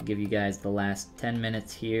I'll give you guys the last 10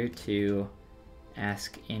 minutes here to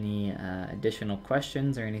ask any additional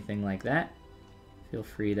questions or anything like that. Feel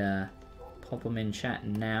free to pop them in chat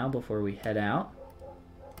now before we head out.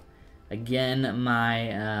 Again,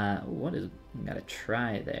 my, what is, we got a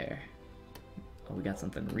try there. Oh, we got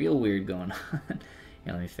something real weird going on.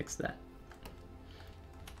 Yeah, let me fix that.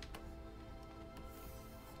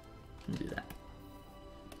 I'll do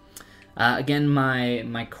that. Again,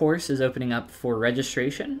 my course is opening up for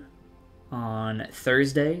registration on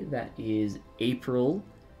Thursday. That is April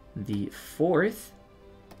the 4th.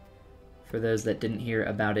 For those that didn't hear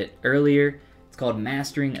about it earlier, it's called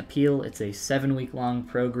Mastering Appeal. It's a 7-week-long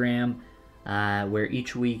program where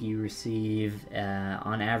each week you receive,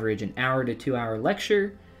 on average, an hour to 2-hour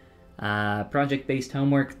lecture, project-based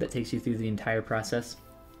homework that takes you through the entire process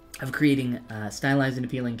of creating stylized and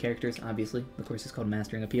appealing characters. Obviously, the course is called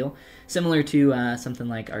Mastering Appeal. Similar to something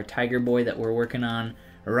like our Tiger Boy that we're working on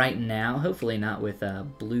right now, hopefully not with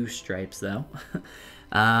blue stripes though.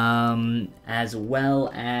 As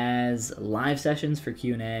well as live sessions for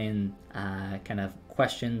Q&A and kind of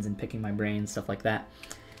questions and picking my brain, stuff like that.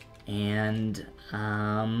 And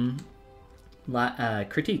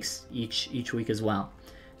critiques each week as well.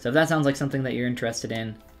 So if that sounds like something that you're interested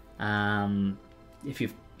in, if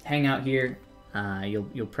you hang out here,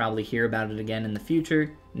 you'll probably hear about it again in the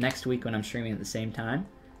future. Next week when I'm streaming at the same time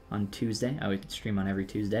on Tuesday. I would stream on every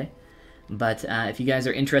Tuesday. But if you guys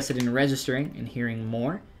are interested in registering and hearing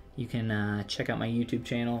more, you can check out my YouTube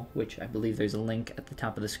channel, which I believe there's a link at the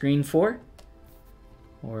top of the screen for.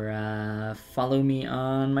 Or follow me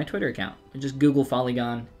on my Twitter account. Just Google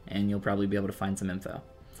Follygon and you'll probably be able to find some info.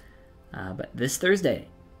 But this Thursday,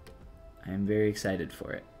 I am very excited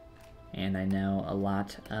for it. And I know a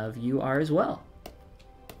lot of you are as well.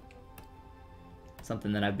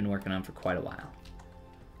 Something that I've been working on for quite a while.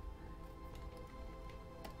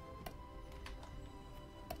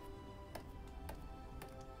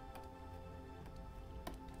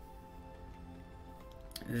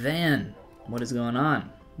 Van, what is going on?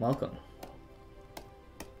 Welcome.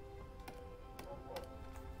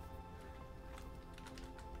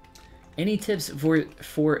 Any tips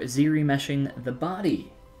for Z-remeshing the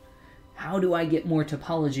body? How do I get more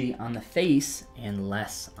topology on the face and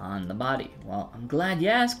less on the body? Well, I'm glad you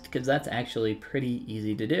asked, because that's actually pretty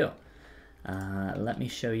easy to do. Let me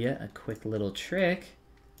show you a quick little trick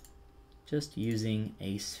just using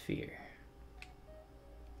a sphere.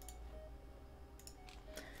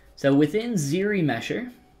 So within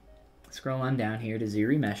ZRemesher, scroll on down here to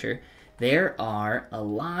ZRemesher, there are a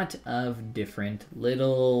lot of different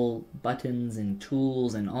little buttons and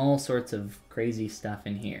tools and all sorts of crazy stuff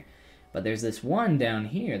in here. But there's this one down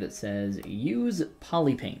here that says use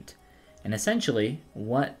polypaint. And essentially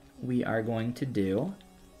what we are going to do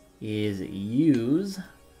is use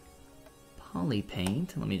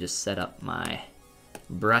polypaint. Let me just set up my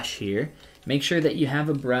brush here. Make sure that you have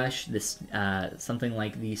a brush. This something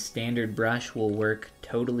like the standard brush will work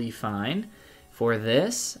totally fine for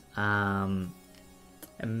this. And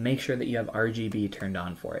make sure that you have RGB turned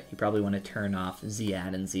on for it. You probably want to turn off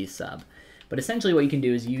Z-add and Z-sub. But essentially what you can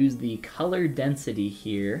do is use the color density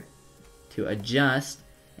here to adjust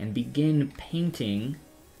and begin painting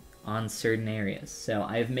on certain areas. So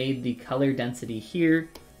I've made the color density here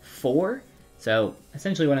 4. So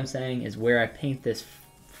essentially what I'm saying is where I paint this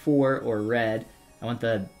 4 or red, I want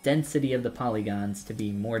the density of the polygons to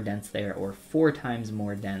be more dense there, or 4 times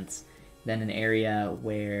more dense than an area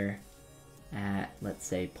where at, let's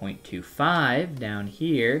say, 0.25 down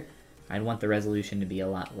here, I'd want the resolution to be a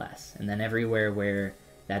lot less. And then everywhere where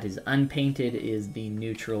that is unpainted is the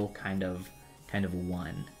neutral kind of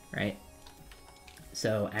 1, right?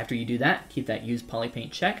 So after you do that, keep that use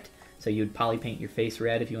polypaint checked. So you would polypaint your face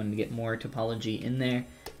red if you wanted to get more topology in there,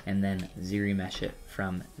 and then Z-remesh it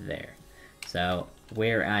from there. So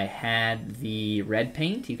where I had the red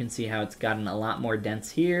paint, you can see how it's gotten a lot more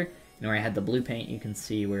dense here. And where I had the blue paint, you can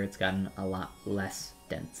see where it's gotten a lot less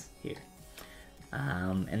dense here.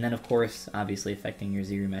 And then, of course, obviously affecting your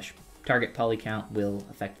Z-remesh target poly count will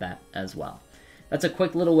affect that as well. That's a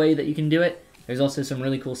quick little way that you can do it. There's also some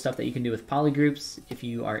really cool stuff that you can do with polygroups. If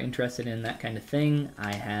you are interested in that kind of thing,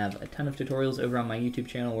 I have a ton of tutorials over on my YouTube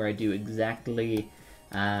channel where I do exactly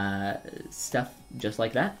stuff just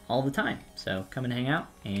like that all the time. So come and hang out,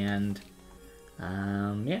 and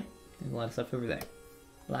yeah, there's a lot of stuff over there.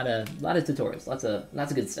 A lot of tutorials, lots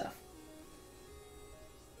of good stuff.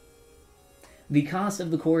 The cost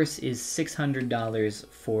of the course is $600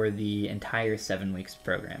 for the entire 7 weeks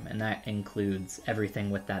program, and that includes everything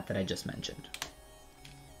with that I just mentioned.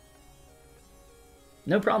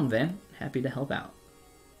 No problem, Van. Happy to help out.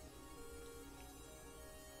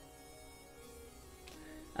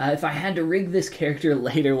 If I had to rig this character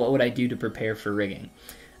later, what would I do to prepare for rigging?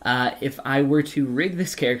 If I were to rig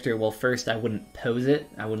this character, well, first I wouldn't pose it.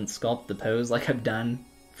 I wouldn't sculpt the pose like I've done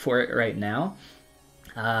for it right now.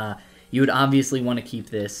 You would obviously want to keep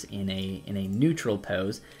this in a neutral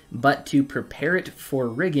pose, but to prepare it for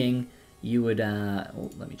rigging, you would,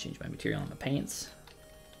 let me change my material on the paints.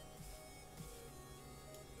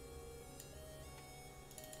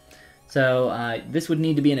 So this would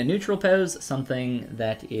need to be in a neutral pose, something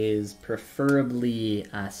that is preferably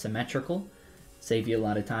symmetrical. Save you a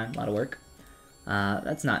lot of time, a lot of work.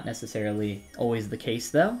 That's not necessarily always the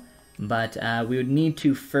case though. But we would need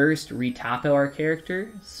to first retopo our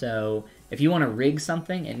character. So if you want to rig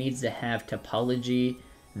something, it needs to have topology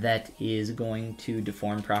that is going to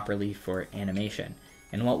deform properly for animation.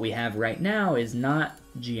 And what we have right now is not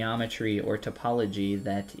geometry or topology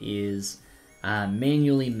that is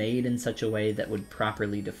manually made in such a way that would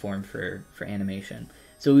properly deform for animation.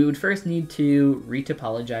 So we would first need to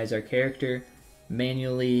retopologize our character,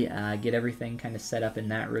 manually get everything kind of set up in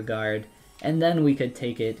that regard. And then we could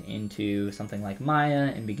take it into something like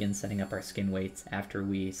Maya and begin setting up our skin weights after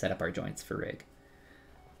we set up our joints for rig.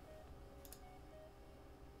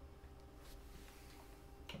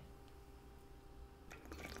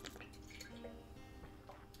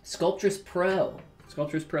 Sculptress Pro.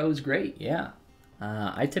 Sculptress Pro is great, yeah.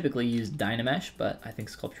 I typically use Dynamesh, but I think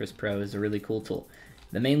Sculptress Pro is a really cool tool.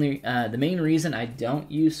 The main reason I don't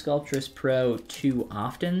use Sculptress Pro too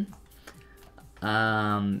often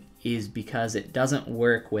is because it doesn't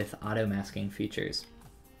work with auto masking features.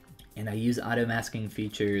 And I use auto masking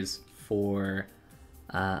features for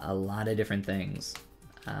a lot of different things.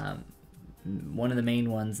 One of the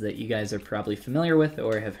main ones that you guys are probably familiar with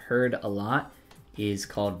or have heard a lot is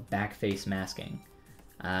called backface masking,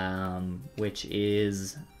 which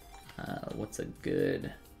is, what's a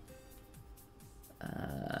good,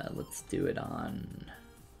 let's do it on,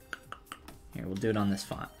 here, we'll do it on this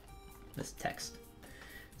font, this text.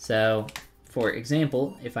 So, for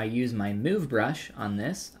example, if I use my move brush on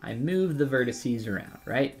this, I move the vertices around,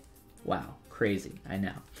 right? Wow, crazy, I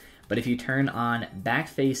know. But if you turn on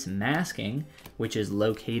backface masking, which is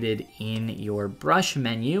located in your brush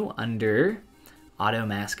menu under auto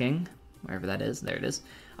masking, wherever that is, there it is.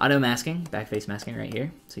 Auto masking, backface masking right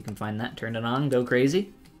here. So you can find that, turn it on, go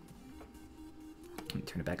crazy. Let me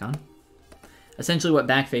turn it back on. Essentially what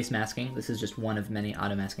backface masking, this is just one of many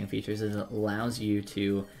auto masking features, is it allows you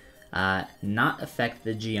to not affect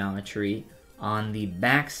the geometry on the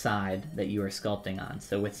back side that you are sculpting on.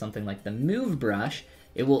 So with something like the move brush,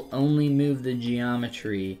 it will only move the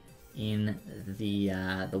geometry in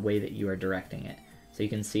the way that you are directing it. So you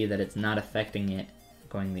can see that it's not affecting it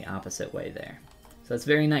going the opposite way there. So that's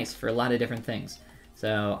very nice for a lot of different things.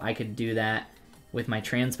 So I could do that with my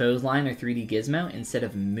transpose line or 3D gizmo. Instead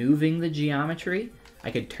of moving the geometry,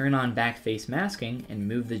 I could turn on back face masking and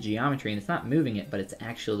move the geometry, and it's not moving it, but it's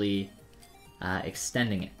actually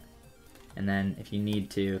extending it. And then if you need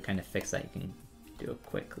to kind of fix that, you can do a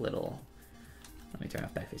quick little, let me turn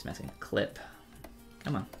off back face masking, clip.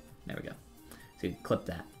 Come on, there we go. So you clip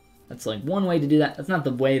that. That's like one way to do that. That's not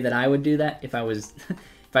the way that I would do that. If I was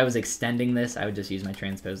if I was extending this, I would just use my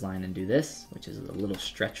transpose line and do this, which is a little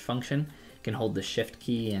stretch function. You can hold the shift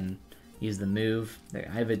key and use the move. There,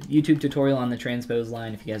 I have a YouTube tutorial on the transpose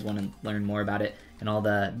line if you guys want to learn more about it and all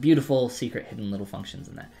the beautiful secret hidden little functions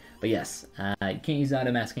in that. But yes, you can't use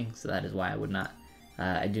auto masking, so that is why I would not.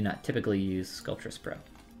 I do not typically use Sculptress Pro.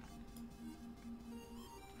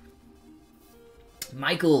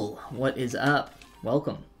 Michael, what is up?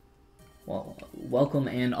 Welcome. Well, welcome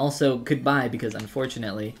and also goodbye, because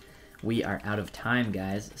unfortunately we are out of time,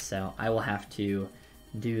 guys. So I will have to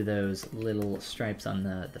do those little stripes on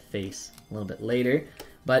the face a little bit later.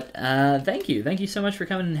 But thank you. Thank you so much for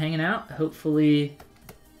coming and hanging out. Hopefully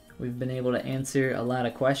we've been able to answer a lot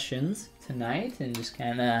of questions tonight and just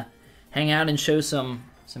kind of hang out and show some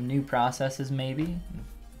new processes maybe.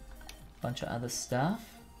 A bunch of other stuff.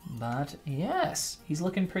 But yes, he's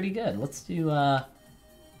looking pretty good. Let's do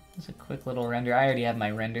just a quick little render. I already have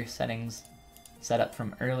my render settings set up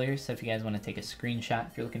from earlier, so if you guys want to take a screenshot,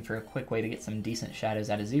 if you're looking for a quick way to get some decent shadows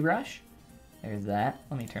out of ZBrush, there's that.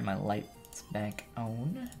 Let me turn my lights back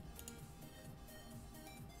on.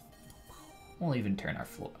 We'll even turn our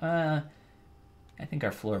floor. I think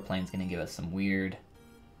our floor plane's going to give us some weird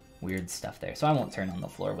stuff there, so I won't turn on the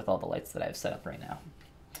floor with all the lights that I have set up right now.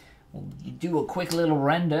 We'll do a quick little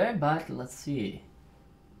render, but let's see.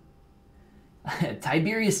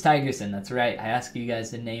 Tiberius Tigerson, that's right. I asked you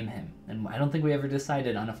guys to name him, and I don't think we ever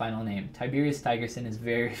decided on a final name. Tiberius Tigerson is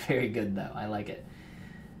very, very good, though. I like it.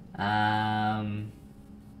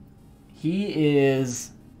 He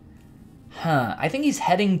is... I think he's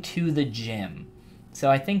heading to the gym.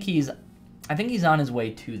 So I think he's on his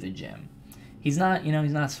way to the gym. He's not,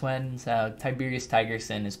 he's not sweating, so Tiberius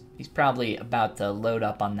Tigerson he's probably about to load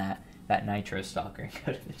up on that Nitro Stalker and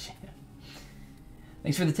go to the gym.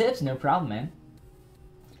 Thanks for the tips, no problem, man.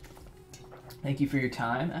 Thank you for your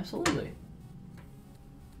time, absolutely.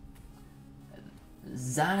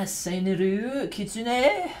 Zaseneru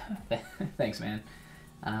Kitsune. Thanks, man.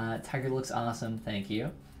 Tiger looks awesome, thank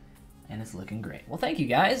you. And it's looking great. Well, thank you,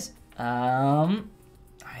 guys. I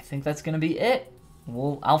think that's gonna be it.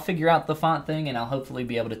 I'll figure out the font thing, and I'll hopefully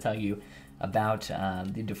be able to tell you about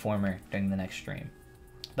the deformer during the next stream.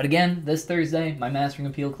 But again, this Thursday, my Mastering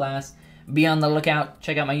Appeal class. Be on the lookout.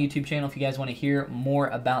 Check out my YouTube channel if you guys want to hear more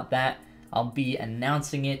about that. I'll be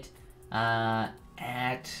announcing it at...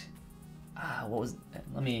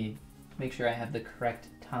 let me make sure I have the correct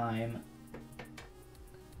time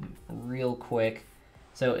real quick.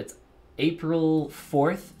 So it's April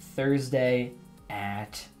 4th, Thursday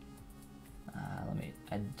at...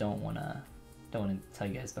 I don't want to tell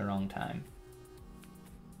you guys the wrong time.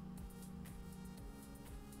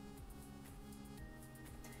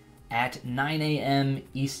 At 9 a.m.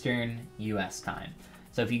 Eastern U.S. time.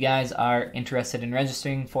 So if you guys are interested in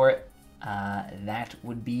registering for it, that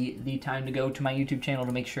would be the time to go to my YouTube channel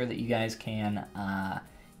to make sure that you guys can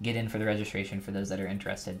get in for the registration for those that are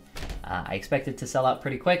interested. I expect it to sell out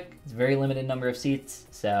pretty quick. It's a very limited number of seats,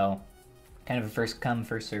 so kind of a first come,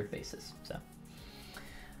 first served basis. So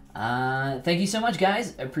thank you so much,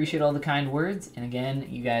 guys. I appreciate all the kind words. And again,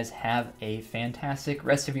 you guys have a fantastic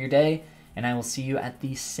rest of your day. And I will see you at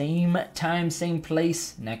the same time, same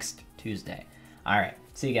place next Tuesday. All right.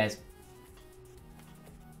 See you guys.